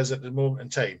Rosa's theirs at the moment in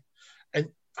time. And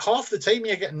half the time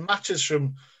you're getting matches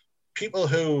from people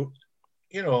who,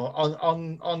 you know,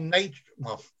 on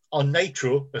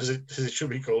Nitro, as it should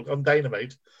be called, on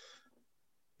Dynamite,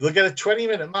 they'll get a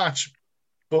 20-minute match,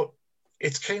 but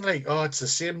it's kind of like, oh, it's the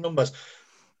same numbers.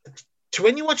 So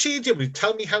when you watch AEW,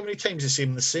 tell me how many times you've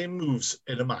seen the same moves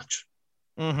in a match.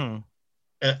 Mm-hmm.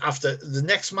 After the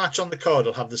next match on the card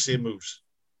will have the same moves.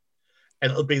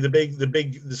 And it'll be the big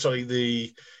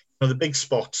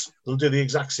spots. They'll do the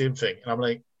exact same thing. And I'm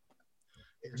like,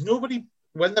 there's nobody,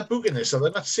 when they're booking this, so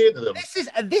they're not saying to them.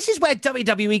 This is where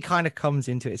WWE kind of comes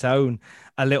into its own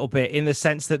a little bit, in the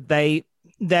sense that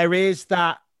there is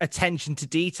that attention to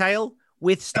detail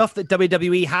with stuff that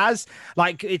WWE has.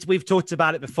 Like, we've talked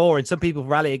about it before, and some people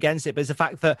rally against it, but it's the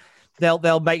fact that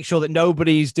they'll make sure that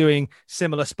nobody's doing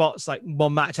similar spots, like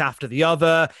one match after the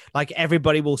other. Like,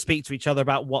 everybody will speak to each other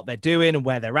about what they're doing and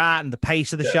where they're at and the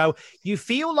pace of the show. You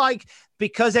feel like,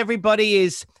 because everybody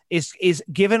is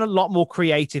given a lot more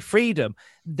creative freedom,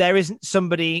 there isn't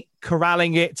somebody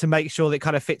corralling it to make sure that it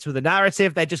kind of fits with the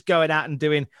narrative. They're just going out and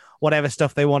doing whatever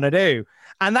stuff they want to do.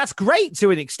 And that's great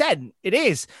to an extent. It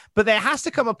is. But there has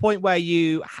to come a point where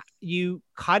you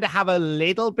kind of have a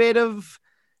little bit of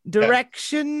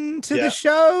direction to the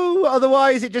show.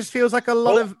 Otherwise, it just feels like a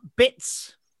lot of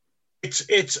bits. It's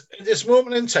this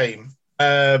moment in time.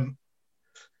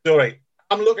 All right.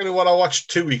 I'm looking at what I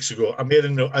watched 2 weeks ago. I made a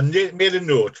note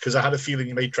because I had a feeling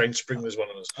you might try and spring this one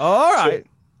on us. All right.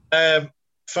 So,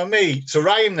 for me, so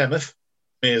Ryan Nemeth,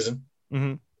 amazing.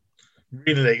 Mm-hmm.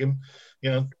 Really like him.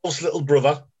 You know, Dolph's little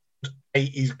brother.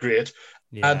 He's great.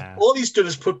 Yeah. And all he's done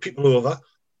is put people over.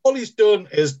 All he's done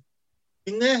is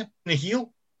in there, in a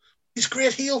heel. He's a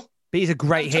great heel. But he's a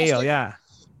great heel, yeah.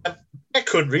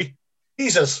 Backcountry,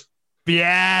 Jesus.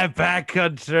 Yeah,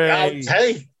 Backcountry.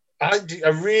 Hey, I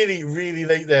really, really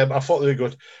like them. I thought they were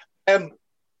good.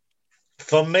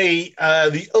 For me,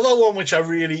 the other one which I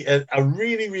really,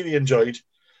 really enjoyed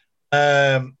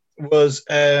was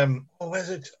where's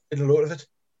it? In a lot of it.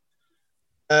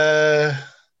 I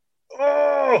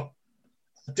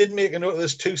did make a note of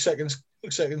this. 2 seconds.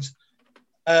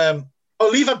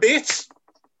 Oliva Bates,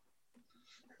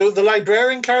 the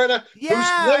librarian character, who's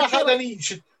never had any.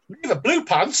 Oliva Blue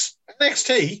Pants,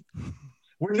 NXT.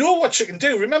 We know what she can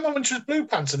do. Remember when she was Blue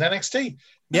Pants in NXT?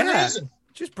 Amazing.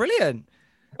 She's brilliant.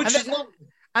 There's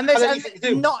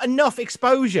not enough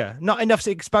exposure. Not enough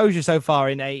exposure so far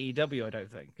in AEW, I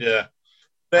don't think. Yeah.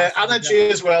 Anna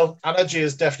Jay as well. Anna Jay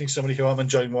is definitely somebody who I'm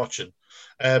enjoying watching.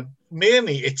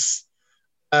 Mainly it's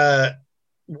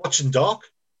watching Dark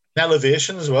and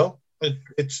Elevation as well.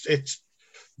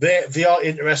 They are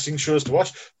interesting shows to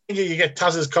watch. You get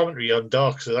Taz's commentary on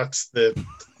Dark, so that's the.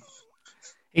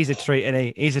 He's a treat, isn't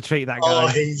he? He's a treat, that guy. Oh,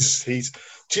 he's.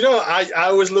 Do you know? I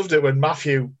always loved it when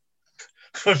Matthew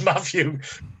called him an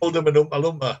Oompa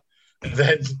Loompa, and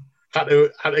then had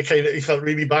to kind of, he felt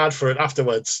really bad for it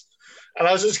afterwards. And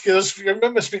I was just, because I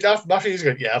remember speaking after Matthew, he's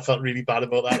going, yeah, I felt really bad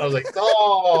about that. And I was like,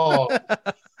 oh.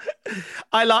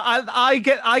 I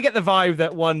get the vibe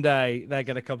that one day they're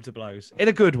going to come to blows in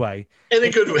a good way. In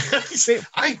a good way.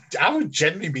 I would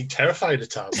genuinely be terrified of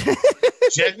Taz.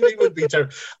 Genuinely would be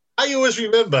terrified. I always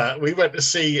remember we went to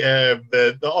see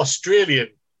the Australian.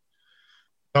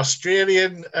 There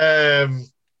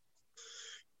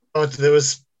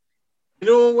was, you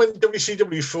know, when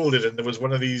WCW folded and there was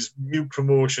one of these new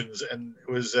promotions, and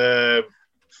it was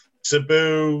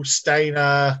Sabu,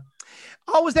 Steiner.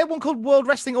 Oh, was there one called World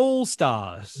Wrestling All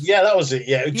Stars? Yeah, that was it.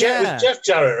 Yeah, it was Jeff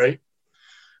Jarrett, right?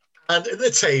 And at the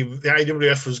time, the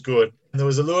IWF was good, and there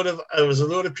was a load of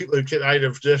people who came to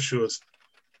IWF shows,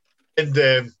 and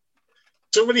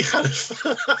somebody had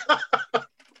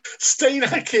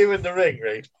Steiner came in the ring,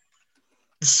 right?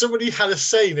 Somebody had a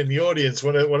sign in the audience.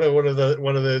 One of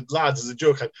the lads as a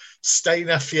joke had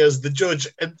Steiner fears the judge,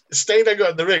 and Steiner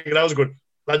got in the ring, and I was going,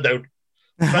 "Man down."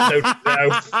 I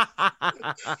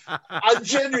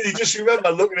genuinely just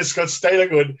remember looking at Scott Steiner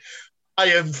going, I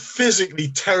am physically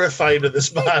terrified of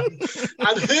this man.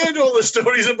 I'd heard all the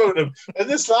stories about him. And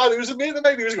this lad, who was a mate of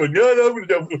mine, he was going, no, put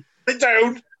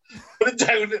it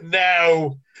down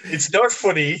now. It's not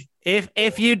funny. If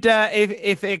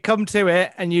it come to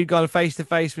it and you'd gone face to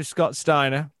face with Scott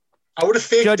Steiner, I would have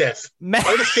faked death. I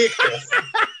would have faked death.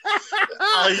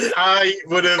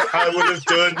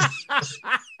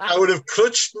 I would have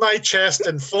clutched my chest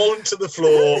and fallen to the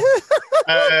floor.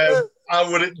 I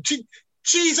would have.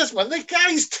 Jesus, man, the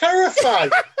guy's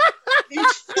terrified.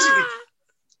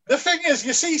 The thing is,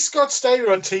 you see Scott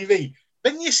Steiner on TV,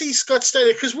 then you see Scott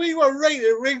Steiner, because we were right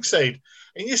at ringside,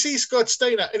 and you see Scott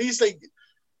Steiner, and he's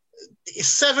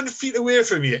 7 feet away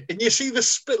from you, and you see the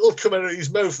spittle coming out of his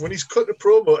mouth when he's cut a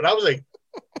promo, and I was like,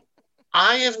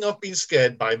 I have not been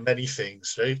scared by many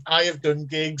things, right? I have done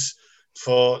gigs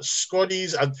for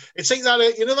squaddies, and it's like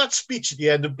that, that speech at the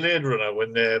end of Blade Runner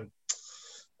when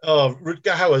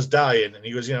Rutger Hauer's dying, and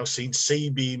he was, I've seen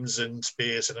C-beams in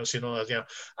space, and I've seen all that,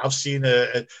 I've seen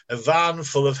a van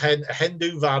full of a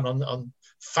Hindu van on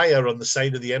fire on the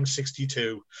side of the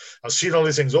M62. I've seen all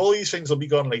these things. All these things will be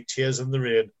gone like tears in the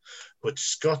rain, but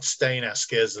Scott Steiner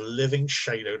scares the living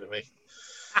shite out of me.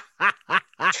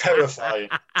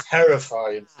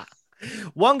 Terrifying.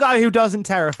 One guy who doesn't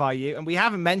terrify you, and we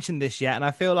haven't mentioned this yet, and I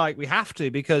feel like we have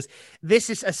to, because this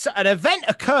is an event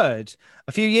occurred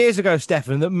a few years ago,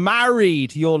 Stefan, that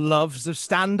married your loves of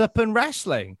stand-up and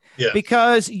wrestling. Yeah.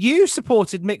 Because you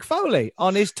supported Mick Foley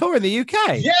on his tour in the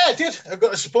UK. Yeah, I did. I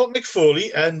got to support Mick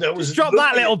Foley, and it was drop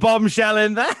that little bombshell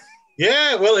in there.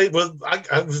 Yeah, well, it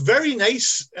was very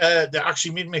nice to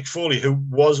actually meet Mick Foley, who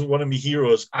was one of my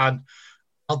heroes, and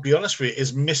I'll be honest with you,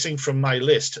 is missing from my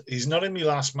list. He's not in my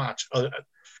last match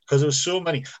because there was so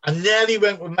many. I nearly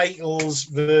went with Michaels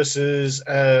versus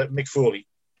Mick Foley,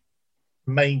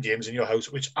 Mind Games in Your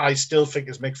House, which I still think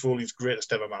is Mick Foley's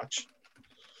greatest ever match.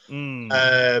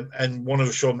 And one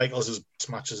of Shawn Michaels' best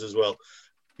matches as well.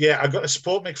 Yeah, I got to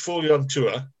support Mick Foley on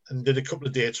tour and did a couple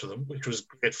of dates with him, which was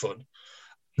great fun.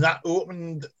 And that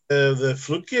opened the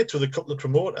floodgates with a couple of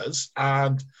promoters,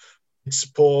 and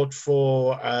support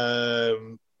for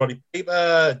Roddy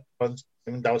Piper,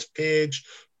 Dallas Page,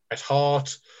 Bret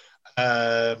Hart,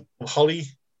 Holly,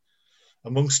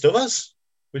 amongst others,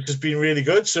 which has been really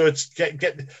good. So it's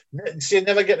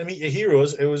never get to meet your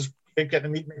heroes. It was getting to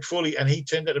meet Mick Foley, and he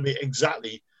turned out to be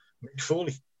exactly Mick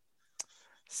Foley.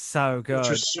 So good. Which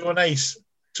was so nice.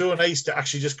 So nice to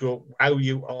actually just go, wow,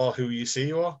 you are who you say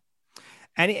you are.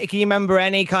 Can you remember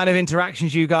any kind of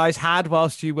interactions you guys had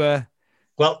whilst you were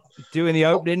doing the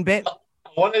opening bit?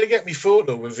 I wanted to get my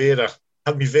photo with Vader. I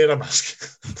had my Vader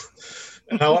mask.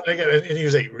 And I wanted to get it, and he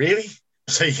was like, really?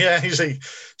 I said, yeah. He's like,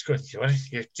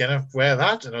 you're gonna wear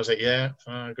that? And I was like, yeah,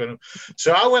 I'm gonna.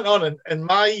 So I went on, and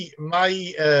my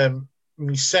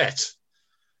set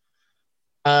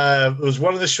was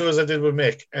one of the shows I did with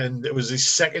Mick, and it was his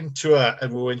second tour,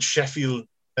 and we were in Sheffield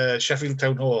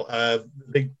Town Hall,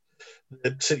 the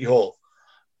City Hall.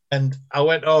 And I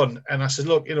went on, and I said,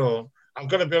 look, I've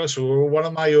got to be honest with you, one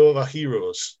of my other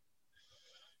heroes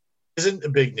isn't a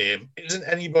big name, isn't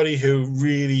anybody who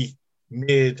really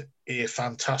made a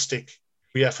fantastic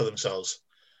career for themselves.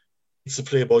 It's the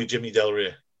Playboy Jimmy Del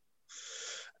Rey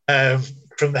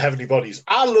from the Heavenly Bodies.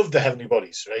 I love the Heavenly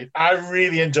Bodies, right? I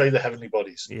really enjoyed the Heavenly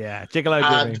Bodies. Yeah, Gigolo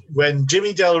and Jimmy. When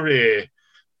Jimmy Del Rey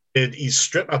did his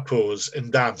stripper pose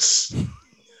and dance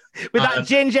with that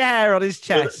ginger hair on his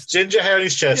chest. Ginger hair on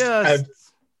his chest. Just...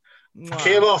 And I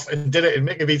came off and did it, and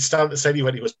Mick Beat stand beside me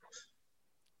when he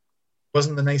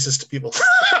wasn't the nicest to people.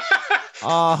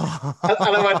 Oh. and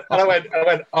I went,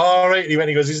 all right. And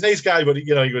he goes, he's a nice guy, but he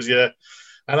goes, yeah.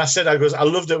 And I said, I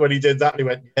loved it when he did that. And he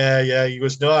went, yeah. He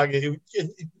goes, no. The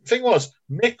thing was,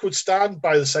 Mick would stand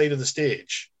by the side of the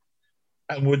stage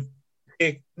and would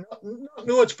take not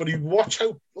notes, but he'd watch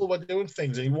how people were doing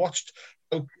things, and he watched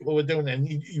how people were doing it, and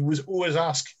he was always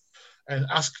ask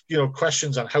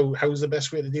questions on how's the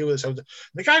best way to deal with this.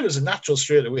 The guy was a natural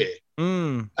straight away.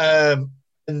 And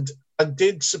I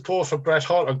did support for Bret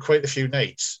Hart on quite a few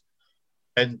nights,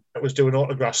 and I was doing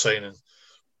autograph signing.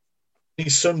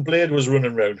 His son Blade was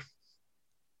running around,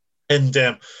 and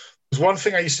Because one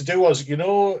thing I used to do was, you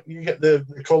get they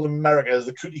call them in America as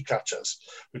the cootie catchers,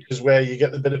 which is where you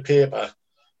get the bit of paper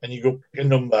and you go pick a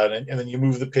number and then you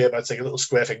move the paper. It's like a little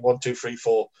square thing, 1, 2, 3,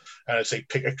 4. And it's like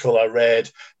pick a colour,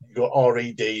 red. You go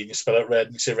R-E-D and you spell it red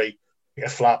and you say, right, pick a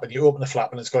flap, and you open the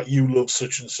flap and it's got you love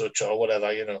such and such or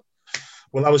whatever,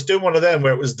 Well, I was doing one of them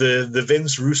where it was the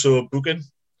Vince Russo booking.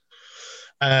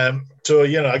 So,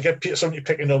 I get somebody to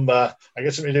pick a number, I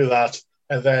get somebody to do that,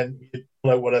 and then you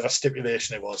pull out whatever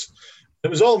stipulation it was. It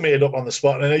was all made up on the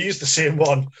spot, and I used the same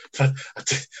one.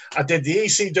 I did the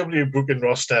ECW booking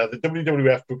roster, the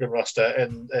WWF booking roster,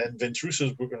 and Vince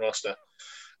Russo's booking roster.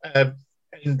 And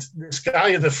this guy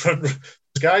in the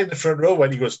front row,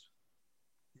 when he goes,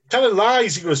 telling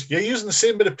lies, he goes, you're using the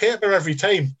same bit of paper every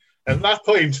time. And at that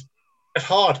point, Bret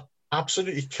Hart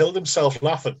absolutely killed himself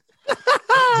laughing.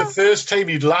 The first time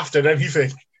he'd laughed at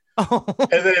anything. And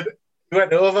then he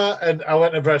went over, and I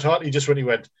went to Bret Hart. He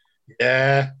went,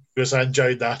 yeah, because I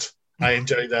enjoyed that.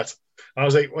 And I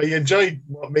was like, well, you enjoyed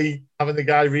me having the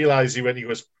guy realise he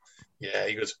goes, yeah,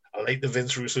 I like the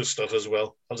Vince Russo stuff as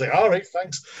well. I was like, all right,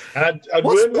 thanks. And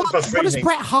what does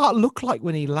Bret Hart look like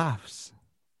when he laughs?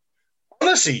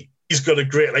 Honestly, he's got a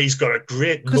great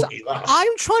nutty laugh.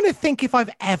 I'm trying to think if I've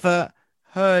ever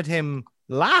heard him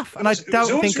laugh, and I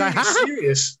don't think I have.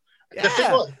 Serious. Yeah. The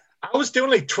thing was, I was doing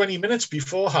like 20 minutes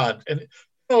beforehand, and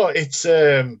it's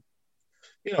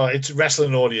it's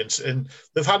wrestling audience, and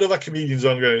they've had other comedians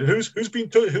on going, who's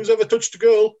ever touched a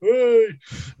girl, hey!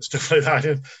 Stuff like that,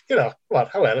 and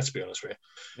let's be honest with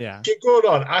you. Yeah. Keep going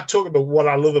on. I talk about what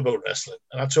I love about wrestling,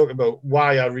 and I talk about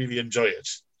why I really enjoy it,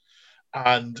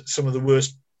 and some of the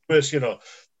worst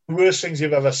things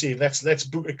you've ever seen. Let's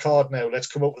book a card now. Let's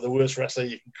come up with the worst wrestler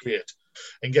you can create,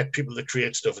 and get people to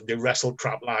create stuff and do Wrestle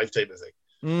Crap Live type of thing.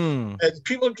 And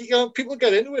people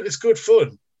get into it. It's good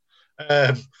fun.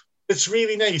 It's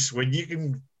really nice when you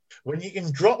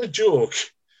can drop a joke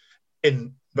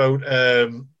in about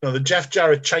the Jeff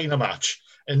Jarrett China match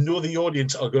and know the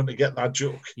audience are going to get that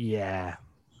joke. Yeah.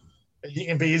 And you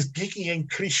can be as geeky and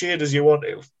cliched as you want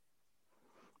to.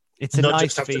 It's a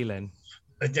nice feeling.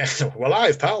 Well,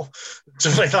 live, pal.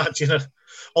 Something like that,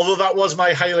 Although that was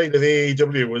my highlight of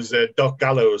AEW was Doc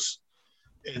Gallows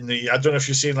I don't know if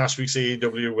you've seen last week's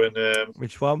AEW when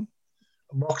which one?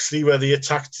 Moxley, where they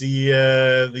attacked the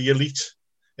Elite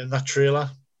in that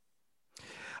trailer.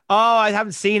 Oh, I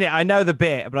haven't seen it. I know the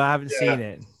bit, but I haven't seen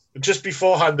it. Just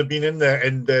beforehand, they've been in there,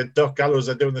 and Doc Gallows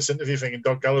are doing this interview thing, and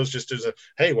Doc Gallows just does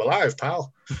 "Hey, we're live,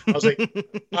 pal." I was like,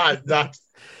 that.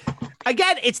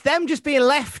 Again, it's them just being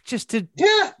left just to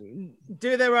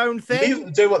do their own thing. Leave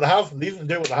them do what they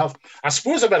have. I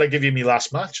suppose I better give you my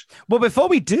last match. Well, before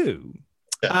we do,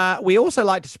 we also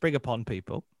like to spring upon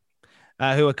people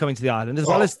who are coming to the island, as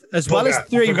well as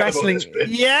three wrestling.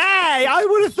 Yeah, I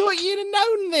would have thought you'd have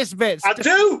known this bit. I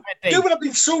do, but I've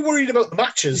been so worried about the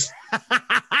matches.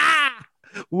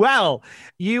 Well,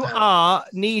 you are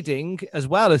needing, as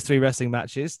well as three wrestling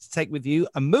matches, to take with you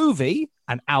a movie,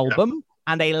 an album,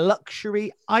 and a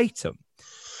luxury item.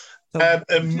 So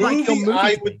a movie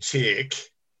I would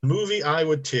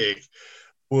take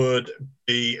would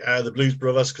be The Blues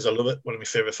Brothers, because I love it. One of my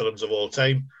favorite films of all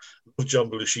time. Love John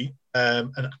Belushi.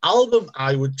 An album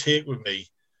I would take with me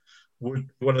would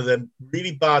be one of them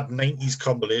really bad 90s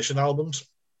compilation albums,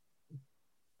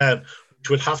 which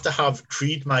would have to have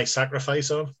Creed My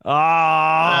Sacrifice on.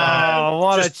 Oh,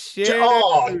 what a tune.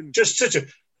 Oh, just such a...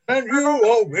 And you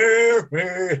are with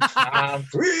me, I'm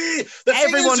free.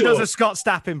 Everyone does a Scott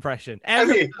Stapp impression.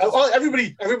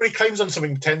 Everybody claims on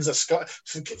something, tens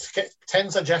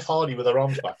at Jeff Hardy with their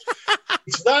arms back.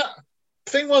 It's that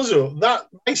thing was, though, that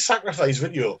My Sacrifice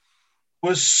video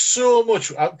was so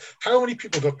much. How many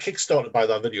people got kickstarted by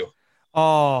that video?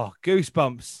 Oh,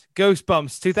 goosebumps.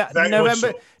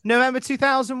 November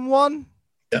 2001.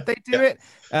 Did they do it?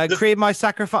 Creed My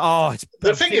Sacrifice. Oh, it's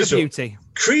the thing is, beauty.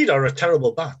 Creed are a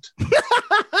terrible band.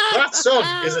 That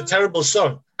song is a terrible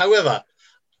song. However,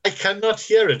 I cannot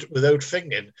hear it without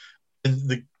thinking.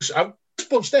 I'm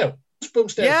goosebumps now.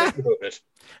 Thinking about it.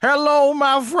 Hello,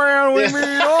 my friend. We meet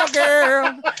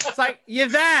again. It's like you're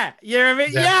there. You're a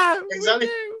bit. Yeah, exactly.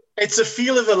 It's a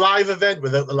feel of a live event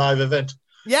without the live event.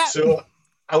 Yeah. So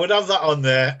I would have that on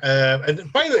there.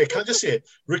 And by the way, can I just say,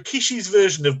 Rikishi's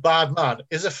version of Bad Man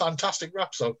is a fantastic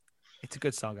rap song. It's a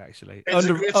good song, actually.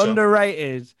 Song.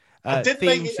 Underrated. I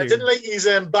didn't like his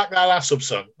Back That Ass Up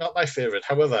song. Not my favourite.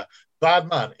 However, Bad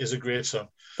Man is a great song.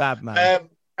 Bad Man.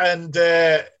 And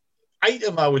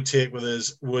item I would take with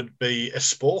us would be a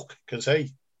spork, because, hey, you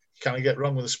can't get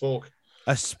wrong with a spork.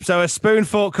 So a spoon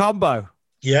fork combo.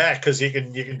 Yeah, because you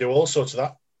can do all sorts of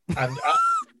that. And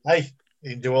hey,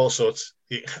 you can do all sorts.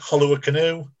 You hollow a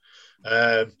canoe.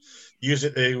 Use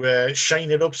it to shine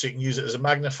it up so you can use it as a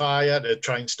magnifier to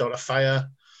try and start a fire,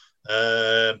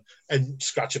 and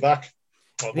scratch your back.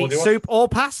 Eat soup or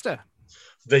pasta.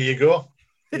 There you go.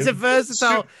 It's a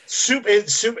versatile. Soup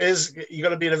is you got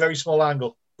to be in a very small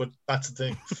angle, but that's the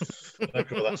thing.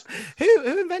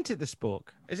 Who invented the spork?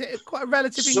 Is it quite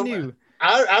relatively new?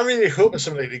 I really hope it's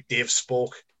somebody like Dave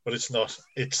Spork, but it's not.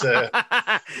 It's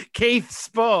Keith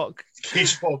Spork.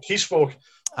 Keith Spork.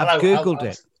 I've googled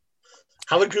it.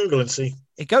 Have a Google and see.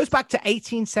 It goes back to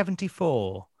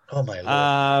 1874. Oh my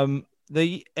lord!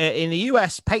 In the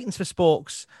US, patents for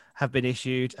sporks have been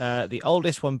issued. The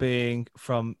oldest one being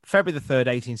from February the 3rd,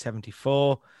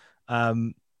 1874.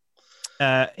 In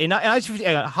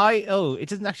 1950, it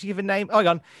doesn't actually give a name. Oh,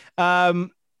 hang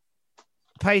on.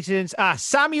 Patents.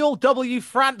 Samuel W.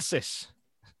 Francis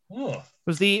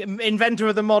was the inventor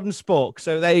of the modern spork.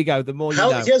 So there you go. The more you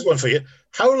know. Here's one for you.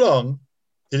 How long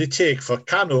did it take for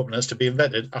can openers to be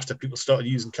invented after people started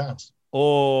using cans?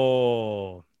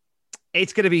 Oh,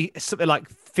 it's going to be something like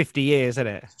 50 years, isn't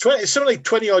it? It's something like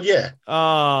 20 odd year.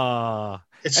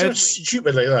 It's so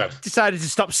stupid like that. Decided to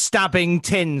stop stabbing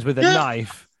tins with a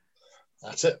knife.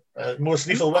 That's it. Most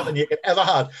lethal weapon you could ever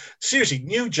have. Seriously,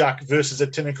 New Jack versus a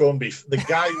tin of corned beef. The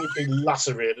guy would be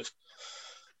lacerated.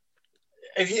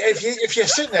 If you're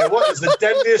sitting there, what is the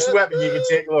deadliest weapon you can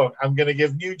take along? I'm going to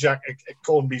give New Jack a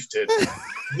corned beef tin.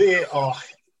 They are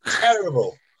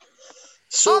terrible.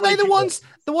 Are they the ones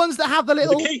that have the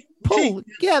little pull?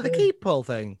 The key pull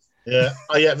thing. Yeah,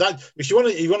 That if you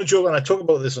want to joke, and I talk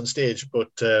about this on stage,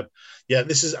 but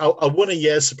this is I won a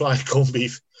year's supply of corned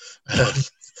beef.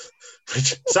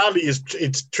 Which sadly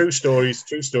it's true story.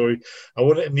 I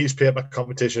won it in a newspaper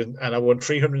competition and I won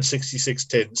 366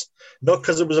 tins. Not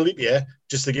because it was a leap year,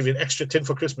 just to give you an extra tin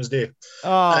for Christmas Day.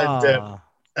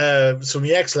 And so my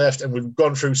ex left and we've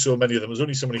gone through so many of them. There's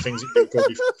only so many things you can do with corned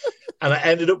beef. And I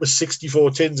ended up with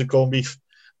 64 tins of corned beef.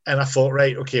 And I thought,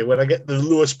 right, okay, when I get the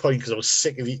lowest point, because I was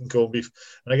sick of eating corned beef,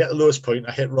 when I get the lowest point,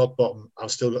 I hit rock bottom,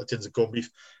 I've still got tins of corned beef.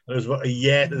 And it was about a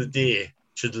year to the day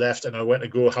she'd left, and I went to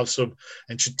go have some,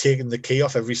 and she'd taken the key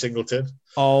off every single tin.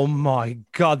 Oh my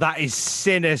god, that is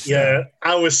sinister. Yeah,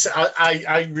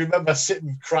 I remember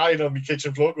sitting crying on my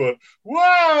kitchen floor, going,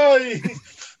 "Why?"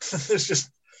 It's just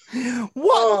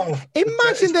what?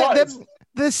 Imagine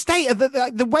the state of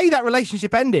the way that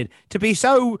relationship ended. To be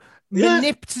so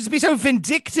to be so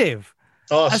vindictive.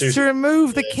 As to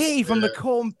remove the key from the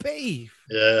corned beef.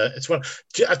 Yeah, it's one.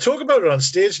 I talk about it on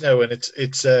stage now, and it's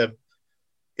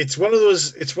one of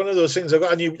those things. I've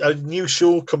got a new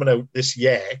show coming out this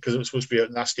year because it was supposed to be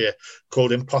out last year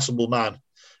called Impossible Man,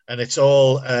 and it's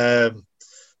all.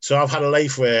 So I've had a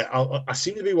life where I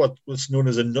seem to be what's known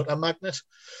as a nutter magnet.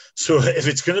 So if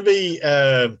it's going to be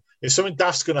if something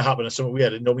daft's going to happen or something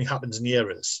weird, it normally happens near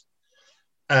us.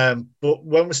 But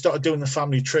when we started doing the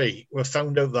family tree, we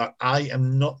found out that I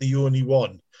am not the only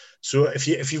one. So if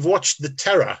you've watched The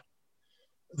Terror,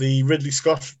 the Ridley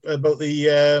Scott about the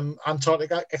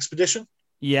Antarctic expedition.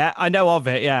 Yeah, I know of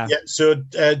it, yeah. Yeah, so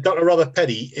Dr. Robert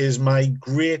Petty is my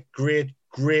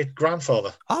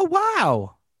great-great-great-grandfather. Oh,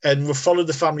 wow. And we followed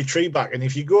the family tree back. And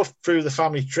if you go through the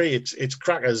family tree, it's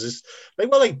crackers. It's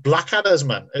like Blackadder's,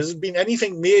 man. Has been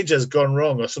anything major has gone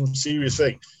wrong or some serious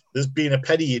thing, there's been a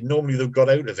Petty, normally they've got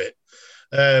out of it.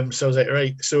 So I was like,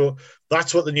 right. So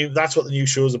that's what the new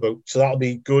show's about. So that'll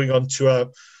be going on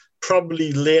to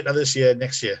probably later this year,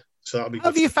 next year. So that'll be.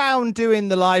 Have you found doing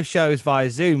the live shows via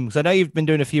Zoom? Because I know you've been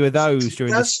doing a few of those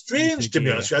during. That's strange, to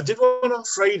be honest. I did one on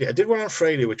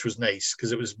Friday. Which was nice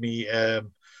because it was me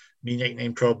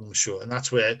Nickname Problem show, and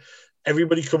that's where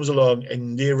everybody comes along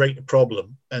and they write a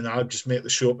problem, and I'll just make the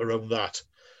show up around that,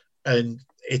 and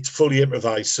it's fully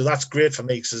improvised. So that's great for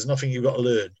me because there's nothing you've got to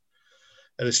learn.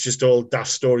 And it's just all daft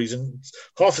stories, and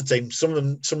half the time some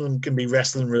of them can be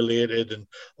wrestling related,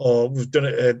 or we've done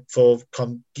it for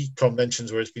geek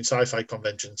conventions where it's been sci-fi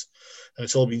conventions, and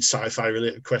it's all been sci-fi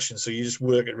related questions. So you just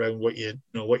work it around what you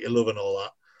love and all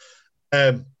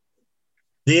that.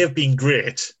 They have been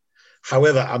great.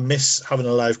 However, I miss having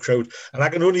a live crowd, and I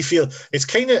can only feel it's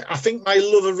kind of. I think my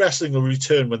love of wrestling will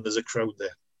return when there's a crowd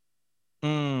there.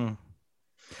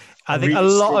 I think a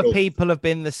lot of people have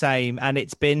been the same, and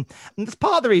that's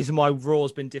part of the reason why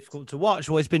Raw's been difficult to watch.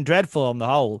 Well, it's been dreadful on the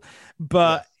whole,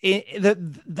 but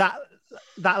that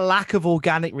lack of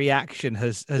organic reaction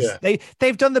has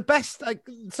they've done the best. Like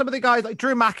some of the guys, like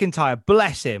Drew McIntyre,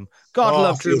 bless him. God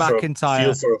love Drew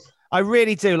McIntyre. I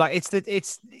really do. Like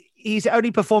he's only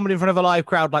performed in front of a live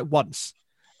crowd like once,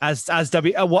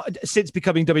 since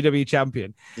becoming WWE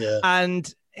champion. Yeah.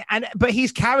 And But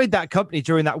he's carried that company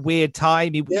during that weird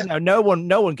time. No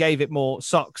one gave it more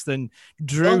socks than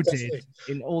Drew did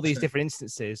in all these different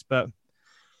instances. But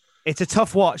it's a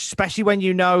tough watch, especially when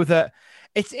you know that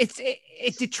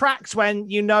it detracts when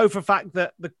you know for a fact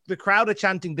that the crowd are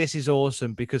chanting "This is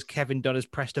awesome" because Kevin Dunn has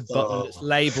pressed a button that's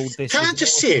labelled "This." Can I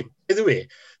just say it? By the way,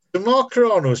 the Mark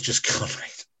Carano's just gone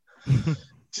right.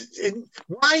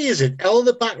 Why is it all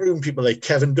the backroom people like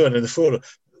Kevin Dunn in the photo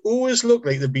always look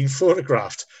like they've been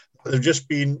photographed? They've just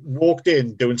been walked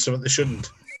in doing something they shouldn't.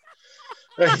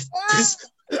 Right?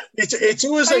 It's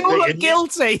always they like all look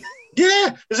guilty.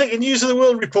 Yeah, it's like a News of the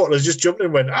World reporter has just jumped in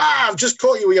and went, I've just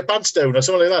caught you with your pants down or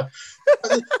something like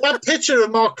that. That picture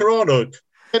of Mark Carano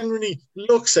generally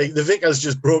looks like the vicar's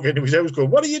just broke into his house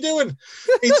going, what are you doing?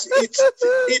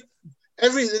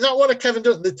 Not one of Kevin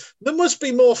Dunn. There must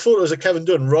be more photos of Kevin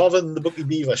Dunn rather than the Bucky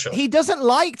Beaver shot. He doesn't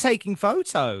like taking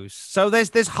photos, so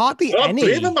there's hardly any. I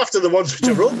blame him after the ones which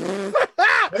are wrong.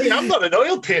 I mean, I'm not an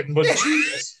oil painting, but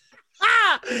Jesus.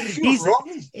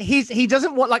 He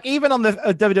doesn't want, like, even on the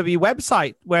WWE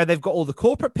website where they've got all the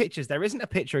corporate pictures, there isn't a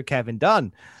picture of Kevin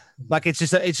Dunn. Like it's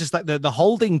just like the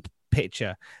holding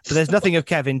picture, but there's nothing of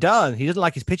Kevin Dunn. He doesn't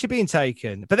like his picture being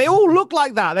taken, but they all look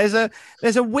like that.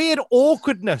 There's a weird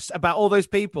awkwardness about all those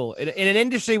people in an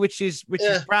industry which is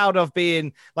proud of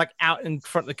being like out in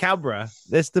front of the camera.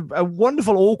 There's a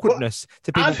wonderful awkwardness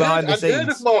to people behind the scenes. I've heard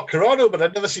of Mark Carano, but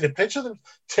I'd never seen a picture of them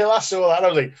till I saw that. I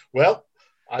was like, well,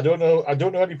 I don't know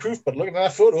any proof, but looking at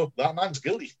that photo, that man's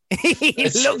guilty. He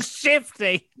looks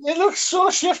shifty. He looks so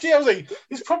shifty. I was like,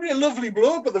 he's probably a lovely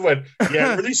bloke, but they went,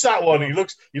 yeah, release that one. He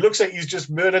looks like he's just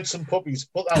murdered some puppies.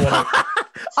 Put that one out.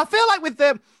 I feel like with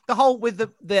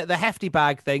the hefty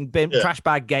bag thing, trash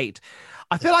bag gate,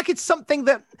 I feel like it's something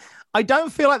that I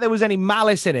don't feel like there was any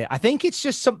malice in it. I think it's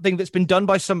just something that's been done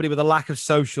by somebody with a lack of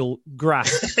social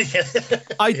grasp.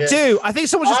 I do. I think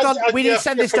someone's just gone, we need to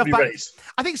send this stuff back. Right.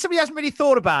 I think somebody hasn't really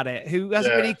thought about it, who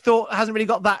hasn't really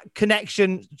got that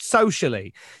connection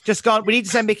socially. Just gone, we need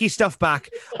to send Mickey's stuff back.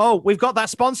 Oh, we've got that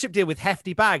sponsorship deal with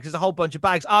hefty bags. There's a whole bunch of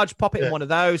bags. I'll just pop it in one of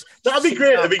those. That'd be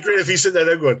great. It'd be great if you sit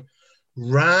there and going,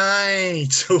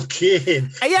 right, okay.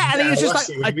 And he was just like,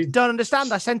 I don't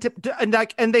understand. I sent it,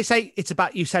 and they say it's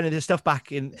about you sending the stuff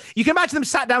back in. You can imagine them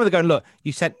sat down with her going, look,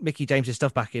 you sent Mickie James's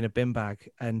stuff back in a bin bag,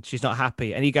 and she's not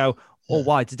happy. And you go, oh,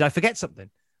 why? Did I forget something?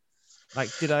 Like,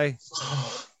 did I?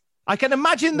 I can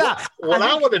imagine that. What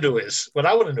I want to know is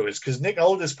because Nick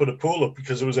Aldis put a poll up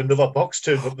because there was another box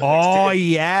turned up.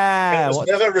 Yeah. It was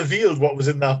never revealed what was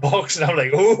in that box. And I'm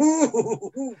like,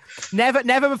 ooh.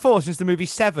 Never before since the movie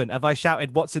Seven have I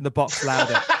shouted, what's in the box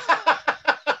louder.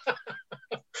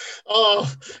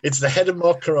 Oh, it's the head of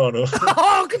Mark Carano.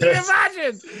 Oh, can you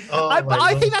imagine?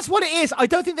 I think that's what it is. I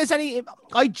don't think there's any.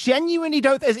 I genuinely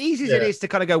don't. As easy as it is to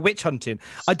kind of go witch hunting,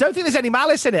 I don't think there's any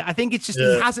malice in it. I think it's just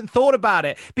he hasn't thought about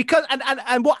it. Because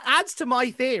and what adds to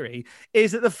my theory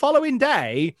is that the following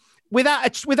day, without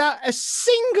a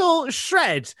single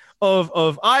shred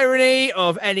of irony,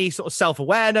 of any sort of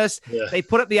self-awareness, they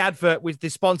put up the advert with the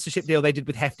sponsorship deal they did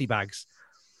with Hefty Bags.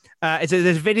 There's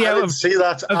a video. I didn't see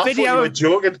that. A video. You were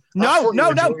joking. No.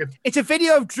 It's a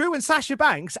video of Drew and Sasha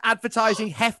Banks advertising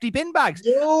Hefty bin bags.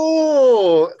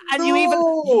 You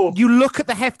look at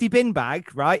the Hefty bin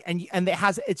bag, right? And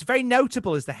it's very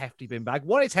notable as the Hefty bin bag.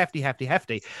 One, it's hefty,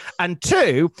 and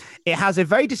two, it has a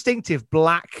very distinctive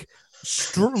black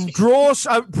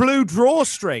blue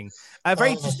drawstring.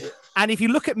 And if you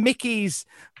look at Mickey's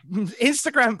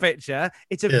Instagram picture,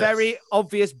 it's a very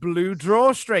obvious blue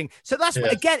drawstring. So that's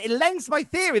again, it lends my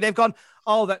theory. They've gone,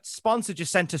 oh, that sponsor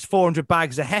just sent us 400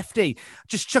 bags of Hefty.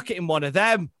 Just chuck it in one of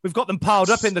them. We've got them piled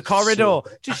up in the corridor.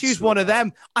 Just use one of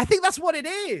them. I think that's what it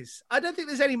is. I don't think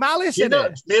there's any malice in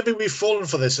it. Maybe we've fallen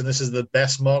for this, and this is the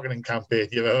best marketing campaign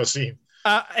you've ever seen.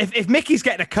 If Mickey's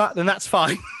getting a cut, then that's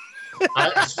fine.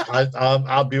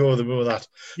 I'll be over the moon with that.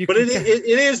 But it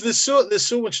is. There's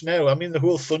so much now. I mean, the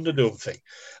whole Thunderdome thing.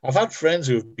 I've had friends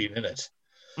who have been in it,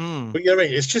 but you're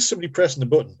right. It's just somebody pressing the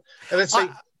button, and it's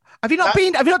like, have you not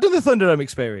done the Thunderdome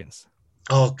experience?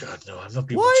 Oh God, no! I've not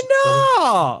been. Why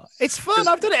not? It's fun.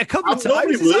 I've done it a couple of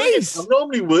times. I'm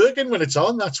normally working when it's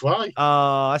on. That's why.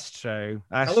 Oh, that's true.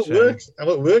 I'm at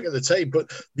work at the time.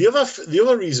 But the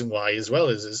other reason why as well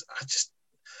is I just.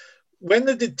 When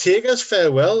they did Taker's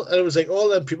farewell, and it was like all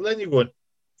them people, then you're going,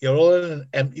 you're all in an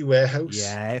empty warehouse.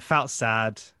 Yeah, it felt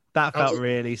sad. That felt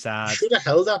really sad. Should have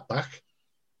held that back.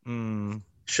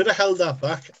 Should have held that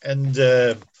back. And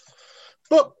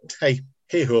but hey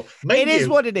ho. It is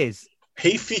what it is.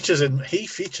 He features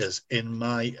in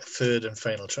my third and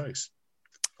final choice.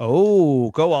 Oh,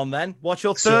 go on then. What's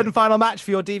your third and final match for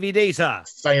your DVD, sir?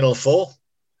 Final Four.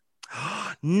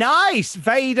 Nice.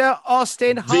 Vader,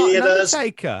 Austin, Hart, and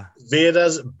Undertaker.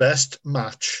 Vader's best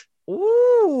match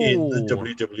in the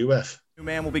WWF. New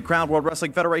man will be crowned World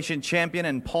Wrestling Federation champion,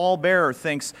 and Paul Bearer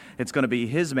thinks it's going to be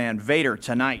his man, Vader,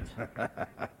 tonight.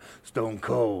 Stone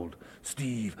Cold,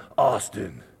 Steve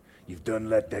Austin. You've done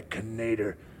let that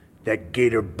canator, that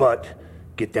gator butt,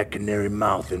 get that canary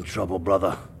mouth in trouble,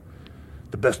 brother.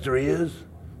 The best there is,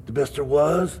 the best there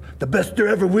was, the best there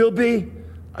ever will be?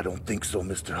 I don't think so,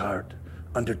 Mr. Hart.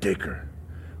 Undertaker,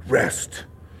 rest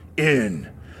in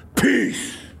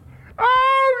peace.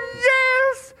 Oh,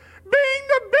 yes! Being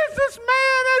the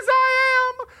businessman as I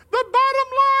am, the bottom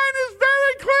line is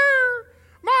very clear.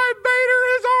 My Vader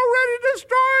has already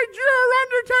destroyed your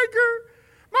Undertaker.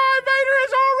 My Vader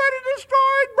has already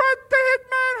destroyed Bret the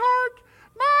Hitman Hart.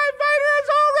 My Vader has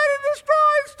already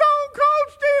destroyed Stone Cold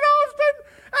Steve Austin.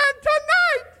 And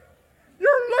tonight,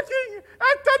 you're looking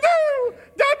at the new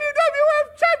WWF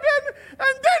champion,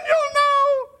 and then you'll know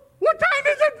what time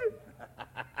is it?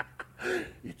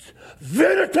 It's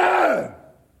Vader time!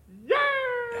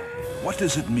 What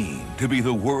does it mean to be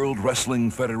the World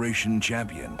Wrestling Federation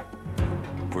champion?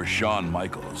 For Shawn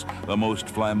Michaels, the most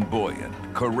flamboyant,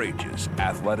 courageous,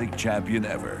 athletic champion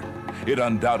ever, it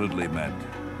undoubtedly meant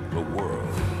the world.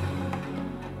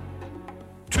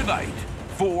 Tonight,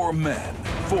 4 men,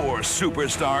 4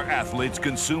 superstar athletes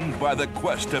consumed by the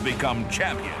quest to become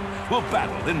champion, will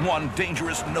battle in one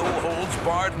dangerous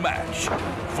no-holds-barred match.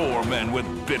 4 men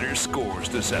with bitter scores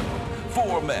to settle.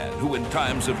 4 men who in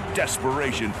times of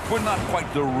desperation were not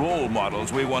quite the role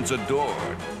models we once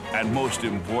adored. And most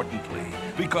importantly,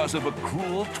 because of a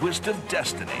cruel twist of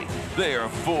destiny, they are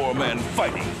 4 men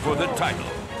fighting for the title,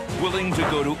 willing to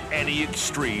go to any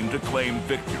extreme to claim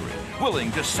victory, willing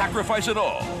to sacrifice it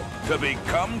all to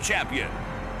become champion.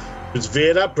 It's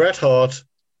Vader, Bret Hart,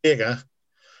 Taker,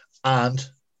 and,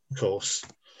 of course,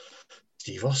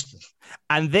 Steve Austin.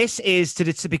 And this is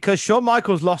because Shawn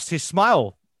Michaels lost his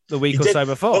smile the week or so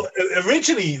before. Well,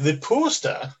 originally, the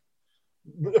poster,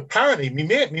 apparently, my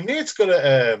mate's got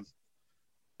a...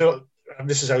 and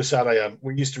this is how sad I am.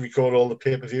 We used to record all the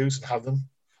pay-per-views and have them.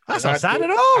 That's not sad at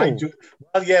all.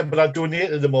 Well, yeah, but I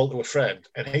donated them all to a friend,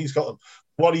 and he's got them.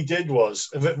 What he did was,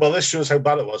 well, this shows how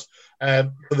bad it was.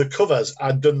 For the covers,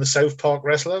 I'd done the South Park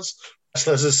wrestlers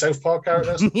as South Park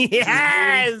characters.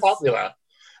 Yes! Really popular.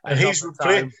 And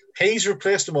he's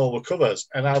replaced them all with covers.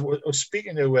 And I was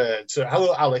speaking to, so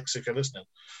hello, Alex, if you're listening.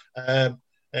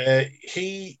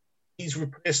 He's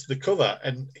replaced the cover,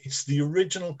 and it's the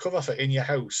original cover for In Your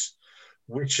House,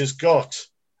 which has got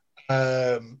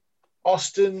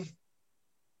Austin,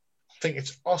 I think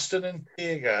it's Austin and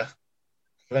Taker,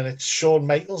 then it's Shawn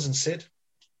Michaels and Sid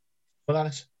on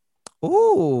it.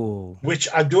 Ooh. Which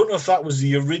I don't know if that was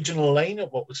the original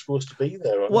lineup, what was supposed to be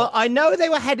there. Well, I know they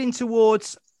were heading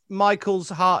towards Michaels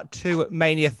Hart 2 at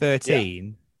Mania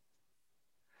 13.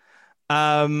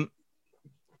 Yeah.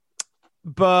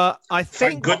 But I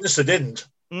think... Thank goodness they didn't.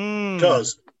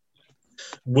 Because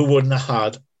we wouldn't have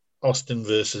had Austin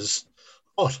versus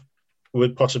Hart.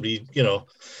 Would possibly,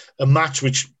 a match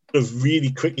which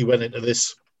really quickly went into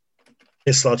this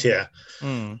slot here.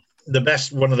 One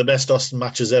of the best Austin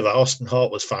matches ever. Austin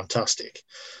Hart was fantastic,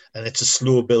 and it's a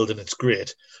slow build and it's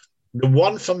great. The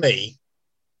one for me,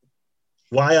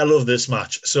 why I love this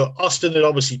match. So Austin had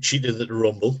obviously cheated at the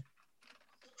Rumble.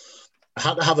 I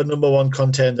had to have a number 1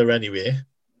 contender anyway.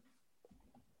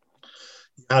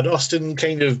 I had Austin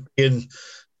kind of in,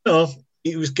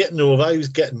 he was getting over, he was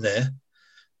getting there.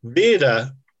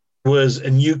 Vader was a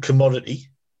new commodity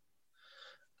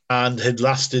and had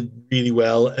lasted really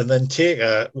well. And then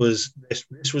Taker was,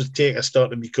 this was Taker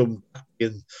starting to become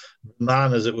the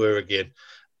man, as it were, again.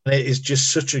 And it is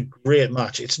just such a great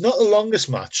match. It's not the longest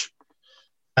match.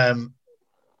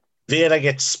 Vader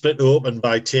gets split open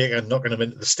by Taker knocking him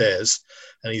into the stairs,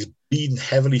 and he's bleeding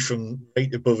heavily from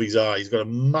right above his eye. He's got a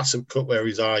massive cut where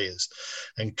his eye is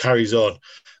and carries on.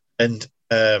 And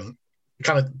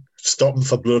kind of stop him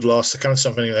for blood loss, kind of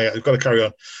something like that. He's got to carry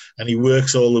on. And he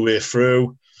works all the way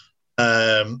through.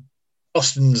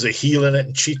 Austin's a heel in it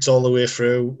and cheats all the way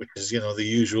through, which is, the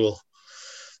usual,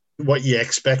 what you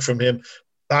expect from him.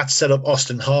 That set up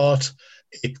Austin Hart.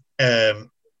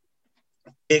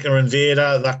 Taker and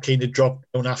Vader, that kind of dropped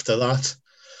down after that.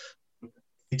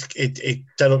 It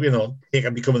set up,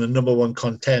 Taker becoming the number 1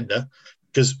 contender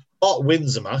because Hart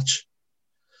wins the match.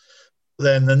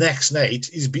 Then the next night,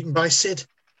 he's beaten by Sid.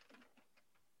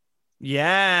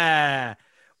 Yeah.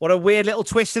 What a weird little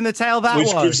twist in the tail that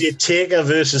was. Which gives you Taker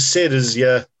versus Sid as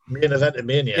your main event of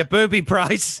Mania. Your booby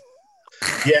price.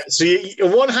 Yeah, so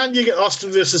on one hand, you get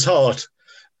Austin versus Hart,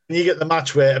 and you get the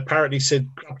match where apparently Sid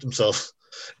crapped himself.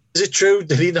 Is it true?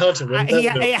 Did he not?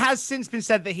 It has since been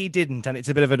said that he didn't, and it's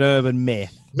a bit of an urban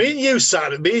myth. Me and you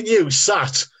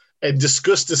sat and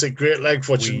discussed this at great length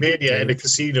watching Mania in a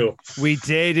casino. We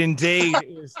did indeed.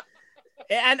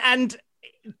 And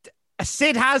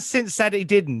Sid has since said he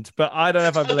didn't, but I don't know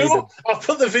if I believe him. I'll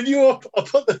put the video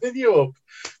up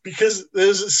because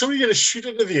there's somebody in a shoot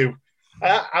interview.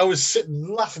 I was sitting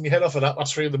laughing my head off at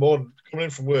 3 a.m, coming in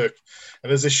from work, and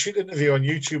there's a shoot interview on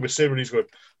YouTube with Sid, and he's going,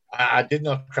 I did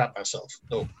not crap myself.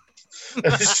 No.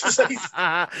 It's just like,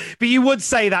 but you would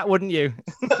say that, wouldn't you?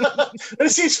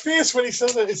 It's his face when he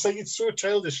says it. It's like it's so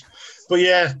childish. But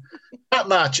yeah, that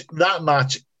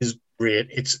match is great.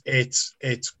 It's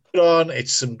good on.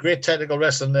 It's some great technical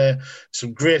wrestling there.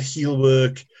 Some great heel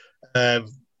work.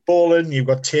 Bowling. You've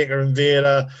got Taker and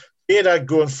Vader. Vader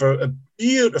going for a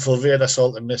beautiful Vader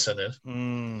salt and miss in it.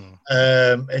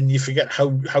 And you forget how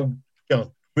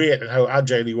great and how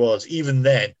agile he was even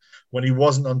then, when he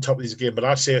wasn't on top of his game. But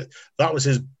I'd say that was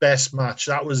his best match.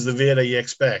 That was the Vader you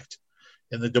expect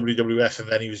in the WWF, and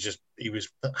then he was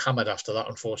hammered after that,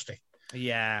 unfortunately.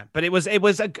 Yeah, but it was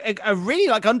a really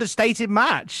understated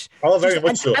match. Oh, very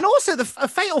much so. And also a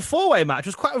fatal 4-way match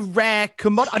was quite a rare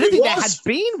commodity. I don't think there had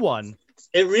been one.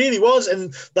 It really was,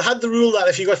 and they had the rule that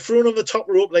if you got thrown on the top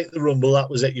rope like the Rumble, that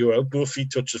was it. You were out. Both feet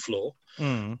touch the floor.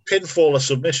 Pinfall or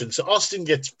submission. So Austin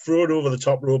gets thrown over the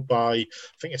top rope by, I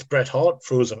think it's Bret Hart,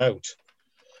 throws him out.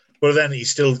 But then he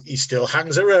still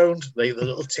hangs around like the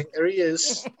little tinker he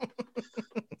is.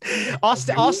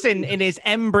 Austin in his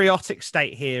embryotic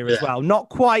state here as well. Not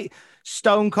quite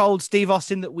Stone Cold Steve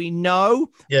Austin that we know.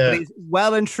 Yeah. But he's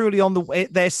well and truly on the way.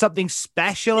 There's something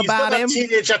special about him. He's got that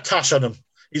teenager tash on him.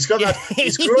 He's got that.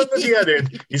 He's grown the beard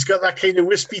in. He's got that kind of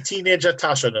wispy teenager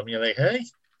tash on him. You're like, hey,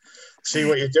 see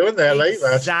what you're doing there, like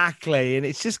that. Exactly, and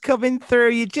it's just coming through.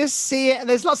 You just see it, and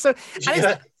there's lots of.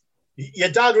 Your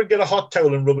dad would get a hot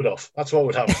towel and rub it off. That's what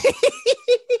would happen.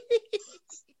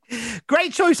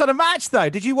 Great choice on a match, though.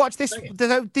 Did you watch this?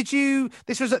 Did you?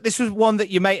 This was one that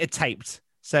your mate had taped.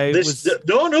 So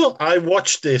no. I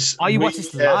watched this. Oh, you watched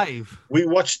this live? We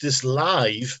watched this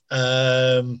live.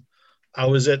 I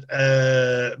was at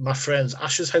my friend's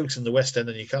Ash's house in the West End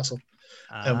of Newcastle.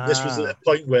 This was at a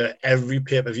point where every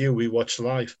pay-per-view we watched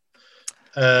live.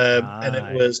 And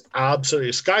it was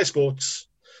absolutely Sky Sports.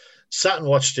 Sat and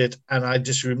watched it, and I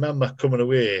just remember coming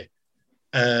away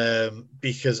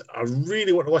because I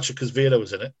really want to watch it because Vader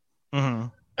was in it. Mm-hmm.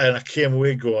 And I came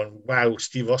away going, wow,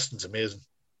 Steve Austin's amazing.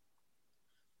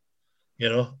 You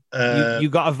know, you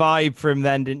got a vibe from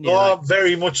then, didn't you? Oh,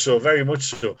 very much so, very much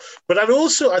so. But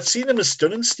I'd seen him as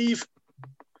Stunning Steve,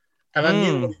 and I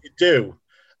knew what he could do.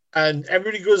 And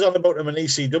everybody goes on about him in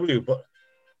ECW, but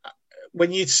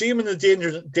when you see him in the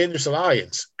Dangerous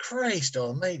Alliance, Christ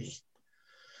Almighty,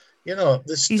 you know,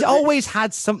 he's always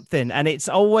had something, and it's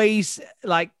always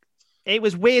like it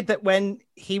was weird that when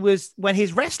his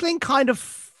wrestling kind of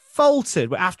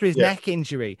faltered after his neck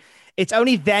injury. It's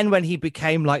only then when he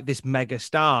became like this mega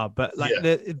star, but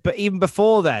but even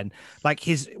before then, like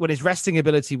when his wrestling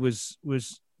ability was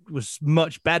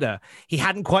much better, he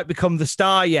hadn't quite become the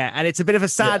star yet, and it's a bit of a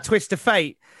sad twist of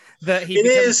fate that he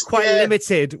became quite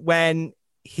limited when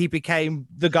he became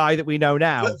the guy that we know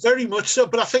now. But very much so.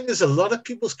 But I think there's a lot of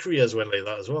people's careers went like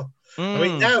that as well. I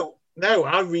mean, now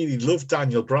I really love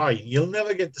Daniel Bryan. You'll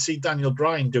never get to see Daniel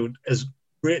Bryan doing as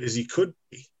great as he could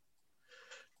be.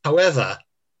 However,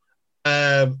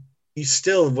 he's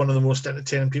still one of the most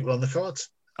entertaining people on the cards.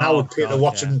 I would pay to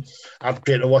watch him. I'd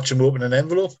pay to watch him open an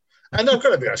envelope. And I've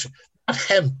got to be honest, that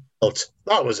hemp belt,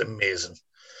 that was amazing.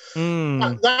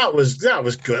 That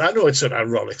was good. I know it's an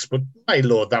Rolex, but my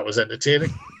lord, that was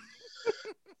entertaining.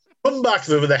 Come back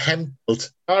with the hemp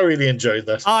belt. I really enjoyed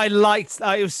that.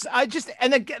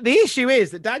 The issue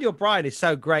is that Daniel Bryan is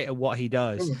so great at what he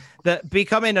does that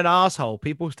becoming an asshole,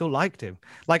 people still liked him.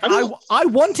 Like I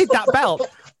wanted that belt.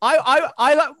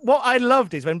 What I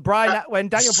loved is when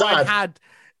Daniel Bryan had.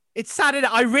 It's sad.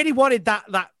 I really wanted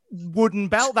that wooden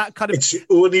belt. That kind of. It's the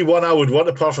only one I would want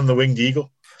apart from the Winged Eagle.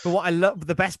 But what I love,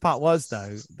 the best part was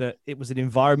though that it was an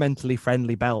environmentally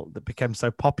friendly belt that became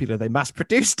so popular they mass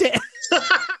produced it.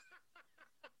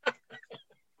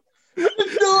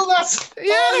 No, that's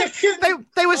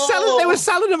they were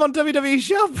selling them on WWE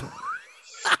Shop.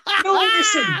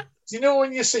 Do you know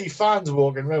when you see fans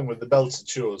walking around with the belts and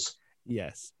shows?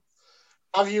 Yes.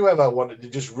 Have you ever wanted to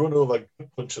just run over,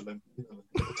 punch them, and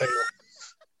the table?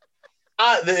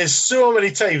 There's so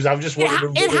many times I've just wanted to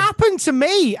run. It happened to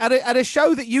me at a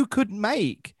show that you couldn't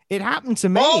make. It happened to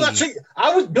me. Oh, that's right.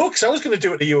 Because I was going to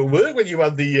do it to you at work when you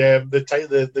had the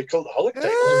Cultaholic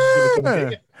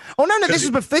title. Oh no, this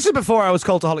is before I was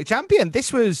Cultaholic champion.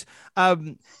 This was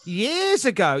years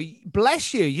ago.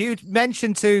 Bless you. You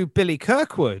mentioned to Billy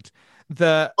Kirkwood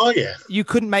that you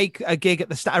couldn't make a gig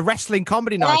at a wrestling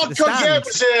comedy night at the stand. Yeah, it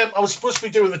was, I was supposed to be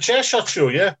doing the chair shot show,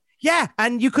 yeah. Yeah,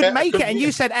 and you couldn't make it, and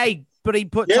you said, "Hey, buddy,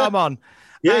 put Tom on."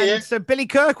 So Billy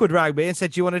Kirkwood rang me and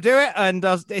said, "Do you want to do it?" And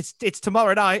it's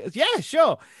tomorrow night. Yeah,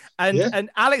 sure. And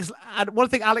Alex, and one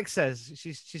thing Alex says,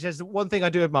 she says, the one thing I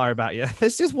do admire about you.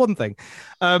 There's just one thing.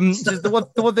 The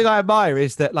one thing I admire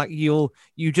is that like you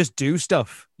just do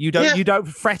stuff. You don't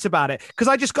fret about it. Because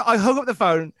I hung up the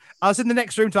phone. I was in the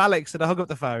next room to Alex, and I hung up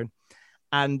the phone,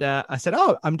 and I said,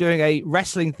 "Oh, I'm doing a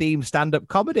wrestling themed stand-up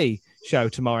comedy show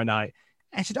tomorrow night."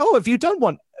 And I said, "Oh, have you done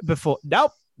one before?"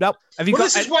 Nope. Have you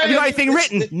got anything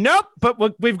written? Nope.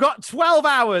 But we've got 12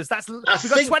 hours. We've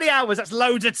got 20 hours. That's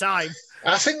loads of time.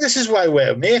 I think this is why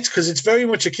we're mates, because it's very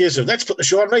much a case of let's put the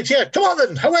show on right here. Come on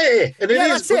then, away! And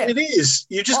it is.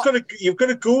 You've got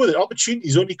to go with it.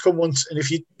 Opportunities only come once, and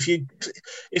if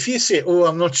you say, "Oh,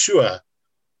 I'm not sure,"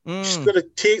 you just got to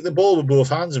take the ball with both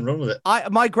hands and run with it.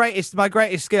 My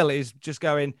greatest skill is just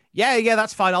going, yeah,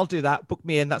 that's fine. I'll do that. Book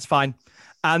me in. That's fine.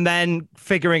 And then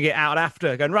figuring it out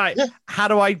after, going, right, how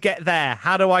do I get there?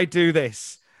 How do I do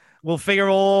this? We'll figure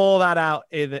all that out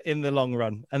in the long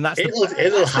run. And that's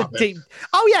it'll happen.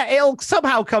 It'll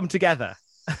somehow come together.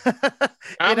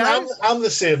 I'm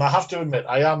the same. I have to admit,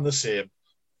 I am the same.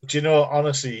 Do you know,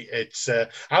 honestly, it's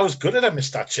I was good at a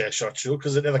missed that chair shot show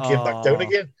because it never came back down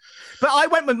again. But I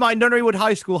went with my Nunnerywood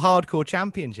High School Hardcore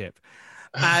Championship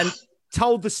and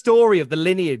told the story of the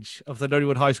lineage of the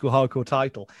Nunnerywood High School Hardcore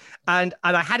title. And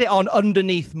I had it on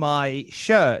underneath my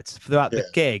shirt throughout the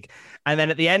gig. And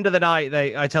then at the end of the night,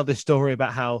 I tell this story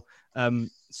about how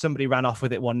somebody ran off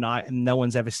with it one night and no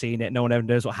one's ever seen it. No one ever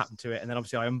knows what happened to it. And then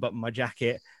obviously I unbutton my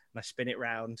jacket and I spin it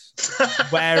round,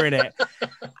 wearing it.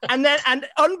 And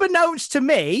unbeknownst to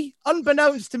me,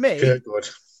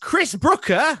 Chris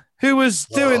Brooker, who was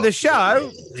doing the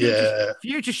show,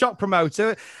 Future Shock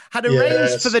promoter, had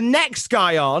arranged for the next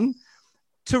guy on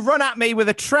to run at me with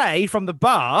a tray from the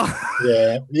bar.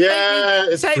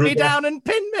 Take me down and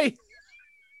pin me.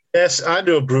 Yes, I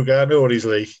know Brooker. I know what he's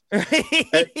like.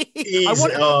 I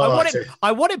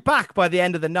want it back by the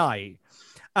end of the night.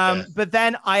 But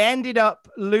then I ended up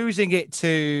losing it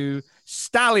to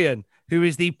Stallion, who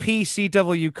is the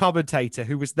PCW commentator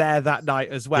who was there that night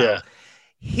as well. Yeah.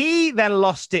 He then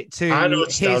lost it to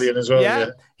Stallion as well. Yeah.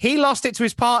 He lost it to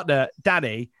his partner,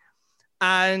 Danny,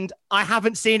 and I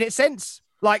haven't seen it since.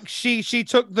 Like she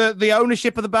took the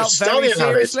ownership of the belt very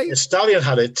seriously. Stallion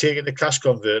had it taken to cash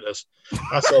converters.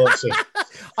 That's all I'm saying.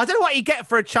 I don't know what you get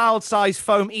for a child-sized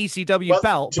foam ECW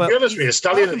belt. To be honest with you,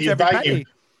 Stallion, he'll buy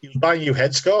you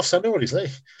headscarves. I know what he's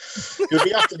like. He'll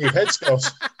be after new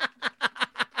headscarves.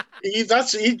 He'd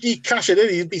cash it in.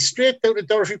 He'd be straight down to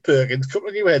Dorothy Perkins, a couple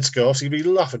of new headscarves. He'd be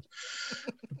laughing.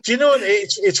 Do you know what?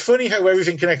 It's funny how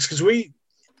everything connects because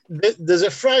there's a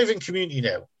thriving community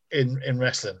now in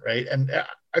wrestling, right? And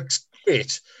it's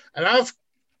great. And I've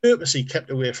purposely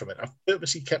kept away from it. I've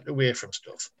purposely kept away from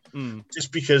stuff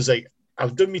just because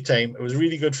I've done my time. It was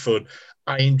really good fun.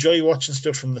 I enjoy watching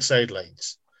stuff from the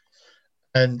sidelines.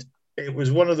 And it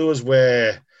was one of those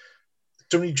where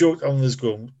somebody joked on this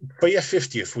going, for your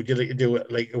 50th, would you like to do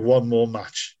it like one more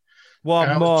match?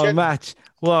 One more match.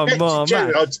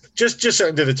 Just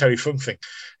something to the Terry Funk thing.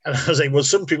 And I was like, well,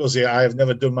 some people say I have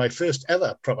never done my first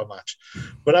ever proper match.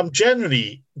 But I'm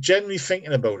generally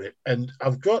thinking about it. And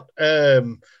I've got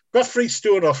 3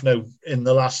 stone off now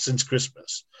since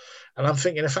Christmas. And I'm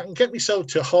thinking if I can get myself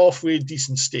to a halfway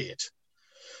decent state.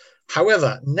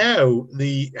 However, now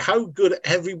how good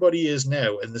everybody is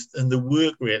now and the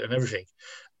work rate and everything,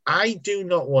 I do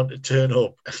not want to turn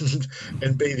up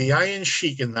and be the Iron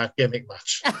Sheik in that gimmick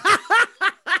match.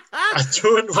 I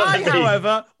don't want to be.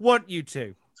 However, want you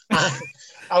to.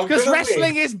 Because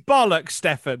wrestling is bollocks,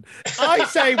 Stefan. I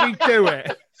say we do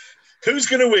it. Who's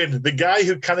going to win? The guy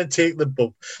who cannot take the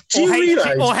bump. Or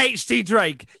HT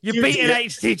Drake. You're beating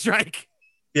HT Drake.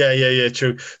 Yeah,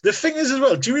 true. The thing is as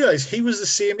well, do you realise he was the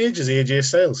same age as AJ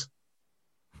Styles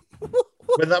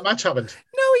when that match happened?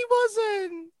 No, he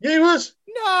wasn't. Yeah, he was.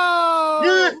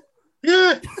 No.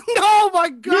 Yeah. Oh, my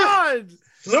God.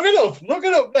 Yeah. Look it up. Look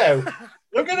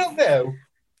it up now.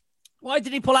 Why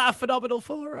did he pull out a phenomenal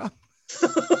forearm?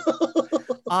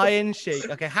 Iron Sheik.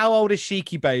 Okay, how old is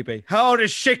Sheiky Baby? How old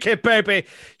is Sheiky Baby?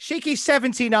 Sheiky's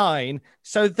 79,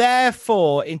 so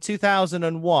therefore in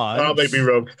 2001... That may be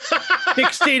wrong.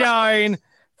 69,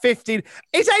 15...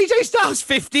 Is AJ Styles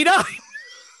 59?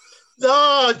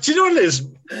 No, do you know what it is?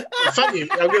 Thank you.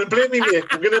 I'm going to blame me, mate.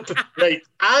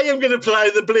 I am going to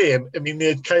apply the blame to my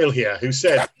mate Kyle here, who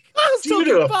said I was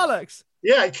talking bollocks.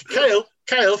 Yeah,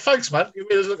 Kyle, thanks, man. You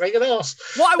made us look like an arse.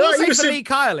 What I will say for Lee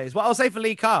Kyle is, what I'll say for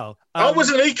Lee Kyle. It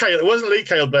wasn't Lee Kyle. It wasn't Lee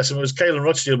Kyle, bless him. It was Kalen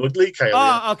Rochdale, but Lee Kyle.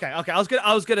 Oh, yeah. Okay.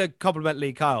 I was gonna compliment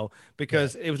Lee Kyle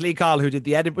because it was Lee Kyle who did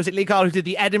the Edinburgh. Was it Lee Kyle who did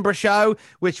the Edinburgh show,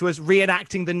 which was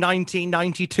reenacting the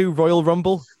 1992 Royal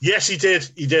Rumble? Yes, he did.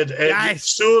 He did. Yes. He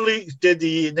solely did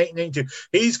the 1992.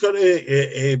 He's got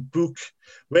a book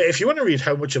where, if you want to read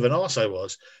how much of an arse I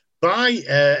was, by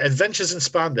Adventures in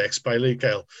Spandex by Lee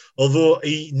Kyle, although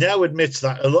he now admits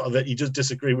that a lot of it he does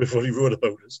disagree with what he wrote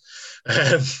about us.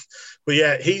 But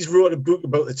yeah, he's wrote a book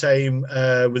about the time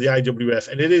with the IWF,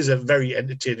 and it is a very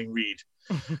entertaining read.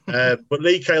 But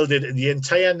Lee Kyle did the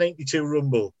entire 92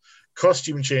 Rumble,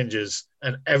 costume changes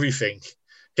and everything.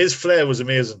 His flair was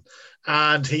amazing.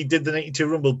 And he did the 92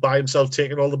 Rumble by himself,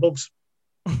 taking all the bumps.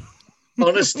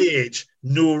 On a stage,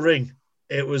 no ring.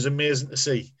 It was amazing to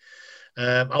see.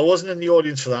 I wasn't in the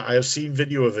audience for that. I have seen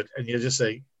video of it, and you're just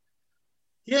like,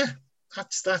 yeah,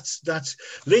 that's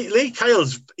Lee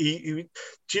Kyle's. Do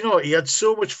you know, he had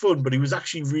so much fun, but he was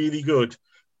actually really good.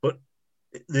 But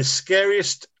the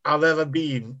scariest I've ever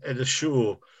been at a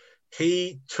show,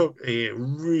 he took a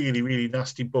really, really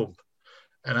nasty bump,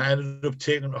 and I ended up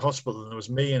taking him to hospital, and it was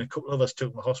me and a couple of us took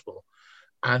him to hospital,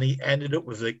 and he ended up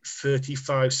with like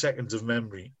 35 seconds of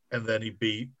memory, and then he'd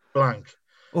be blank.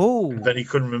 Oh, and then he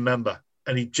couldn't remember.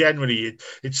 And he generally,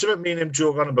 it's something me and him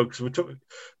joke on about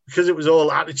because it was all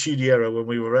attitude era when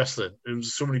we were wrestling. There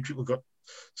was so many people got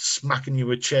smacking you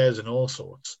with chairs and all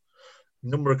sorts,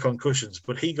 number of concussions.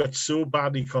 But he got so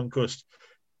badly concussed,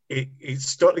 it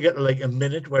started to get to like a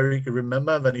minute where he could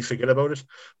remember, and then he forget about it.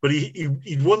 But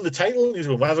he'd won the title, and he's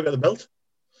going, "Why have I got the belt?"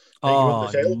 And he won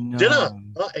the title. No. Dinner,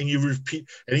 and you repeat,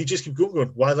 and he just kept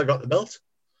going, "Why have I got the belt?"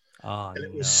 And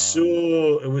it was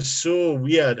so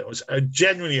weird. It was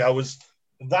genuinely, I was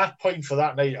at that point for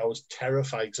that night, I was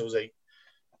terrified because I was like,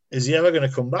 is he ever going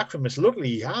to come back from this? Luckily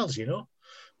he has, you know.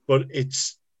 But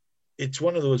it's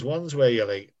one of those ones where you're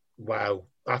like, wow,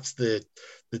 that's the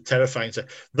terrifying side.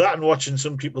 That and watching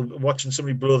somebody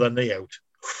blow their knee out.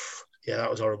 Yeah, that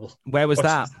was horrible. Where was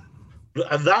that?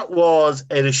 And that was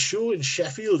at a show in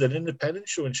Sheffield, an independent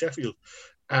show in Sheffield.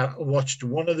 I watched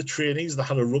one of the trainees that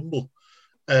had a rumble.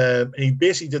 And he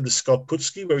basically did the Scott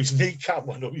Putski where his kneecap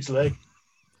went up his leg.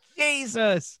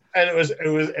 Jesus! And it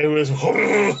was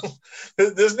horrible.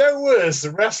 There's no worse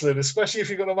than wrestling, especially if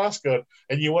you've got a mask on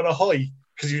and you want to hoy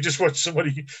because you just watch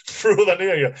somebody throw their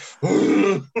knee at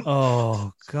you.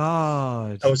 Oh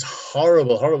God! That was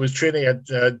horrible. Horrible. His training. I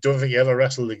don't think he ever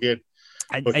wrestled again.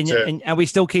 And are we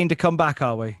still keen to come back?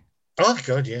 Are we? Oh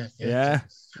God, yeah.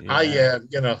 I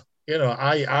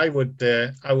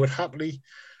would happily.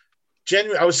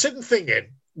 Genuinely, I was sitting thinking,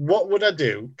 what would I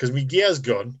do? Because my gear's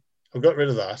gone. I've got rid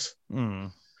of that.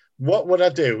 What would I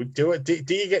do? Do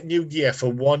you get new gear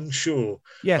for one show?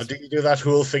 Yes. Or do you do that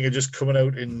whole thing of just coming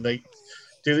out in like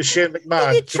do the Shane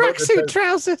McMahon tracksuit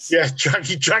trousers? Yeah,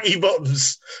 draggy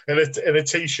bottoms and a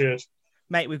t-shirt.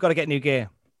 Mate, we've got to get new gear.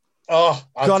 Oh,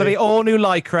 it's got to be all new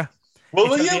Lycra. Well,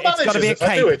 will you manage us if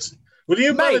I do it? Will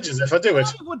you manage us if I do it?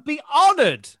 I would be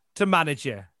honoured to manage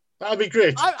you. That'd be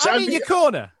great. I'm in your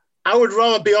corner. I would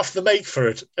rather be off the make for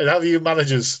it and have you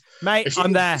manage us. Mate,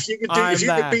 I'm there. If you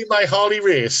could beat my Harley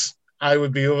race, I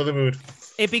would be over the moon.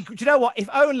 Do you know what? If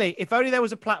only there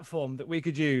was a platform that we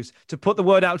could use to put the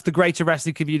word out to the greater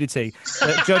wrestling community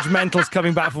that Judgmental's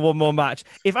coming back for one more match.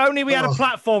 If only we had a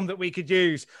platform that we could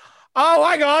use. Oh,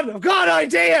 hang on, I've got an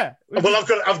idea. Well,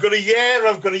 I've got a year.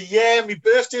 My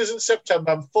birthday is in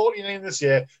September. I'm 49 this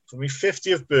year. For my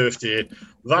 50th birthday,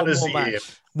 that is the year.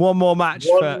 One more match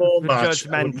for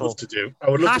Judgmental. I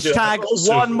would love to do. Hashtag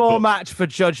one more match for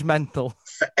Judgmental.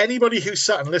 For anybody who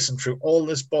sat and listened through all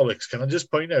this bollocks, can I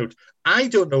just point out, I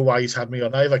don't know why he's had me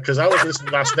on either, because I was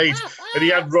listening last night and he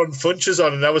had Ron Funches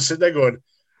on and I was sitting there going,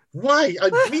 why?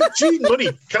 I mean, Gene Money.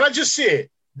 Can I just say,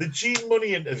 the Gene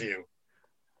Money interview.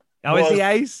 Oh, is he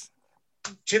ace?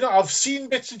 Do you know, I've seen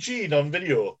bits of Gene on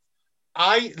video.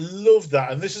 I love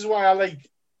that. And this is why I like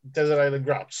Desert Island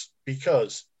Graps,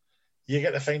 because you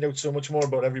get to find out so much more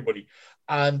about everybody.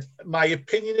 And my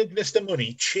opinion of Mr.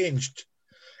 Money changed.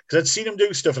 Because I'd seen him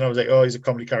do stuff and I was like, oh, he's a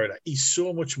comedy character. He's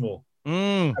so much more.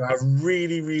 And I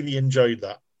really, really enjoyed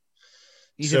that.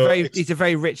 He's a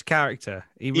very rich character.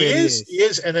 He really is. He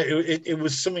is. And it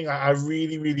was something I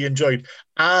really, really enjoyed.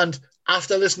 And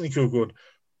after listening to it, going,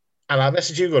 and I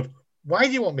messaged you going, why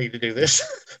do you want me to do this?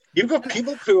 You've got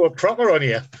people who are proper on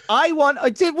here.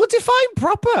 Define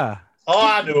proper. Oh,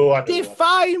 I know.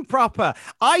 Define proper.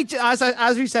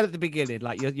 As we said at the beginning,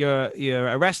 like you're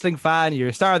a wrestling fan, you're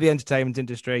a star of the entertainment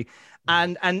industry,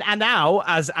 and now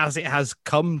as it has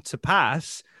come to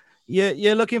pass,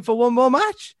 you're looking for one more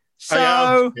match. So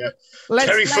I am, yeah.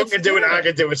 Terry let's Funk can do it. I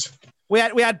can do it. We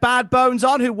had Bad Bones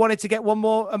on who wanted to get one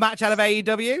more match out of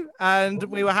AEW, and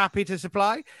we were happy to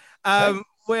supply.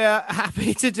 We're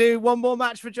happy to do one more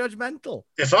match for Judgmental.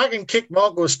 If I can kick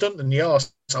Marco Stunt in the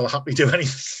arse, I'll happily do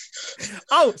anything.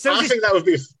 Oh, so I think that would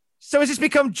be. So has this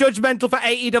become Judgmental for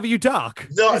AEW Dark?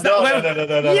 No.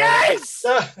 Yes.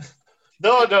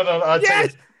 No.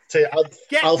 Yes.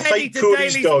 I'll fight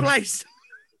Cody's dog. Place.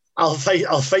 I'll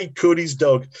fight Cody's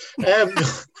dog. I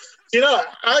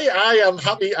am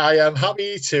happy. I am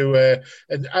happy to,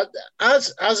 and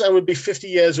as I would be 50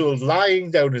 years old,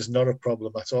 lying down is not a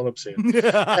problem. That's all I'm saying.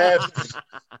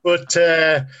 But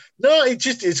no,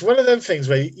 it's one of them things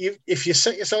where if you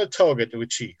set yourself a target to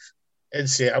achieve and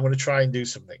say, I'm going to try and do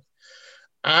something,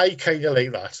 I kind of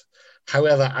like that.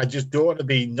 However, I just don't want to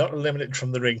be not eliminated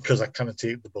from the ring because I cannot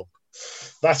take the bump.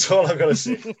 That's all I'm going to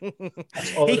say.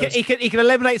 He can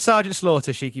eliminate Sergeant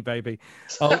Slaughter, Sheiky baby.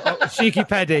 Sheiky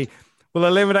Peddy will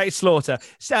eliminate Slaughter.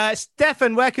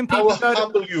 Stefan, where can people go?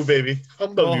 Humble you, baby.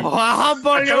 Humble you.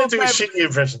 Humble I you. can't do a Sheiky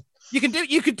impression.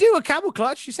 You could do a camel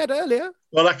clutch. You said earlier.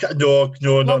 Well, no.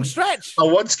 Long stretch. I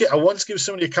once give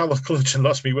somebody a camel clutch and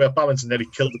lost me weight balance and then he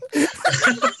killed them.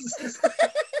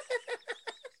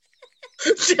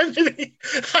 Generally,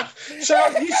 so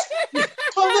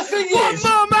the thing is, one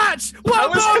more match. I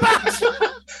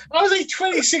was like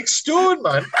 26 stone,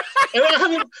 man, and I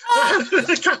had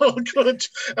a camel clutch,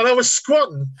 and I was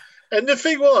squatting. And the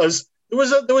thing was, there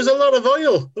was a lot of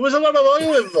oil. There was a lot of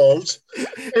oil involved.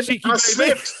 And I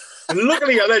slipped. And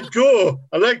luckily, I let go,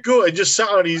 and just sat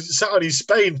on his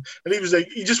spine. And he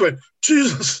just went,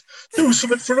 Jesus, do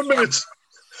something for a minute.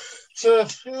 So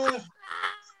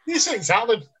these things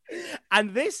happen.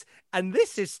 And this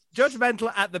is Judgmental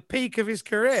at the peak of his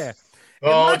career.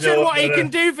 Imagine what he can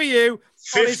do for you.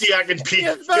 50 I can peak.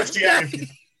 50 I can peak.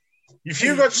 If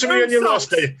you've got somebody on your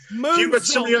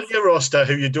roster,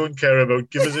 who you don't care about,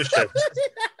 give us a shout.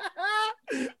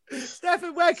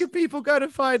 Stefan, where can people go to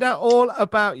find out all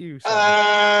about you?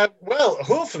 Well,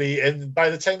 hopefully, and by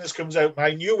the time this comes out,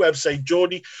 my new website,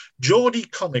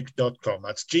 geordiecomic.com.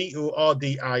 That's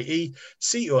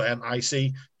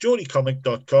GORDIECOMIC,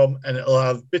 geordiecomic.com, and it'll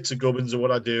have bits of gubbins of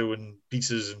what I do and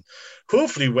pieces. And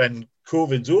hopefully, when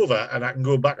COVID's over and I can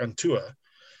go back on tour,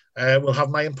 we'll have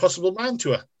my Impossible Man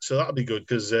tour. So that'll be good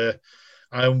because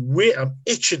I'm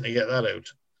itching to get that out.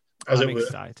 I'm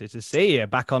excited to see you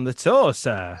back on the tour,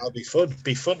 sir. That'll be fun.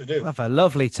 Be fun to do. Have a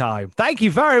lovely time. Thank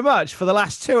you very much for the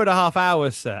last 2.5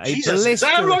 hours, sir. Jesus, is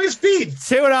that how long it's been?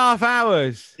 2.5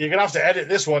 hours. You're gonna have to edit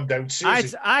this one down. I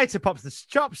had to pop the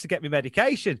chops to get me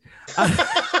medication.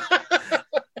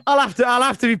 I'll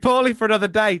have to be poorly for another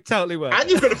day. Totally worth.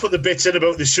 And you've got to put the bits in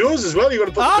about the shows as well. You've got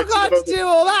to put. I've got to do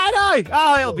all that, haven't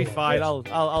I? Oh, it'll be fine.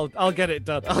 I'll get it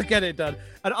done. I'll get it done.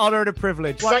 An honor and a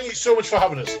privilege. Thank you so much for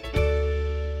having us.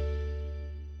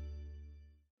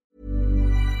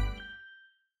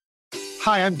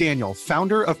 Hi, I'm Daniel,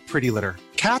 founder of Pretty Litter.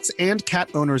 Cats and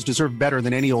cat owners deserve better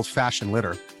than any old-fashioned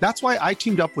litter. That's why I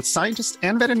teamed up with scientists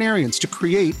and veterinarians to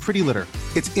create Pretty Litter.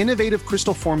 Its innovative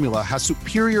crystal formula has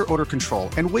superior odor control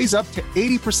and weighs up to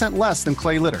 80% less than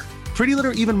clay litter. Pretty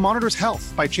Litter even monitors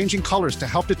health by changing colors to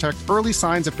help detect early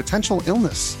signs of potential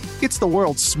illness. It's the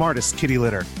world's smartest kitty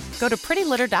litter. Go to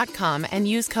prettylitter.com and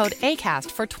use code ACAST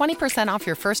for 20% off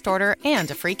your first order and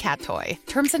a free cat toy.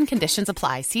 Terms and conditions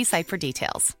apply. See site for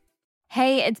details.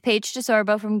 Hey, it's Paige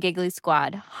DeSorbo from Giggly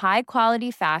Squad. High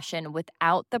quality fashion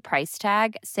without the price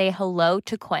tag. Say hello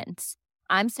to Quince.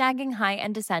 I'm snagging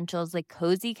high-end essentials like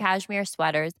cozy cashmere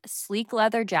sweaters, sleek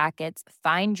leather jackets,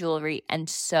 fine jewelry, and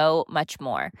so much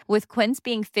more. With Quince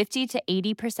being 50 to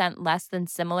 80% less than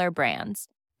similar brands.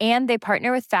 And they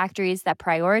partner with factories that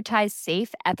prioritize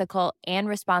safe, ethical, and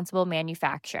responsible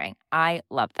manufacturing. I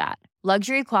love that.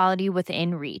 Luxury quality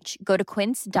within reach. Go to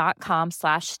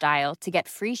quince.com/style to get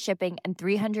free shipping and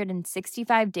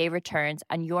 365-day returns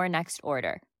on your next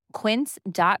order.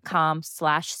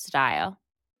 Quince.com/style.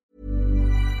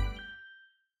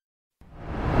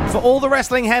 For all the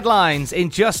wrestling headlines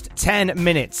in just 10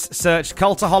 minutes, search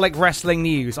Cultaholic Wrestling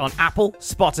News on Apple,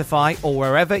 Spotify, or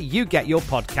wherever you get your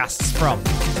podcasts from.